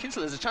Kinsella, and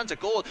Kinsella has a chance at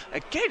goal.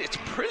 Again, it's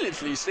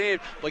brilliantly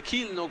saved by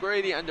Keelan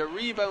O'Grady, and the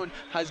rebound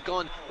has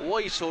gone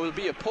wide, so it'll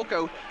be a puck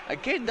out.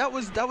 Again, that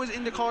was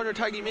in the corner,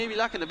 Taggy, maybe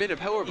lacking a bit of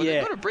power, but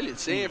another brilliant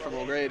save from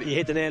O'Grady. He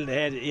hit the nail on the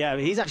head. Yeah,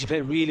 he's actually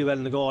played really well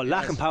in the goal.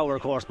 Lacking power,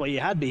 of course, but he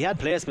had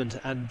placement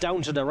and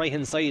down to the right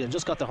hand side and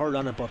just got the hurl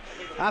on it, but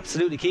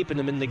absolutely keeping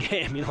him in the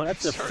game. You know,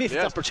 that's the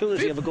 5th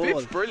opportunity of a goal.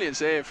 5th brilliant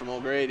save from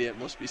O'Grady, it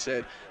must be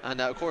said, and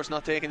of course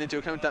not taking into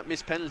account that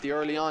missed penalty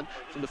early on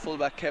from the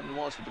fullback Kevin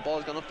Walsh, but the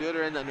ball's gone up the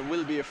other end, and it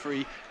will be a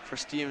free for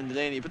Stephen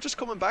Delaney. But just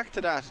coming back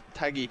to that,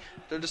 Taggy,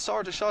 they're the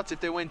sort of shots, if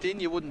they went in,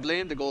 you wouldn't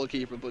blame the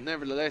goalkeeper, but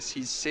nevertheless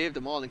he's saved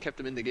them all and kept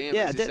them in the game.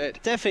 Yeah, as you said.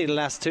 Definitely the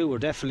last 2 were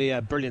definitely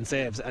brilliant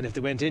saves, and if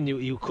they went in,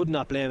 you could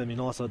not blame him, you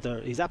know. So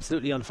he's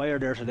absolutely on fire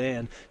there today,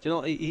 and you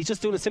know, he's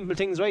just doing the simple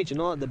things right. You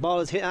know, the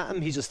ball is hit at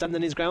him, he's just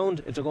standing his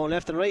ground. If they're going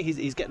left and right,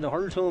 he's getting a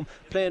hurl to him,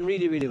 playing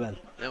really, really well.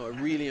 Now a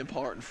really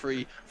important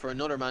free for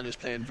another man who's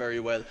playing very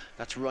well.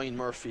 That's Ryan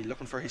Murphy,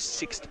 looking for his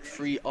 6th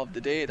free of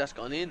the day. That's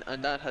gone in,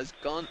 and that has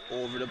gone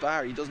over the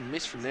bar. He doesn't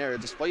miss from there,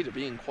 despite it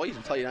being quite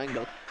a tight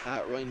angle.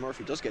 Ryan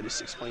Murphy does get his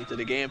 6th point of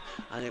the game,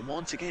 and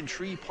once again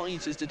 3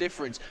 points is the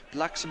difference.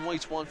 Blacks and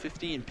Whites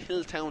 115,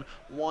 Piltown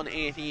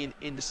 118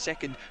 in the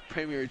 2nd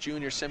Premier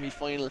Junior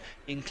semi-final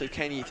in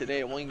Kilkenny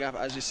today. Windgap,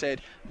 as you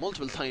said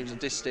multiple times at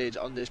this stage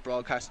on this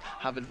broadcast,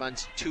 have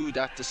advanced to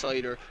that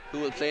decider, who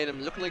will play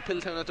them. Looking like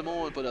Piltown at the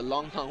moment, but a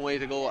long way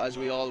to go, as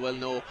we all well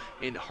know,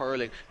 in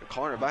hurling. The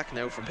corner back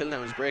now from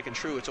Piltown is breaking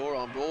through. It's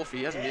Oran Brophy.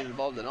 He hasn't been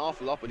involved an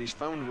awful lot, but he's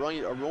found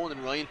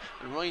Ronan Ryan,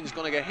 and Ryan's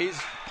going to get his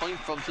point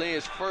from play,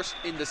 his first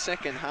in the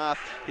second half,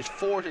 his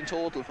 4th in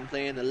total from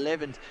playing,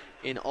 11th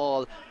in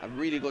all. A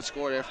really good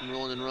score there from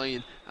Ronan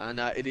Ryan, and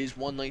it is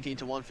 119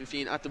 to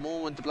 115 at the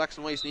moment. The Blacks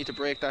and Whites need to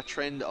break that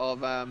trend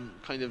of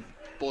kind of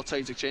both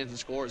sides exchanging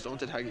scores, don't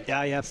they, Taggy?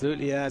 Yeah,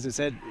 absolutely. Yeah, as I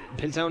said,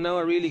 Piltown now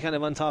are really kind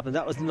of on top, and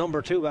that was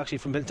number 2 actually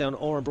from Piltown,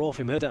 Oran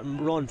Brophy, who had that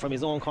run from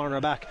his own corner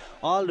back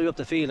all the way up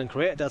the field and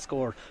created that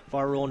score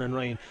for Ronan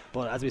Ryan.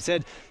 But as we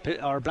said,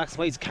 our Blacks and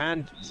Whites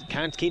can't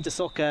keen to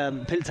suck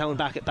Piltown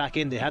back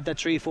in. They have that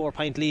 3-4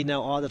 point lead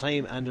now all the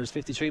time, and there's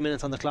 53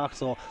 minutes on the clock,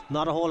 so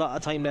not a whole lot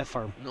of time left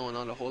for him. No,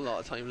 not a whole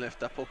lot of time left.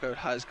 That puck out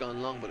has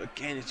gone long, but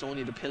again, it's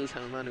only the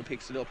Piltown man who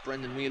picks it up.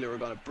 Brendan Wheeler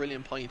got a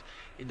brilliant point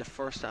in the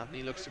first half, and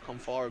he looks to come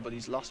forward, but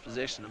he's lost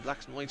possession, and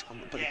Blacks and Whites come.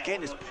 But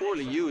again, it's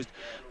poorly used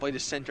by the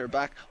centre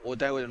back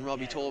O'Dowd, and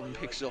Robbie Tobin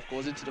picks it up,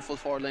 goes into the full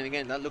forward line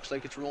again. That looks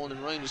like it's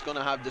Ronan Ryan who's going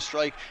to have the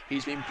strike.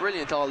 He's been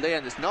brilliant all day,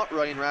 and it's not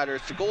Ryan, rather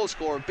it's the goal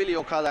scorer Billy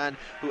O'Callaghan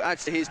who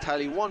adds to his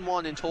tally.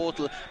 1-1 in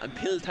total, and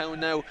Piltown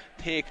now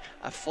take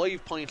a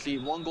 5-point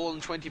lead, 1 goal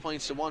and 20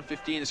 points to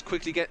 115. It's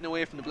quickly getting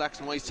away from the Blacks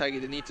and Whites, Taggy.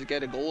 They need to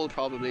get a goal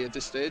probably at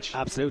this stage.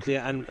 Absolutely,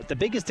 and the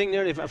biggest thing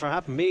nearly for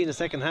happened to me in the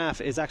second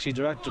half is actually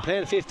they're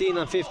playing 15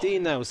 on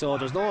 15 now, so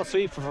there's no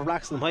sweep for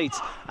Blacks and Whites,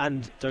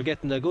 and they're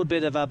getting a good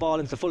bit of a ball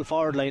into the full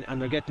forward line, and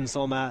they're getting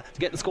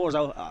getting scores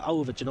out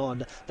of it, you know,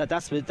 and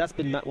that's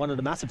been one of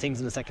the massive things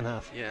in the second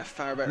half. Yeah,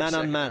 far better man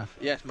on man.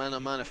 Yes, man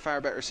on man, a far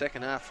better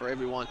second half for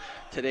everyone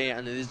today,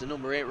 and it is the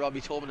number 8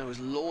 Robbie Tobin who has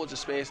loads of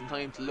space and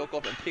time to look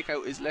up and pick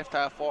out his left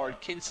half forward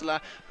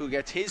Kinsella, who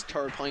gets his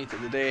 3rd point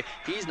of the day.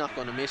 He's not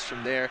going to miss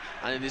from there,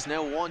 and it is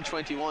now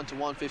 121 to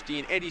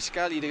 115. Eddie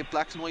Scally, the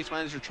Blacks and Whites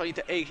manager, trying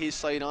to egg his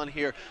side on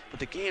here, but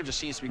the game just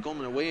seems to be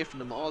coming away from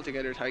them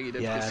altogether, Taggy.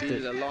 They've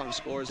conceded a lot of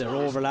scores. They're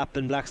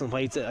overlapping Blacks and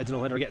Whites. I don't know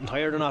whether they're getting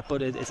tired or not,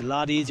 but it's a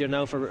lot easier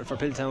now for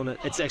Piltown.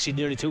 It's actually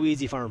nearly too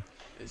easy for them.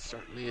 It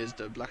certainly is.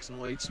 The Blacks and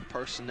Whites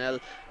personnel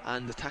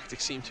and the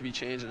tactics seem to be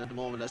changing at the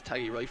moment, as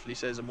Taggy rightfully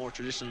says, a more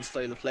traditional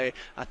style of play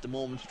at the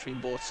moment between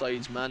both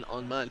sides, man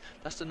on man.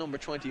 That's the number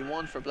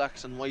 21 for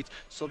Blacks and Whites.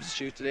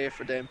 Substitute today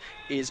for them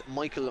is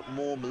Michael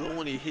Mo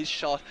Maloney. His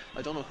shot,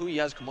 I don't know who he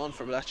has come on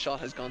for, but that shot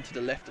has gone to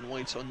the left and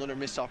white, so another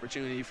missed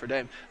opportunity for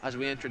them as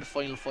we enter the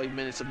final 5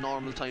 minutes of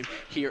normal time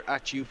here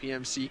at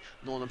UPMC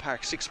Nolan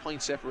Park. 6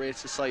 points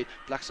separates the side.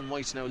 Blacks and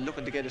Whites now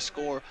looking to get a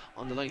score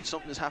on the line.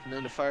 Something has happened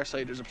on the far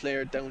side. There's a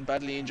player down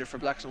badly injured for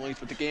Blacks and Whites,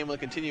 but the game will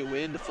continue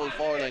within the full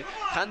forward line.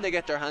 Can they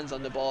get their hands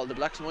on the ball? The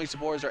Blacks and White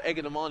supporters are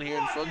egging them on here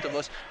in front of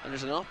us, and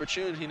there's an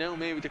opportunity now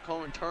maybe to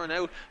come and turn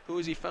out. Who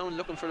has he found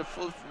looking for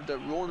the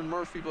Ronan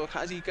Murphy book?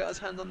 Has he got his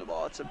hand on the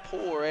ball? It's a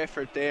poor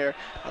effort there,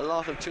 a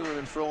lot of to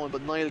and fro,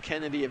 but Niall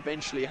Kennedy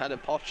eventually had a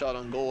pop shot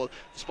on goal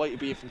despite it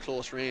being from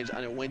close range,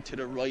 and it went to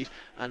the right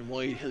and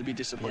wide. He'll be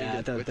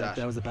disappointed with that.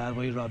 That was a bad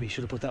wide, Robbie.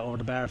 Should have put that over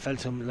the bar. Felt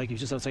to him like he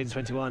was just outside the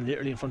 21,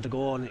 literally in front of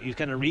goal, and he was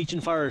kind of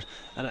reaching for it,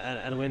 and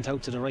it went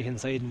out to the right hand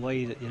side and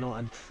wide, you know,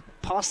 and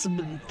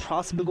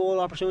possible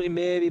goal opportunity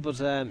maybe, but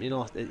you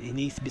know, he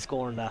needs to be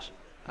scoring that.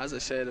 As I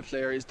said, the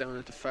player is down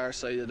at the far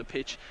side of the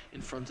pitch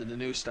in front of the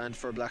newsstand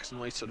for Blacks and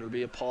Whites, so there'll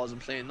be a pause in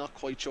play. Not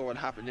quite sure what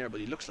happened there,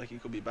 but he looks like he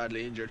could be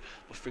badly injured,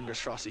 but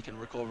fingers crossed he can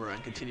recover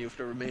and continue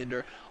for the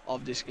remainder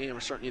of this game, or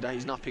certainly that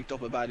he's not picked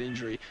up a bad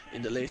injury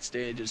in the late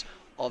stages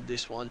of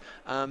this one.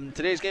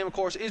 Today's game, of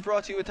course, is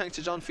brought to you with thanks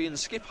to John Field and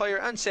Skip Hire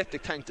and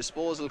Septic Tank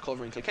Disposal,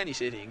 covering Kilkenny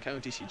City and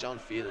County. See John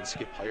Field and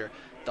Skip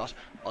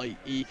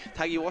Hire.ie.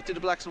 Taggy, what do the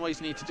Blacks and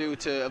Whites need to do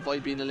to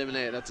avoid being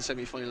eliminated at the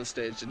semi-final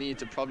stage? They need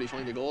to probably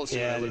find a goal.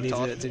 Yeah,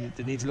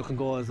 they need to look in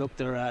goals. Look,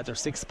 they're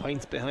 6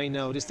 points behind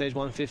now at this stage,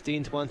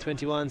 115 to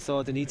 121,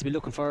 so they need to be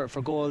looking for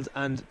goals.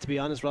 And to be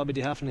honest, Robbie,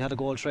 they haven't had a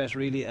goal threat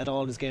really at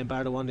all in this game,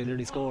 bar the one they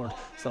nearly scored.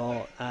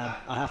 So I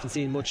haven't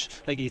seen much.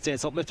 Like you said,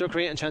 something if they're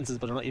creating chances,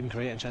 but they're not even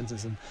creating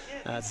chances. And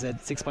as I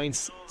said, 6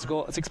 points to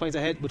go, 6 points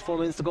ahead with 4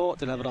 minutes to go.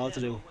 They'll have it all to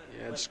do.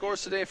 Yeah, the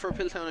scores today for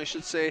Piltown, I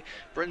should say: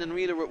 Brendan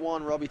Wheeler with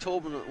 1, Robbie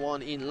Tobin with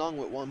 1, Ian Long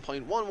with 1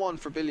 point, 1-1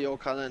 for Billy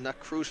O'Callaghan. That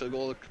crucial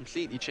goal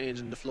completely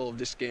changing the flow of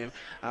this game.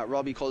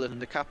 Robbie Cullen,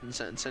 the captain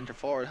and centre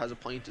forward, has a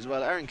point as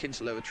well. Aaron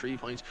Kinsella with 3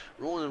 points,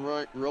 Ronan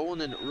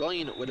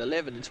Ryan with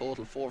 11 in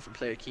total, 4 from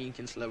play, Keane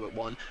Kinsella with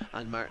 1,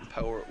 and Martin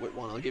Power with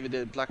 1. I'll give you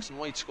the Blacks and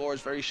White scores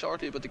very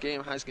shortly, but the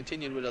game has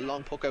continued with a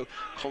long puck out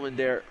coming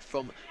there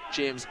from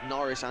James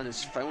Norris, and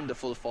has found the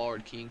full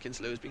forward Keane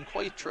Kinsella, who's been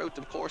quite throughout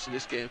the course of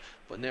this game,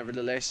 but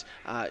nevertheless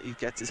he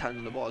gets his hand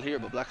on the ball here.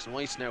 But Blacks and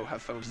Whites now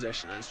have found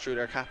possession, and it's through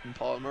their captain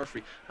Paul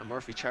Murphy, and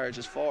Murphy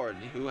charges forward,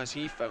 and who has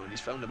he found?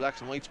 He's found the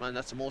Blacks and Whites man.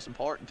 That's the most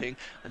important thing,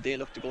 and they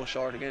look to go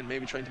short again,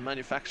 maybe trying to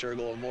manufacture a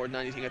goal more than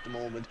anything at the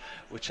moment,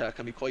 which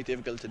can be quite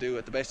difficult to do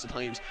at the best of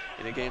times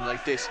in a game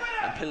like this.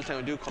 And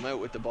Piltown do come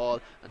out with the ball,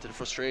 and to the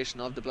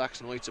frustration of the Blacks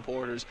and White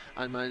supporters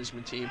and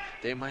management team,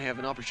 they might have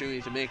an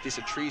opportunity to make this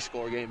a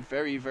 3-score game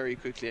very, very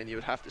quickly, and you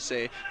would have to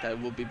say that it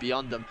would be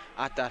beyond them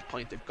at that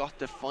point. They've got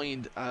to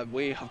find a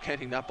way of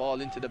getting that ball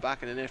into the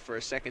back of the net for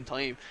a second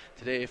time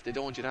today. If they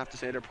don't, you'd have to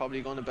say they're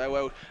probably going to bow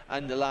out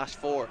and the last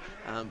 4,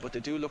 but they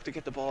do look to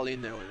get the ball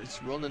in now, and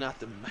it's running at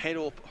them, head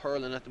up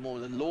hurling at the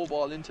moment, a low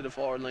ball into the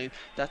forward line.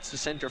 That's the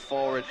centre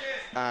forward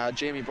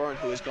Jamie Byrne,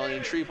 who has gone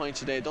in 3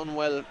 points today, done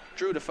well,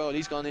 drew the foul.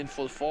 He's gone in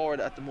full forward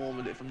at the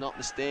moment, if I'm not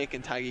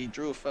mistaken. Taggy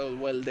drew a foul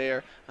well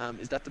there.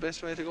 Is that the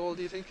best way to go,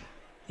 do you think?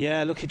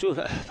 Yeah, look, he drew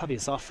probably a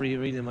soft free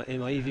really in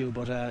my view,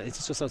 but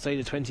it's just outside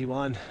of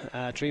 21.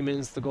 3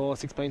 minutes to go,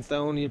 6 points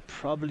down. You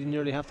probably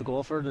nearly have to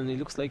go for it, and he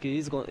looks like he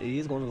is going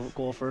to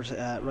go for it.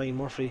 Ryan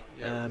Murphy.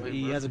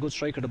 He has a good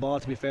striker of the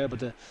ball, to be fair,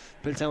 but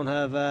Piltown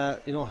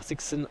have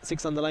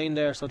 6 on the line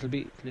there, so it'll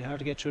be hard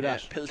to get through that.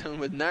 Piltown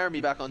with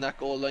Narmy back on that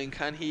goal line.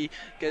 Can he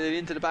get it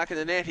into the back of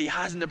the net? He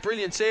hasn't. A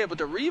brilliant save, but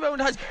the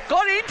rebound has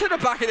gone into the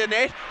back of the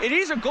net. It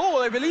is a goal.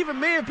 I believe it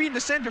may have been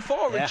the centre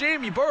forward,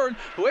 Jamie Byrne.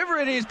 Whoever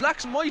it is,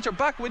 Blacks and Whites are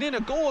back within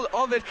a goal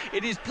of it.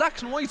 It is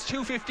Blacks and Whites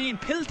 215,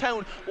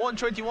 Piltown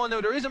 121.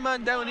 Now there is a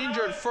man down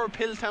injured for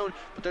Piltown,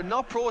 but they're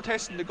not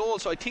protesting the goal,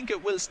 so I think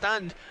it will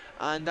stand.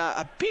 And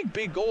a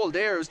big goal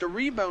there. It was the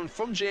rebound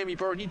from Jamie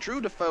Byrne. He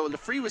drew the foul. The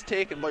free was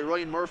taken by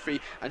Ryan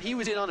Murphy, and he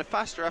was in on it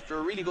faster after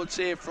a really good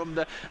save from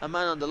a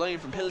man on the line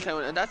from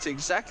Piltown, and that's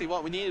exactly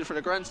what we needed for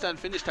the grandstand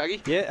finish,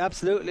 Taggy. Yeah,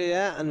 absolutely,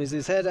 yeah. And as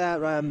you said,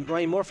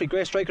 Ryan Murphy,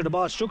 great striker of the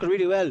ball, struck it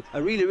really well.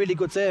 A really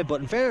good save,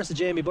 but in fairness to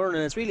Jamie Byrne,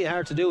 and it's really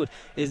hard to do it,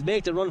 is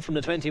make the run from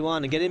the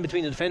 21 and get in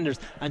between the defenders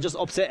and just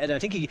upset it. I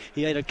think he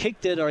either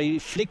kicked it or he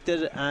flicked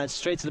it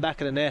straight to the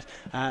back of the net.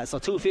 So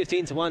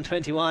 2:15 to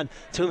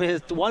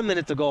 1:21, 1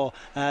 minute to go.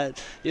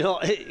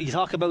 You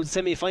talk about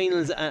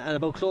semi-finals and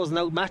about closing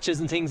out matches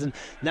and things, and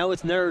now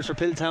it's nerves for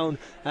Piltown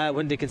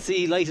when they can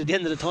see light at the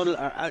end of the tunnel,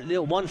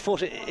 or 1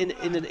 foot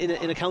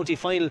in a county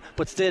final,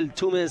 but still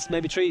 2 minutes,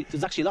 maybe 3.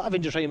 There's actually a lot of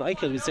injury time. I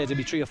could say it'd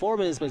be 3 or 4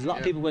 minutes, but a lot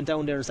of people went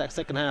down there in the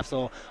second half,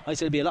 so I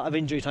say it'll be a lot of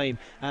injury time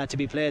to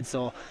be played.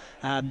 So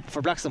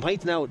for Blacks and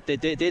Whites now, they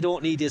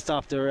don't need to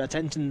stop their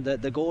attention.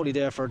 The goalie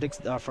there for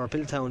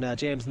Piltown,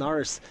 James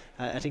Norris,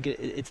 I think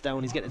it's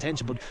down. He's getting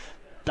attention, but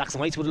Blacks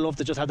and Whites would have loved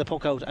to just have the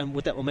puck out and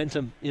with that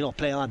momentum,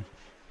 play on.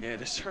 Yeah,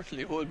 they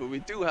certainly would, but we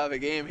do have a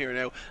game here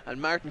now,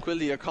 and Martin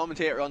Quilty, our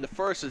commentator on the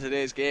first of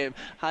today's game,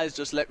 has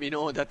just let me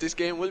know that this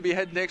game will be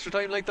heading extra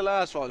time like the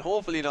last one.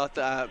 Hopefully not,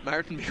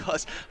 Martin,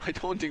 because I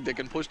don't think they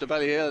can push the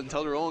Ballyhale and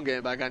tell their own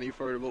game back any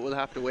further, but we'll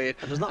have to wait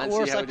and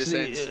see how this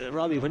ends.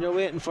 Robbie, when you're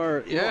waiting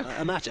for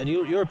a match and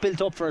you're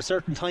built up for a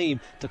certain time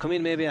to come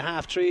in, maybe a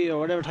 3:30 or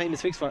whatever time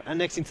it's fixed for, and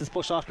next thing it's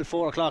pushed off till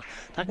 4 o'clock,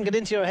 that can get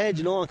into your head,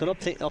 and can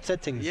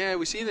upset things. Yeah,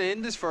 we seen it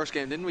in this first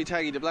game, didn't we,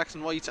 Taggy? The Blacks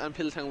and Whites and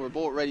Piltown were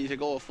both ready to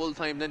go full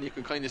time. Then you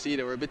could kind of see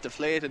they were a bit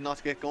deflated not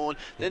to get going.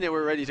 Then they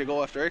were ready to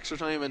go after extra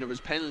time, and there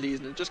was penalties,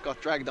 and it just got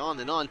dragged on,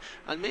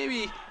 and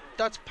maybe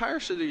that's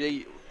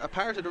partially a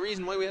part of the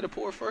reason why we had a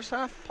poor first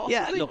half, possibly.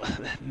 Yeah, look,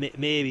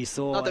 maybe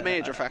so. Not the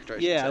major factor,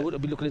 I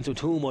wouldn't be looking into it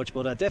too much,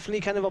 but definitely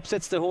kind of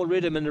upsets the whole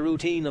rhythm and the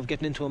routine of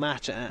getting into a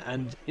match.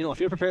 And if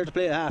you're prepared to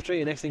play at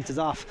 3:30 and next thing is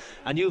off,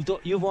 and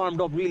you've warmed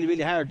up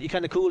really hard, you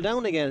kind of cool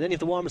down again, and then you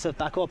have to warm yourself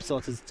back up, so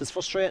it's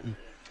frustrating.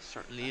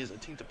 Certainly is. I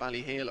think the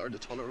Ballyhale or the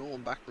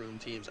Tullaroan backroom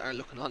teams are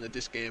looking on at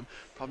this game,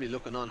 probably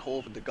looking on,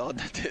 hoping to God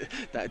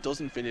that it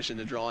doesn't finish in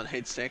a draw and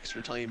heads to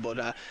extra time.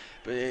 But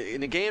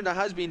in a game that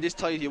has been this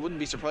tight, you wouldn't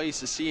be surprised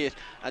to see it.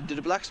 Do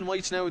the Blacks and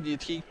Whites now, do you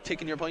keep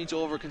taking your points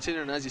over,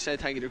 considering, as you said,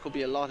 Taggy, there could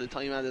be a lot of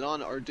time added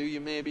on, or do you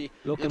maybe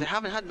they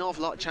haven't had an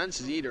awful lot of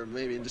chances either,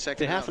 maybe in the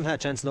second half? They haven't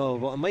had chances, no,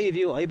 but in my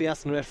view I'd be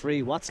asking the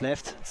referee what's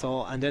left,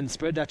 and then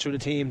spread that through the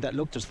team, that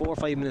look, there's 4 or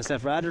 5 minutes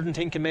left, rather than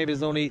thinking maybe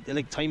there's only,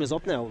 time is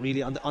up now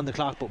really on the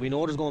clock, but we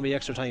know there's going to be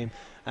extra time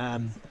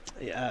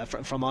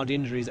from all the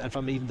injuries and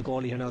from even the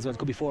goalie here now as well. It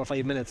could be 4 or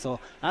 5 minutes, so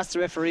ask the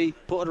referee,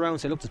 put it around,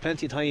 say look, there's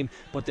plenty of time,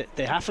 but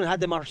they haven't had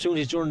them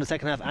opportunities during the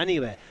second half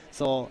anyway,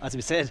 so as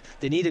we said,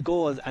 they need a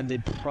goal, and they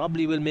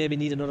probably will maybe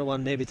need another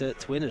one maybe to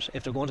win it,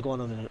 if they're going to go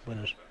on and win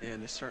it. Yeah,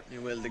 they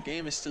certainly will. The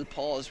game is still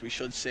paused, we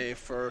should say,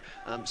 for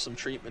some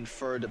treatment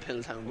for the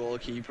Piltown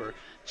goalkeeper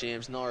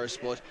James Norris,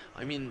 but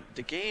I mean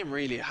the game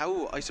really,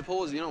 how I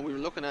suppose we were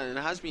looking at it, and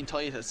it has been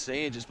tight at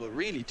stages, but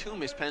really 2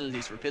 missed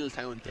penalties for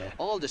Piltown,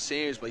 all the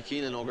saves by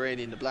Keelan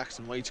O'Grady in the Blacks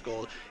and Whites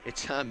goal.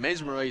 It's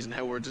mesmerising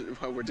how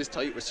we're this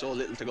tight with so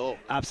little to go.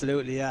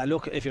 Absolutely, yeah.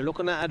 Look, if you're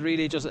looking at it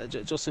really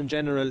just in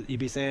general, you'd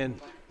be saying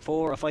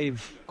 4 or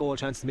 5 goal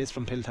chances missed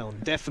from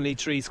Piltown. Definitely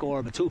 3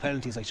 score, but 2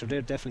 penalties.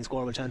 They're definitely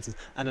scoreable chances,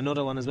 and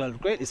another one as well.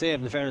 Greatly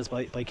saved in fairness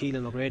by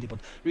Keelan O'Grady, but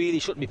really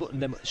should be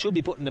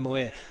putting them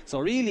away. So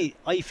really,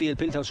 I feel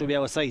Piltown should be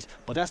out of sight,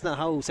 but that's not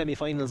how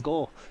semi-finals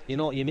go.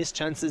 You miss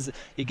chances,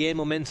 you gain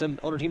momentum,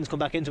 other teams come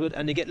back into it,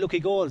 and you get lucky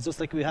goals,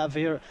 just like we have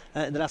here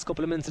in the last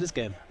couple of minutes of this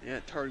game. Yeah,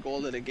 third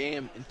goal of the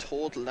game in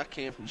total, that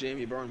came from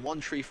Jamie Byrne.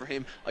 1-3 for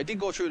him. I did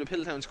go through the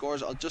Piltown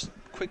scores. I'll just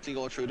quickly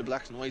go through the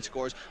Blacks and White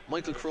scores.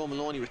 Michael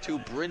Crowe-Maloney with 2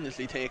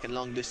 brilliantly taken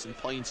long distance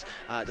points,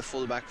 the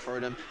fullback for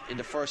them in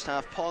the first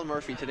half. Paul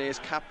Murphy, today's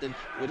captain,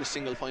 with a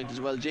single point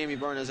as well. Jamie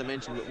Byrne, as I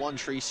mentioned, with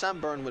 1-3. Sam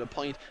Byrne with a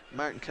point,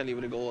 Martin Kelly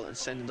with a goal, and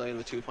Sendon Doyle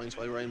with 2 points,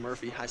 while Ryan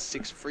Murphy has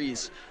 6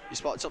 frees. You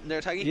spotted something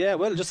there, Taggy? Yeah,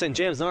 well, just saying,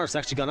 James Norris has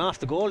actually gone off.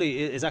 The goalie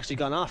is actually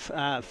gone off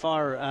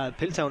for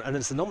Piltown, and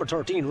it's the number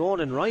 13,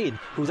 Ronan Ryan,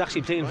 who's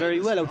actually playing very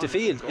well out the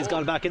field, is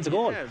gone back into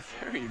goal. Yeah,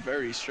 very,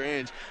 very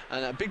strange.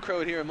 And a big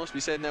crowd here, it must be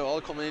said now,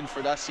 all coming in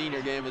for that that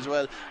senior game as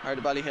well are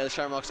the Ballyhale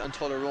Shamrocks and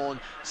Tullaroan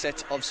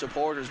sets of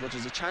supporters. But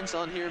there's a chance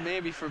on here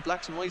maybe for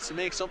Blacks and Whites to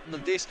make something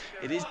of this.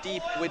 It is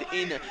deep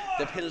within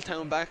the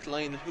Pilltown back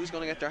line. Who's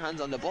going to get their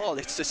hands on the ball?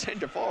 It's the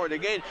centre forward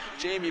again,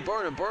 Jamie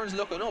Byrne, and Burns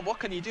looking up. What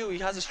can he do? He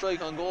has a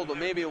strike on goal, but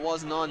maybe it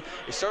wasn't on.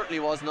 It certainly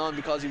wasn't on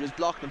because he was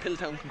blocked, and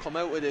Pilltown can come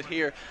out with it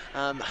here.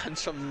 And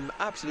some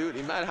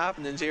absolutely mad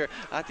happenings here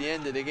at the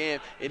end of the game.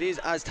 It is,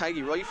 as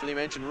Taggy rightfully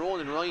mentioned,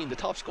 Ronan Ryan, the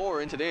top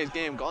scorer in today's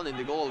game, gone in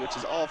the goal, which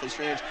is awful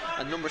strange.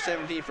 And number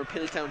 17 for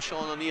Pilltown,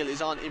 Sean O'Neill,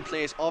 is on in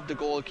place of the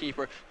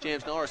goalkeeper,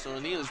 James Norris. And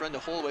O'Neill has ran the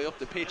whole way up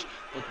the pitch,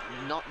 but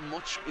not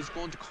much is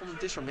going to come of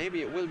this, or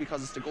maybe it will,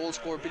 because it's the goal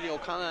scorer Billy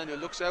O'Connor who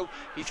looks out.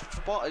 He's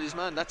spotted his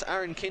man, that's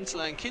Aaron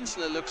Kinsella, and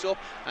Kinsella looks up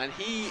and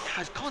he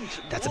has gone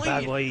that's wide. A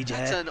bad wide.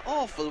 That's an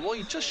awful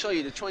wide, just shy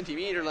of the 20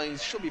 metre line.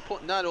 Should be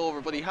putting that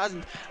over, but he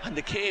hasn't, and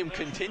the game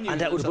continues.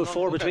 And that would have put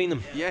 4 between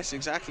them. Yes,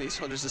 exactly.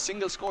 So there's a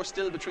single score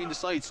still between the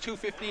sides,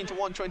 2:15 to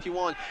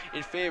 1:21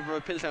 in favour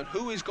of Pilltown.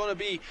 Who is going to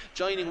be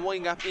joining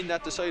Windgap in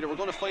that decider? We're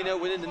going to find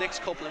out within the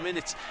next couple of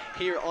minutes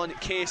here on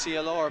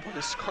KCLR. But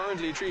it's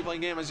currently a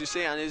 3-point game, as you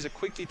say, and it is a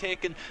quickly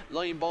taken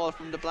line ball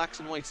from the Blacks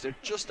and Whites. They're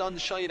just on the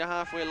shy of the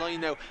halfway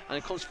line now, and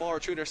it comes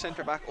forward through their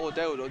centre back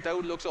O'Dowd.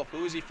 O'Dowd looks up.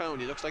 Who has he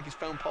found? He looks like he's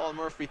found Paul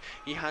Murphy.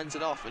 He hands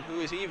it off, and who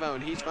has he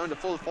found? He's found a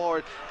full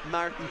forward,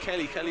 Martin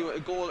Kelly. Kelly with a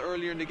goal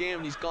earlier in the game,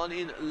 and he's gone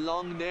in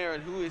long there.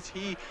 And who is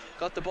he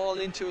got the ball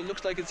into? It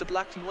looks like it's a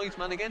Blacks and Whites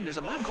man again. There's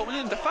a man coming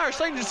in the far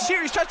side. There's a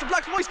serious chance for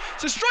Blacks and Whites.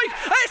 It's a strike,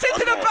 and it's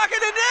into the back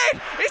of the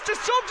net. It's the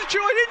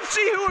substitute. I didn't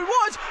see who it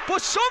was,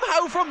 but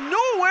somehow from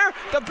nowhere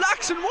the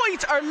Blacks and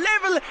Whites are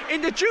level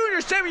in the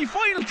junior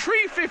semi-final,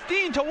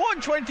 3:15 to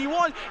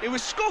 1:21. It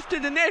was scuffed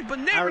in the net, but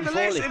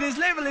nevertheless it is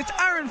level. It's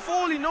Aaron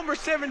Foley, number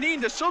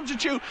 17, the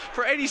substitute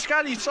for Eddie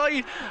Scally's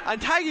side.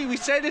 And Taggy, we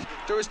said it,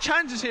 there was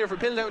chances here for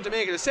Pilltown to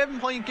make it a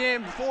 7-point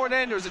game. Before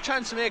then there was a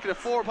chance to make it a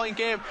 4-point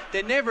game.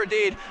 They never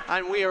did,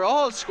 and we are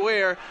all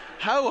square.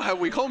 How have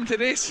we come to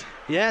this?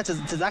 Yeah,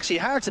 it's actually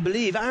hard to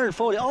believe. Aaron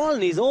Foley all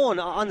on his own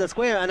on the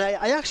square, and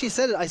I actually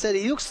said it. I said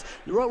he looks,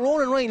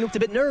 Ronan Ryan looked a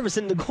bit nervous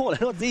in the goal. I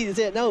know it's easy to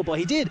say it now, but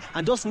he did,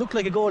 and doesn't look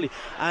like a goalie.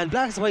 And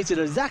Blacks and Whites did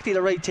exactly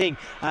the right thing,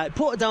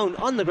 put it down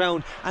on the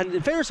ground, and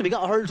in fairness, we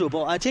got a hurl to it,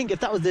 but I think if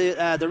that was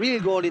the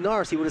real goalie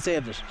Norris, he would have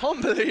saved it.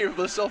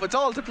 Unbelievable stuff. It's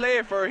all to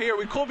play for here.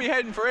 We could be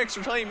heading for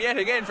extra time yet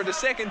again for the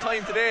second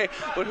time today,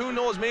 but who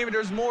knows, maybe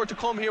there's more to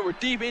come here. We're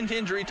deep into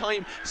injury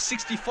time.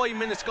 65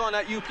 minutes gone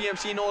at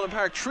UPMC Nolan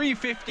Park.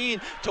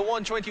 3:15 to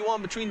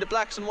 1:21 between the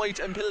Blacks and Whites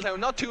and Pilltown.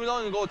 Not too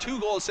long ago, 2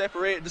 goals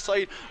separated the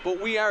side, but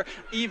we are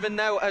even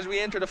now as we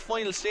enter the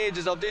final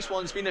stages of this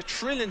one. It's been a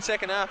thrilling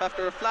second half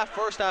after a flat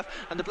first half,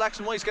 and the Blacks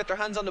and Whites get their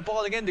hands on the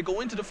ball again. They go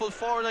into the full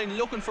forward line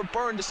looking for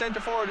Byrne, the centre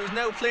forward, who's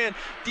now playing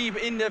deep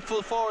in the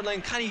full forward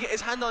line. Can he get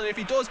his hand on it? If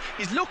he does,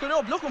 he's looking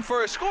up, looking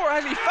for a score.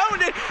 Has he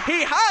found it?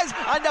 He has,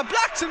 and the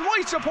Blacks and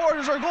White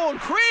supporters are going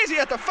crazy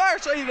at the far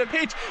side of the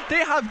pitch.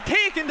 They have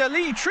taken the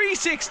lead,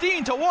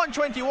 3:16 to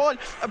 1:21.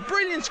 A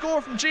brilliant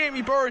score from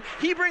Jamie Byrne.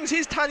 He brings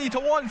his tally to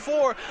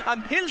 1-4,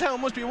 and Pilltown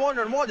must be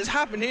wondering what has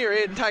happened here,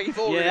 Aidan Taggy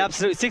Foley. Yeah,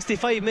 absolutely.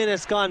 65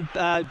 minutes gone.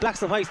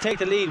 Blacks and Whites take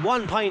the lead,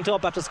 1 point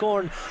up after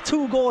scoring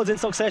 2 goals in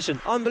succession.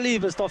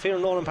 Unbelievable stuff here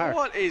in Nolan Park.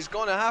 What is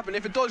going to happen?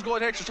 If it does go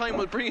to extra time,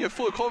 we'll bring you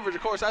full coverage,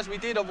 of course, as we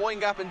did of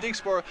Windgap and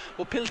Dicksboro.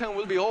 But Pilltown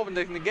will be hoping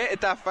they can get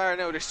it that far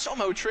now. They're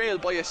somehow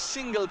trailed by a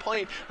single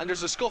point, and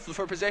there's a scuffle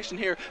for possession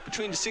here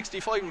between the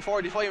 65 and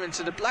 45. And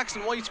so the Blacks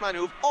and Whites man,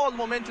 who have all the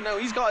momentum now,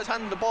 he's got his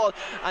hand on the ball,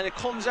 and it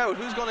comes out.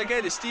 Who's going to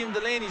get it? Stephen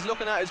Delaney's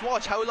looking at his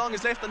watch. How long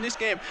is left on this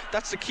game?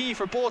 That's the key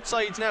for both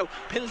sides now.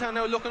 Pilltown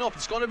now looking up.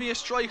 It's going to be a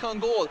strike on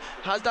goal.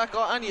 Has that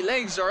got any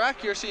legs or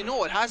accuracy?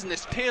 No, it hasn't.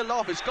 It's tailed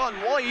off. It's gone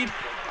wide,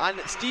 and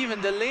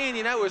Stephen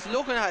Delaney now is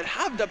looking at it.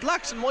 Have the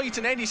Blacks and Whites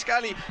and Eddie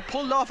Scally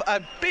pulled off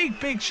a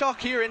big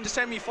shock here in the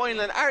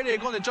semi-final, and are they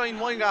going to join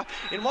Windgap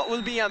in what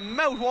will be a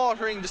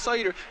mouth-watering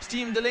decider?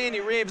 Stephen Delaney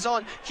raves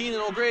on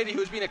Keelan O'Grady,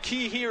 who's been a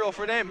key hero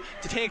for them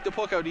to take the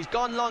puck out. He's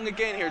gone long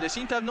again here. They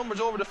seem to have numbers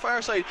over the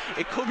far side.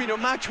 It could be the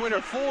match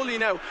winner. Foley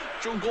now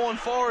going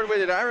forward with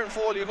it. Aaron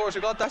Foley, of course,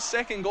 who got that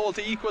second goal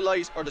to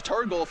equalise, or the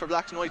third goal for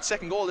Blacks and Whites,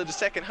 second goal of the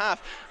second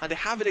half, and they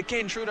have it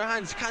again through their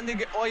hands. Can they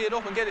eye it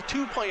up and get a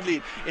 2-point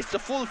lead? It's the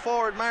full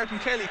forward Martin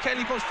Kelly.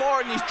 Kelly comes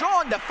forward and he's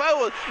drawn the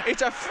foul.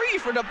 It's a free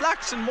for the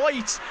Blacks and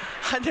Whites,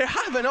 and they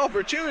have an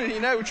opportunity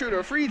now through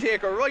their free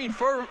taker Ryan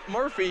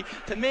Murphy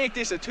to make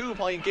this a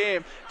 2-point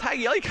game.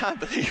 Taggy, I can't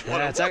believe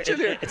what I'm watching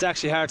here. It's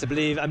actually hard to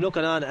believe. I'm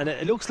looking on, and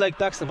it looks like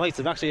Blacks and Whites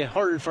have actually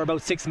hurled for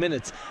about 6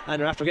 minutes, and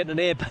they're after getting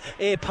an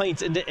 8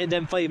 points in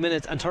them 5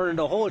 minutes and turning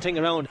the whole thing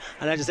around.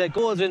 And as I said,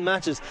 goals win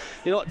matches.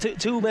 You know,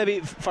 two maybe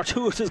for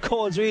 2 of those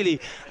goals really.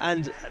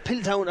 And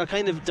Pilltown are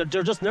kind of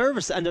they're just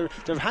nervous, and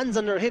their hands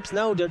on their hips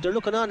now. They're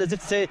looking on as if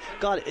to say,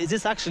 God, is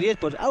this actually it?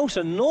 But out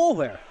of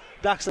nowhere,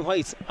 Blacks and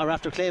Whites are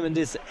after claiming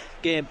this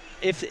game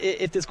if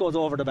this goes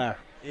over the bar.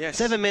 Yes.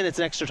 7 minutes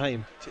extra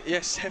time.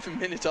 Yes, 7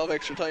 minutes of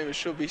extra time. It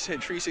should be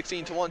said.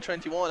 3:16 to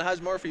 1:21.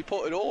 Has Murphy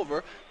put it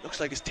over? Looks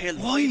like it's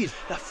tailed wide.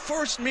 The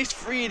first missed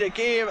free of the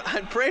game,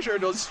 and pressure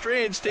does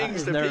strange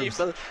things to nerves.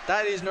 people.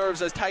 That is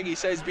nerves, as Taggy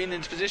says, being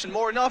in position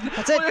more than often.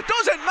 That's but it. it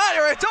doesn't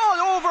matter. It's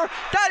all over.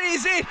 That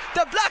is it.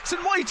 The Blacks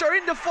and Whites are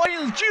in the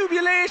final.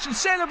 Jubilation,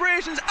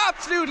 celebrations,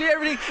 absolutely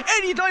everything.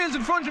 Eddie Dials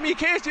in front of me,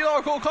 Casey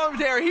Larco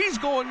commentator. He's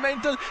going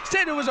mental.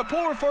 Said it was a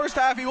poor first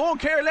half. He won't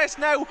care less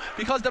now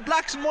because the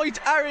Blacks and Whites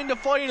are in the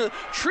final.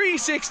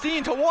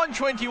 3:16 to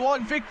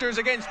 1:21 victors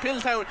against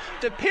Piltown.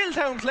 The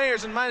Piltown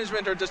players and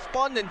management are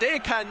despondent. They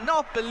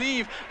cannot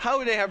believe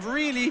how they have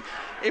really,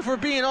 if we're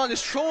being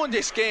honest, thrown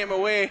this game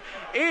away.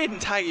 Aidan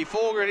Taggy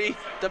Fogarty,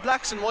 the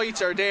Blacks and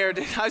Whites are there.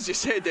 As you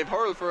said, they've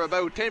hurled for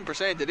about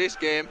 10% of this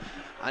game,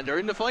 and they're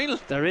in the final.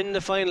 They're in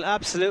the final,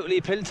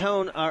 absolutely.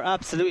 Piltown are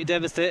absolutely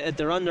devastated.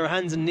 They're on their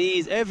hands and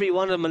knees. Every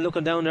one of them are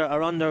looking down there,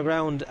 are on their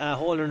ground,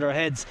 holding their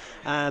heads.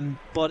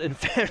 But in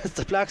fairness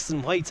to Blacks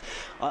and Whites,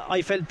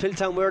 I felt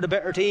Piltown were the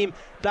better team.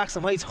 Blacks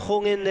and Whites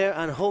hung in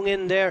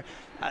there.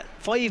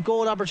 5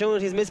 goal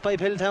opportunities missed by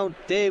Piltown.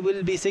 They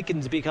will be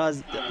sickened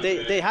because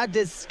they had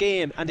this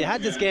game, and they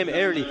had this game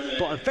early.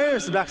 But in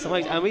fairness to Blacks and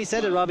Whites, and we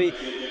said it, Robbie,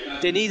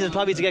 they needed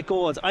probably to get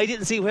goals. I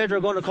didn't see where they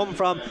were going to come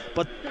from,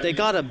 but they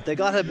got him. They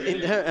got him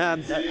in there.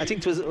 I think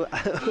it was.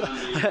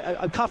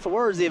 I'm caught for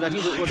words even. I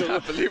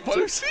can't believe what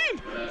I've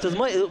seen.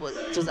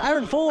 It was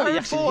Aaron Foley.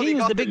 Actually, he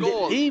was the big.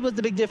 He was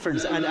the big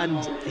difference,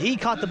 and he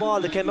caught the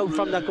ball that came out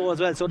from that goal as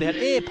well. So they had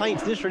 8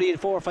 points literally in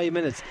 4 or 5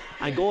 minutes,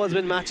 and goals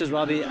win matches,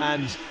 Robbie.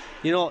 And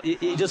you know,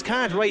 you just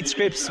can't write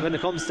scripts when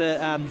it comes to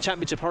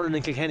championship hurling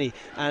in Kilkenny,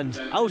 and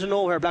out of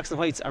nowhere Blacks and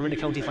Whites are in the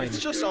county final. It's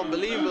just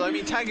unbelievable. I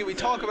mean, Taggy, we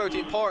talk about the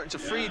importance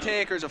of free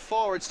takers, of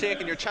forwards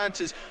taking your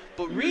chances,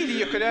 but really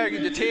you could argue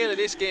the tail of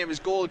this game is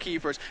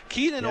goalkeepers.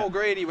 Keelan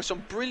O'Grady with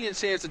some brilliant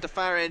saves at the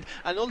far end,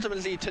 and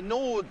ultimately to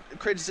no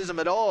criticism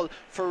at all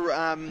for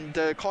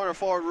the corner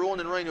forward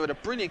Ronan Ryan, who had a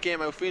brilliant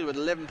game outfield with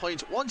 11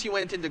 points. Once he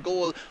went into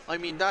goal, I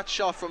mean, that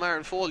shot from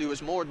Aaron Foley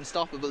was more than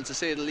stoppable, to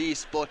say the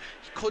least, but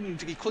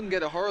he couldn't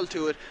get a hurl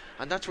to it,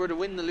 and that's where the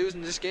win and the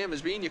losing this game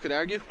has been, you could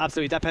argue.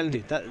 Absolutely. That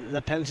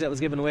penalty that was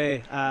given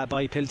away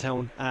by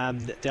Piltown,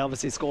 they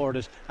obviously scored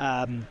it.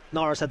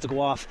 Norris had to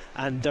go off,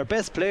 and their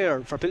best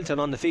player for Piltown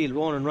on the field,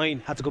 Ronan Ryan,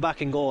 had to go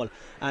back in goal,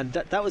 and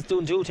that was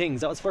doing 2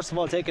 things. That was first of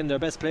all taking their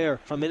best player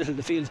from middle of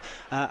the field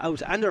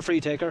out, and their free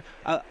taker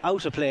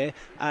out of play,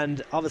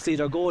 and obviously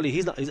their goalie,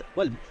 he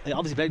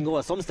obviously played in goal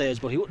at some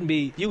stage, but he wouldn't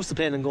be used to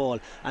playing in goal,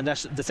 and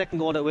that's the second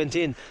goal that went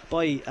in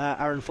by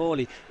Aaron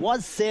Foley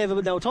was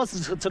savable. Now it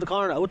was to the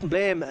corner. I wouldn't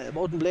blame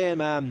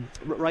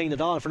Ryan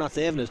at all for not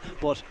saving it,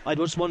 but I'd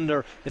just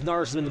wonder if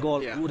Norris was in the goal,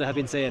 would have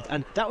been saved,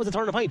 and that was a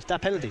turn of point,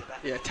 that penalty.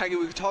 Yeah, Taggy,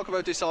 we could talk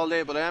about this all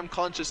day, but I am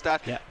conscious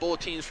that both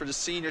teams for the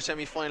senior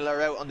semi-final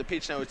are out on the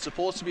pitch now. It's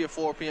supposed to be a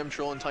 4 p.m.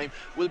 throw-in time.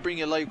 We'll bring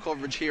you live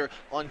coverage here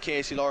on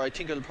KCLR. I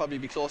think it'll probably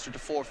be closer to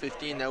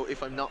 4:15 now,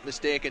 if I'm not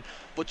mistaken.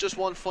 But just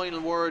one final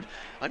word.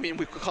 I mean,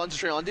 we could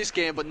concentrate on this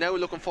game, but now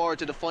looking forward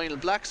to the final.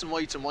 Blacks and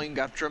Whites and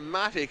Windgap,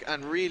 dramatic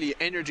and really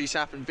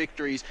energy-sapping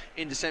victories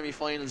in the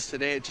semi-finals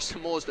today. Just the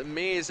most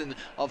amazing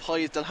of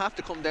highs. They'll have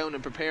to come down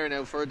and prepare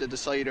now for the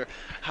decider.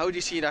 How do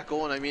you see that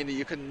going? I mean,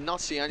 you can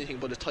not see anything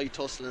but a tight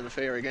tussling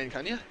affair again,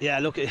 can you? Yeah,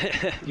 look,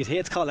 you'd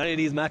hate to call any of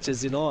these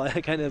matches, you know,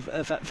 I kind of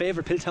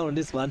favourite Piltown in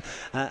this one,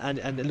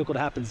 and look what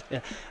happens.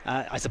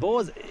 I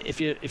suppose if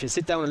you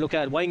sit down and look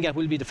at it, Windgap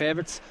will be the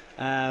favourites.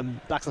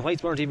 Blacks and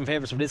Whites weren't even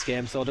favourites from this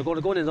game, so they're going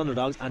to go in as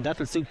underdogs, and that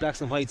will suit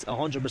Blacks and Whites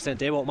 100%.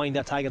 They won't mind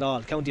that tag at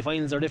all. County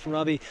finals are different,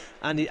 Robbie,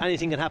 and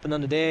anything can happen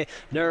on the day.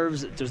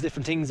 Nerves, there's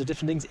different things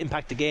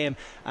impact the game,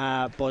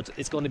 but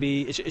it's going to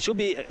be, it should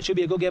be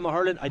a good game of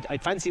hurling.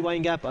 I'd fancy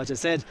Windgap, as I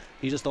said,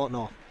 you just don't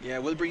know. Yeah,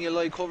 we'll bring you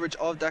live coverage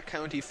of that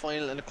county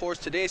final, and of course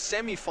today's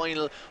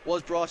semi-final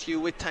was brought to you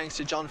with thanks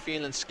to John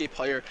Phelan Skip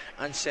Hire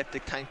and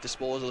Septic Tank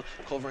Disposal,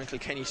 covering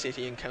Kilkenny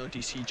City and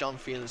County. See John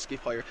Phelan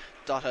Skip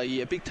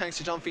Hire.ie. A big thanks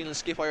to John Phelan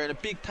Skip Hire, and a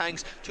big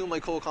thanks to my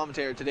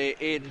co-commentator today,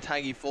 Aidan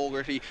Taggy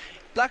Fogarty.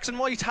 Blacks and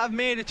Whites have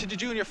made it to the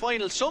junior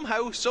final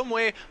somehow, some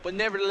way, but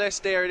nevertheless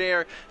they are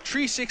there.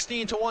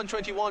 3:16 to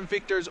 1:21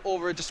 victors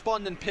over a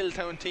despondent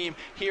Piltown team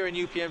here in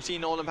UPMC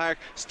Nolan Park.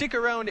 Stick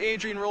around,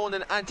 Adrian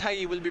Ronan and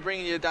Taggy will be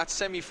bringing you that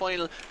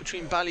semi-final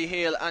between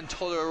Ballyhale and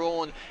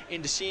Tullaroan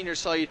in the senior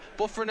side.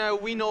 But for now,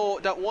 we know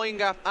that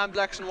Windgap and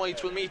Blacks and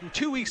Whites will meet in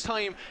 2 weeks'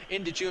 time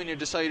in the junior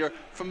decider.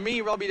 From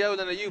me, Robbie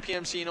Dowland at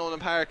UPMC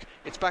Nolan Park,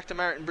 it's back to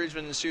Martin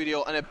Bridgman in the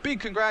studio, and a big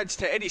congrats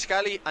to Eddie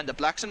Scally and the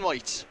Blacks and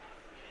Whites.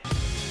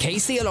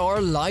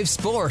 KCLR Live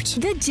Sport.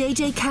 The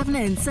JJ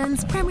Kavanagh &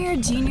 Sons Premier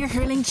Junior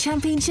Hurling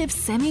Championship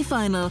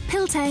Semi-Final.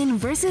 Piltown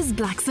versus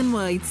Blacks and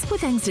Whites.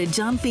 With thanks to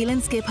John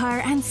Phelan Skip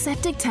Hire and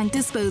Septic Tank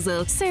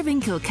Disposal. Serving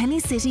Kilkenny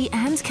City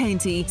and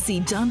County. See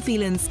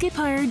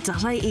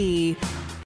johnphelanskiphire.ie.